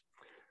sees,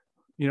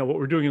 you know, what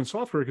we're doing in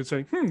software could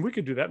say, we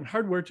could do that in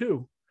hardware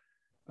too.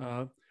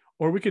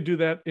 Or we could do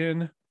that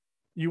in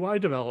UI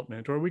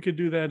development, or we could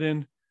do that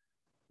in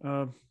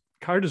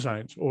car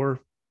designs or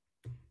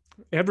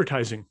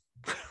advertising,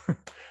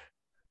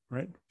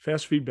 right?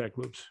 Fast feedback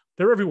loops.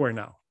 They're everywhere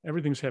now.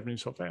 Everything's happening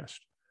so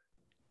fast.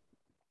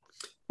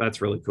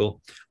 That's really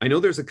cool. I know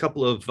there's a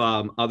couple of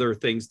other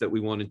things that we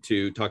wanted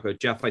to talk about.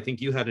 Jeff, I think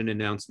you had an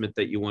announcement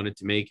that you wanted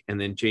to make. And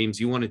then James,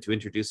 you wanted to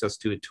introduce us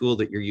to a tool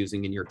that you're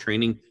using in your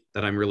training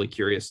that I'm really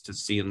curious to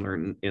see and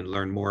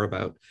learn more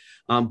about.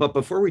 But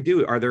before we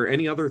do, are there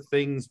any other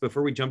things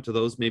before we jump to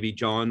those, maybe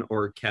John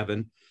or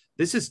Kevin?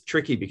 This is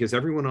tricky because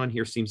everyone on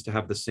here seems to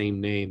have the same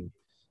name,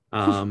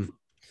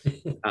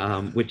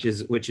 which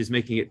is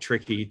making it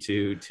tricky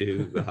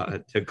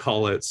to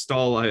call it.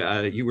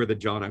 Stahl, you were the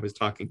John I was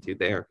talking to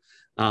there,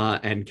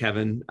 and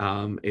Kevin,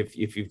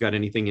 if you've got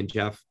anything, and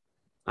Jeff,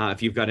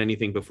 if you've got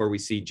anything before we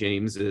see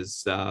James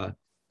is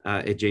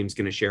James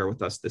going to share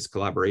with us this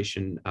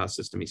collaboration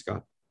system he's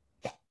got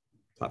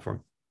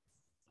platform.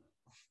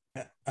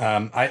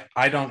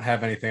 I don't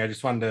have anything. I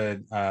just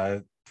wanted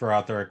to throw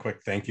out there a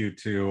quick thank you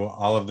to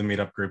all of the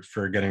meetup groups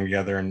for getting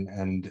together,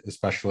 and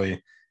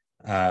especially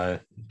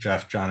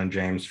Jeff, John, and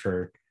James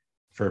for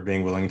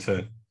being willing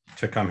to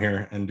come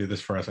here and do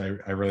this for us.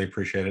 I really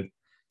appreciate it.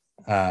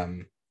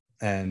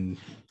 And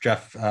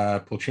Jeff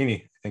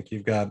Pulcini, I think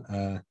you've got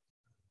a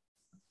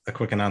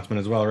quick announcement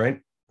as well,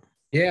 right?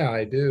 Yeah,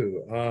 I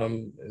do.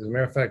 As a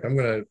matter of fact,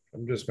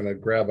 I'm just gonna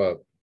grab a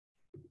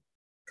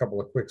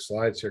couple of quick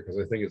slides here because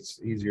I think it's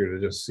easier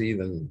to just see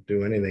than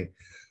do anything.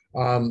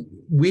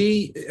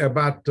 We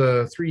about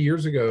 3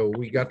 years ago,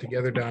 we got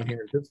together down here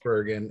in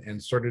Pittsburgh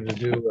and started to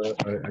do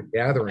a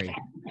gathering,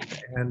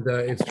 and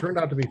it's turned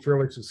out to be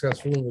fairly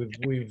successful, and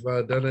we've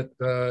done it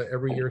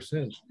every year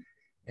since.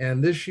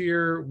 And this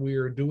year we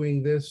are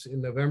doing this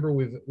in November.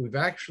 We've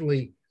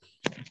actually,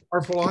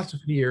 our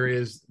philosophy here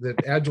is that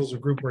Agile is a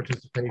group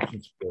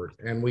participation sport,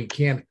 and we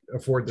can't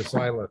afford the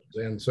silos.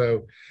 And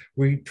so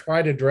we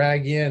try to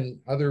drag in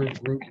other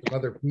groups of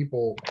other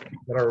people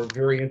that are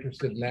very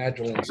interested in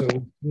Agile. And so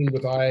we've teamed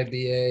with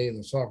IIBA and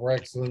the Software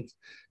Excellence,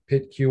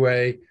 Pit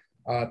QA,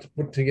 to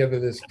put together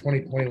this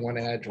 2021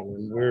 Agile.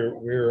 And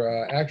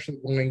we're actually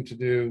going to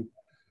do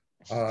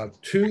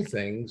two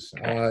things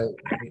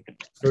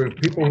for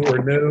people who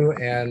are new,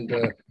 and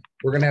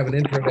we're going to have an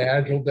intro to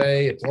Agile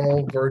day. It's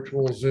all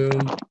virtual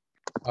Zoom.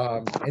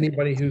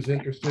 Anybody who's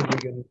interested,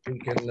 we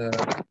can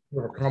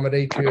sort of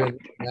accommodate you in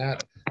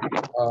that.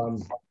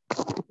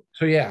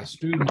 So yeah,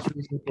 students,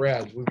 recent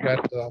grads, we've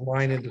got a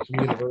line into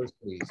some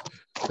universities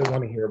that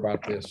want to hear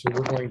about this. So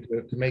we're going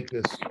to make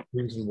this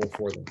reasonable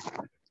for them.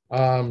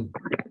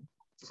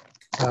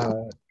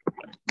 Let's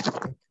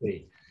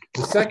see.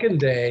 The second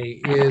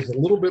day is a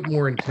little bit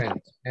more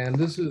intense, and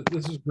this is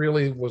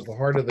really was the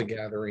heart of the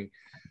gathering.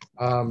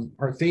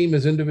 Our theme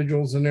is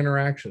individuals and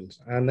interactions,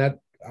 and that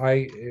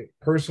I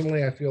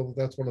personally feel that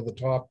that's one of the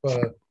top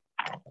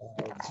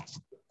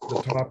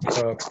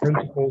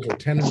principles or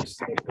tenets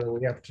that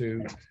we have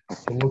to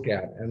look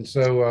at. And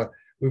so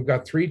we've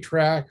got 3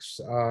 tracks.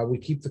 We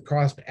keep the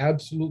cost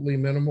absolutely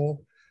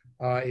minimal.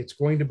 It's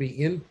going to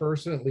be in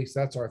person, at least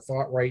that's our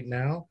thought right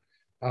now.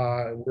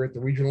 We're at the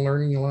Regional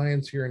Learning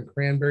Alliance here in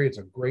Cranberry. It's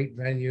a great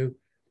venue,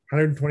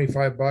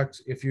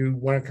 $125. If you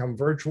want to come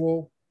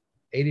virtual,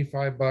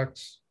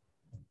 $85.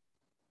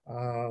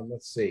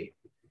 Let's see.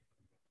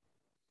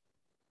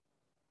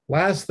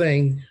 Last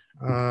thing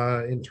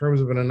in terms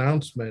of an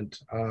announcement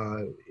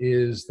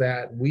is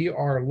that we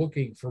are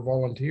looking for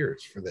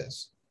volunteers for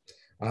this.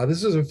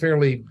 This is a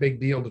fairly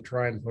big deal to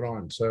try and put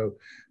on. So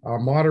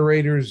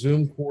moderators,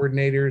 Zoom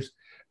coordinators.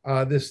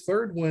 This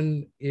third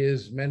one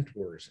is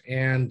mentors.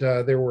 And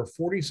there were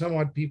 40 some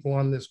odd people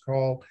on this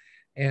call.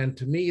 And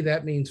to me,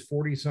 that means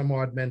 40 some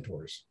odd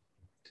mentors.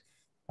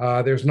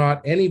 There's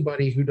not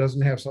anybody who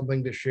doesn't have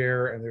something to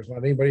share, and there's not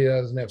anybody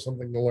that doesn't have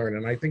something to learn.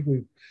 And I think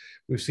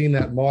we've seen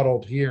that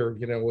modeled here,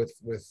 you know, with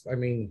I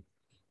mean,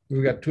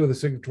 we've got 2 of the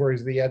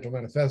signatories of the Agile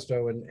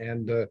Manifesto,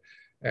 and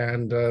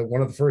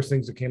one of the first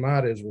things that came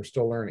out is we're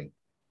still learning.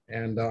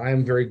 And I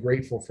am very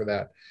grateful for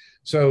that.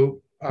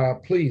 So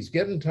please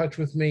get in touch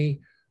with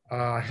me,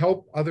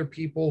 help other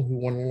people who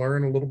want to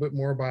learn a little bit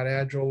more about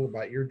Agile,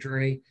 about your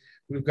journey.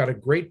 We've got a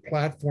great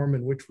platform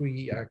in which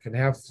we can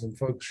have some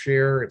folks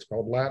share. It's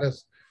called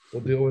Lattice.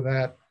 We'll deal with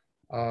that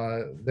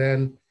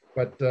then.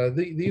 But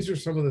these are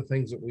some of the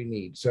things that we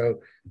need.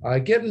 So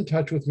get in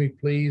touch with me,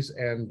 please.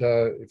 And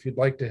if you'd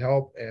like to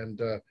help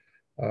and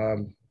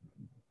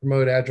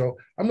promote Agile,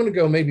 I'm going to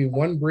go maybe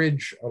one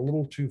bridge a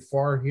little too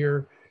far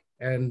here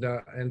and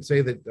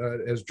say that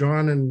as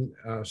Jon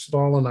and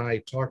Stahl and I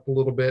talked a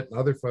little bit, and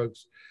other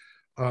folks,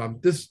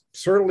 this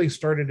certainly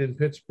started in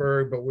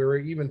Pittsburgh, but we're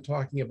even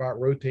talking about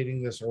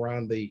rotating this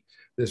around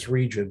this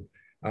region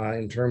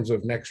in terms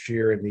of next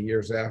year and the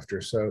years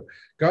after. So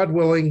God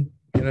willing,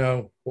 you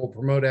know, we'll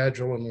promote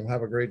Agile and we'll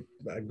have a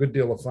good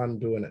deal of fun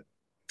doing it.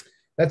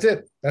 That's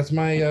it. That's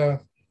my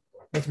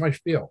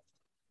spiel.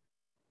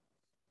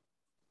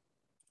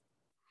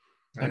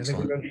 I think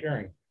we're done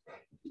sharing.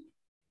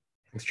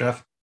 Thanks,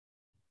 Jeff.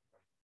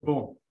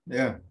 Cool.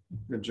 Yeah,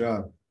 good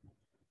job.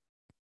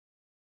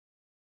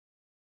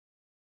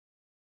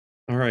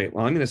 All right.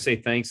 Well, I'm going to say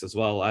thanks as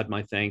well. I'll add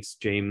my thanks,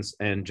 James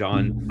and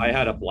Jon. I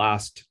had a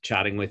blast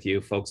chatting with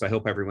you folks. I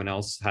hope everyone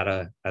else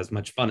had as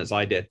much fun as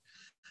I did.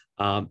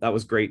 That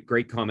was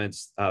great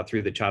comments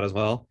through the chat as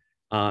well.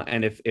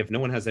 And if no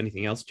one has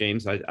anything else,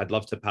 James, I'd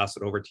love to pass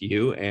it over to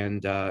you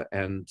and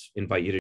invite you to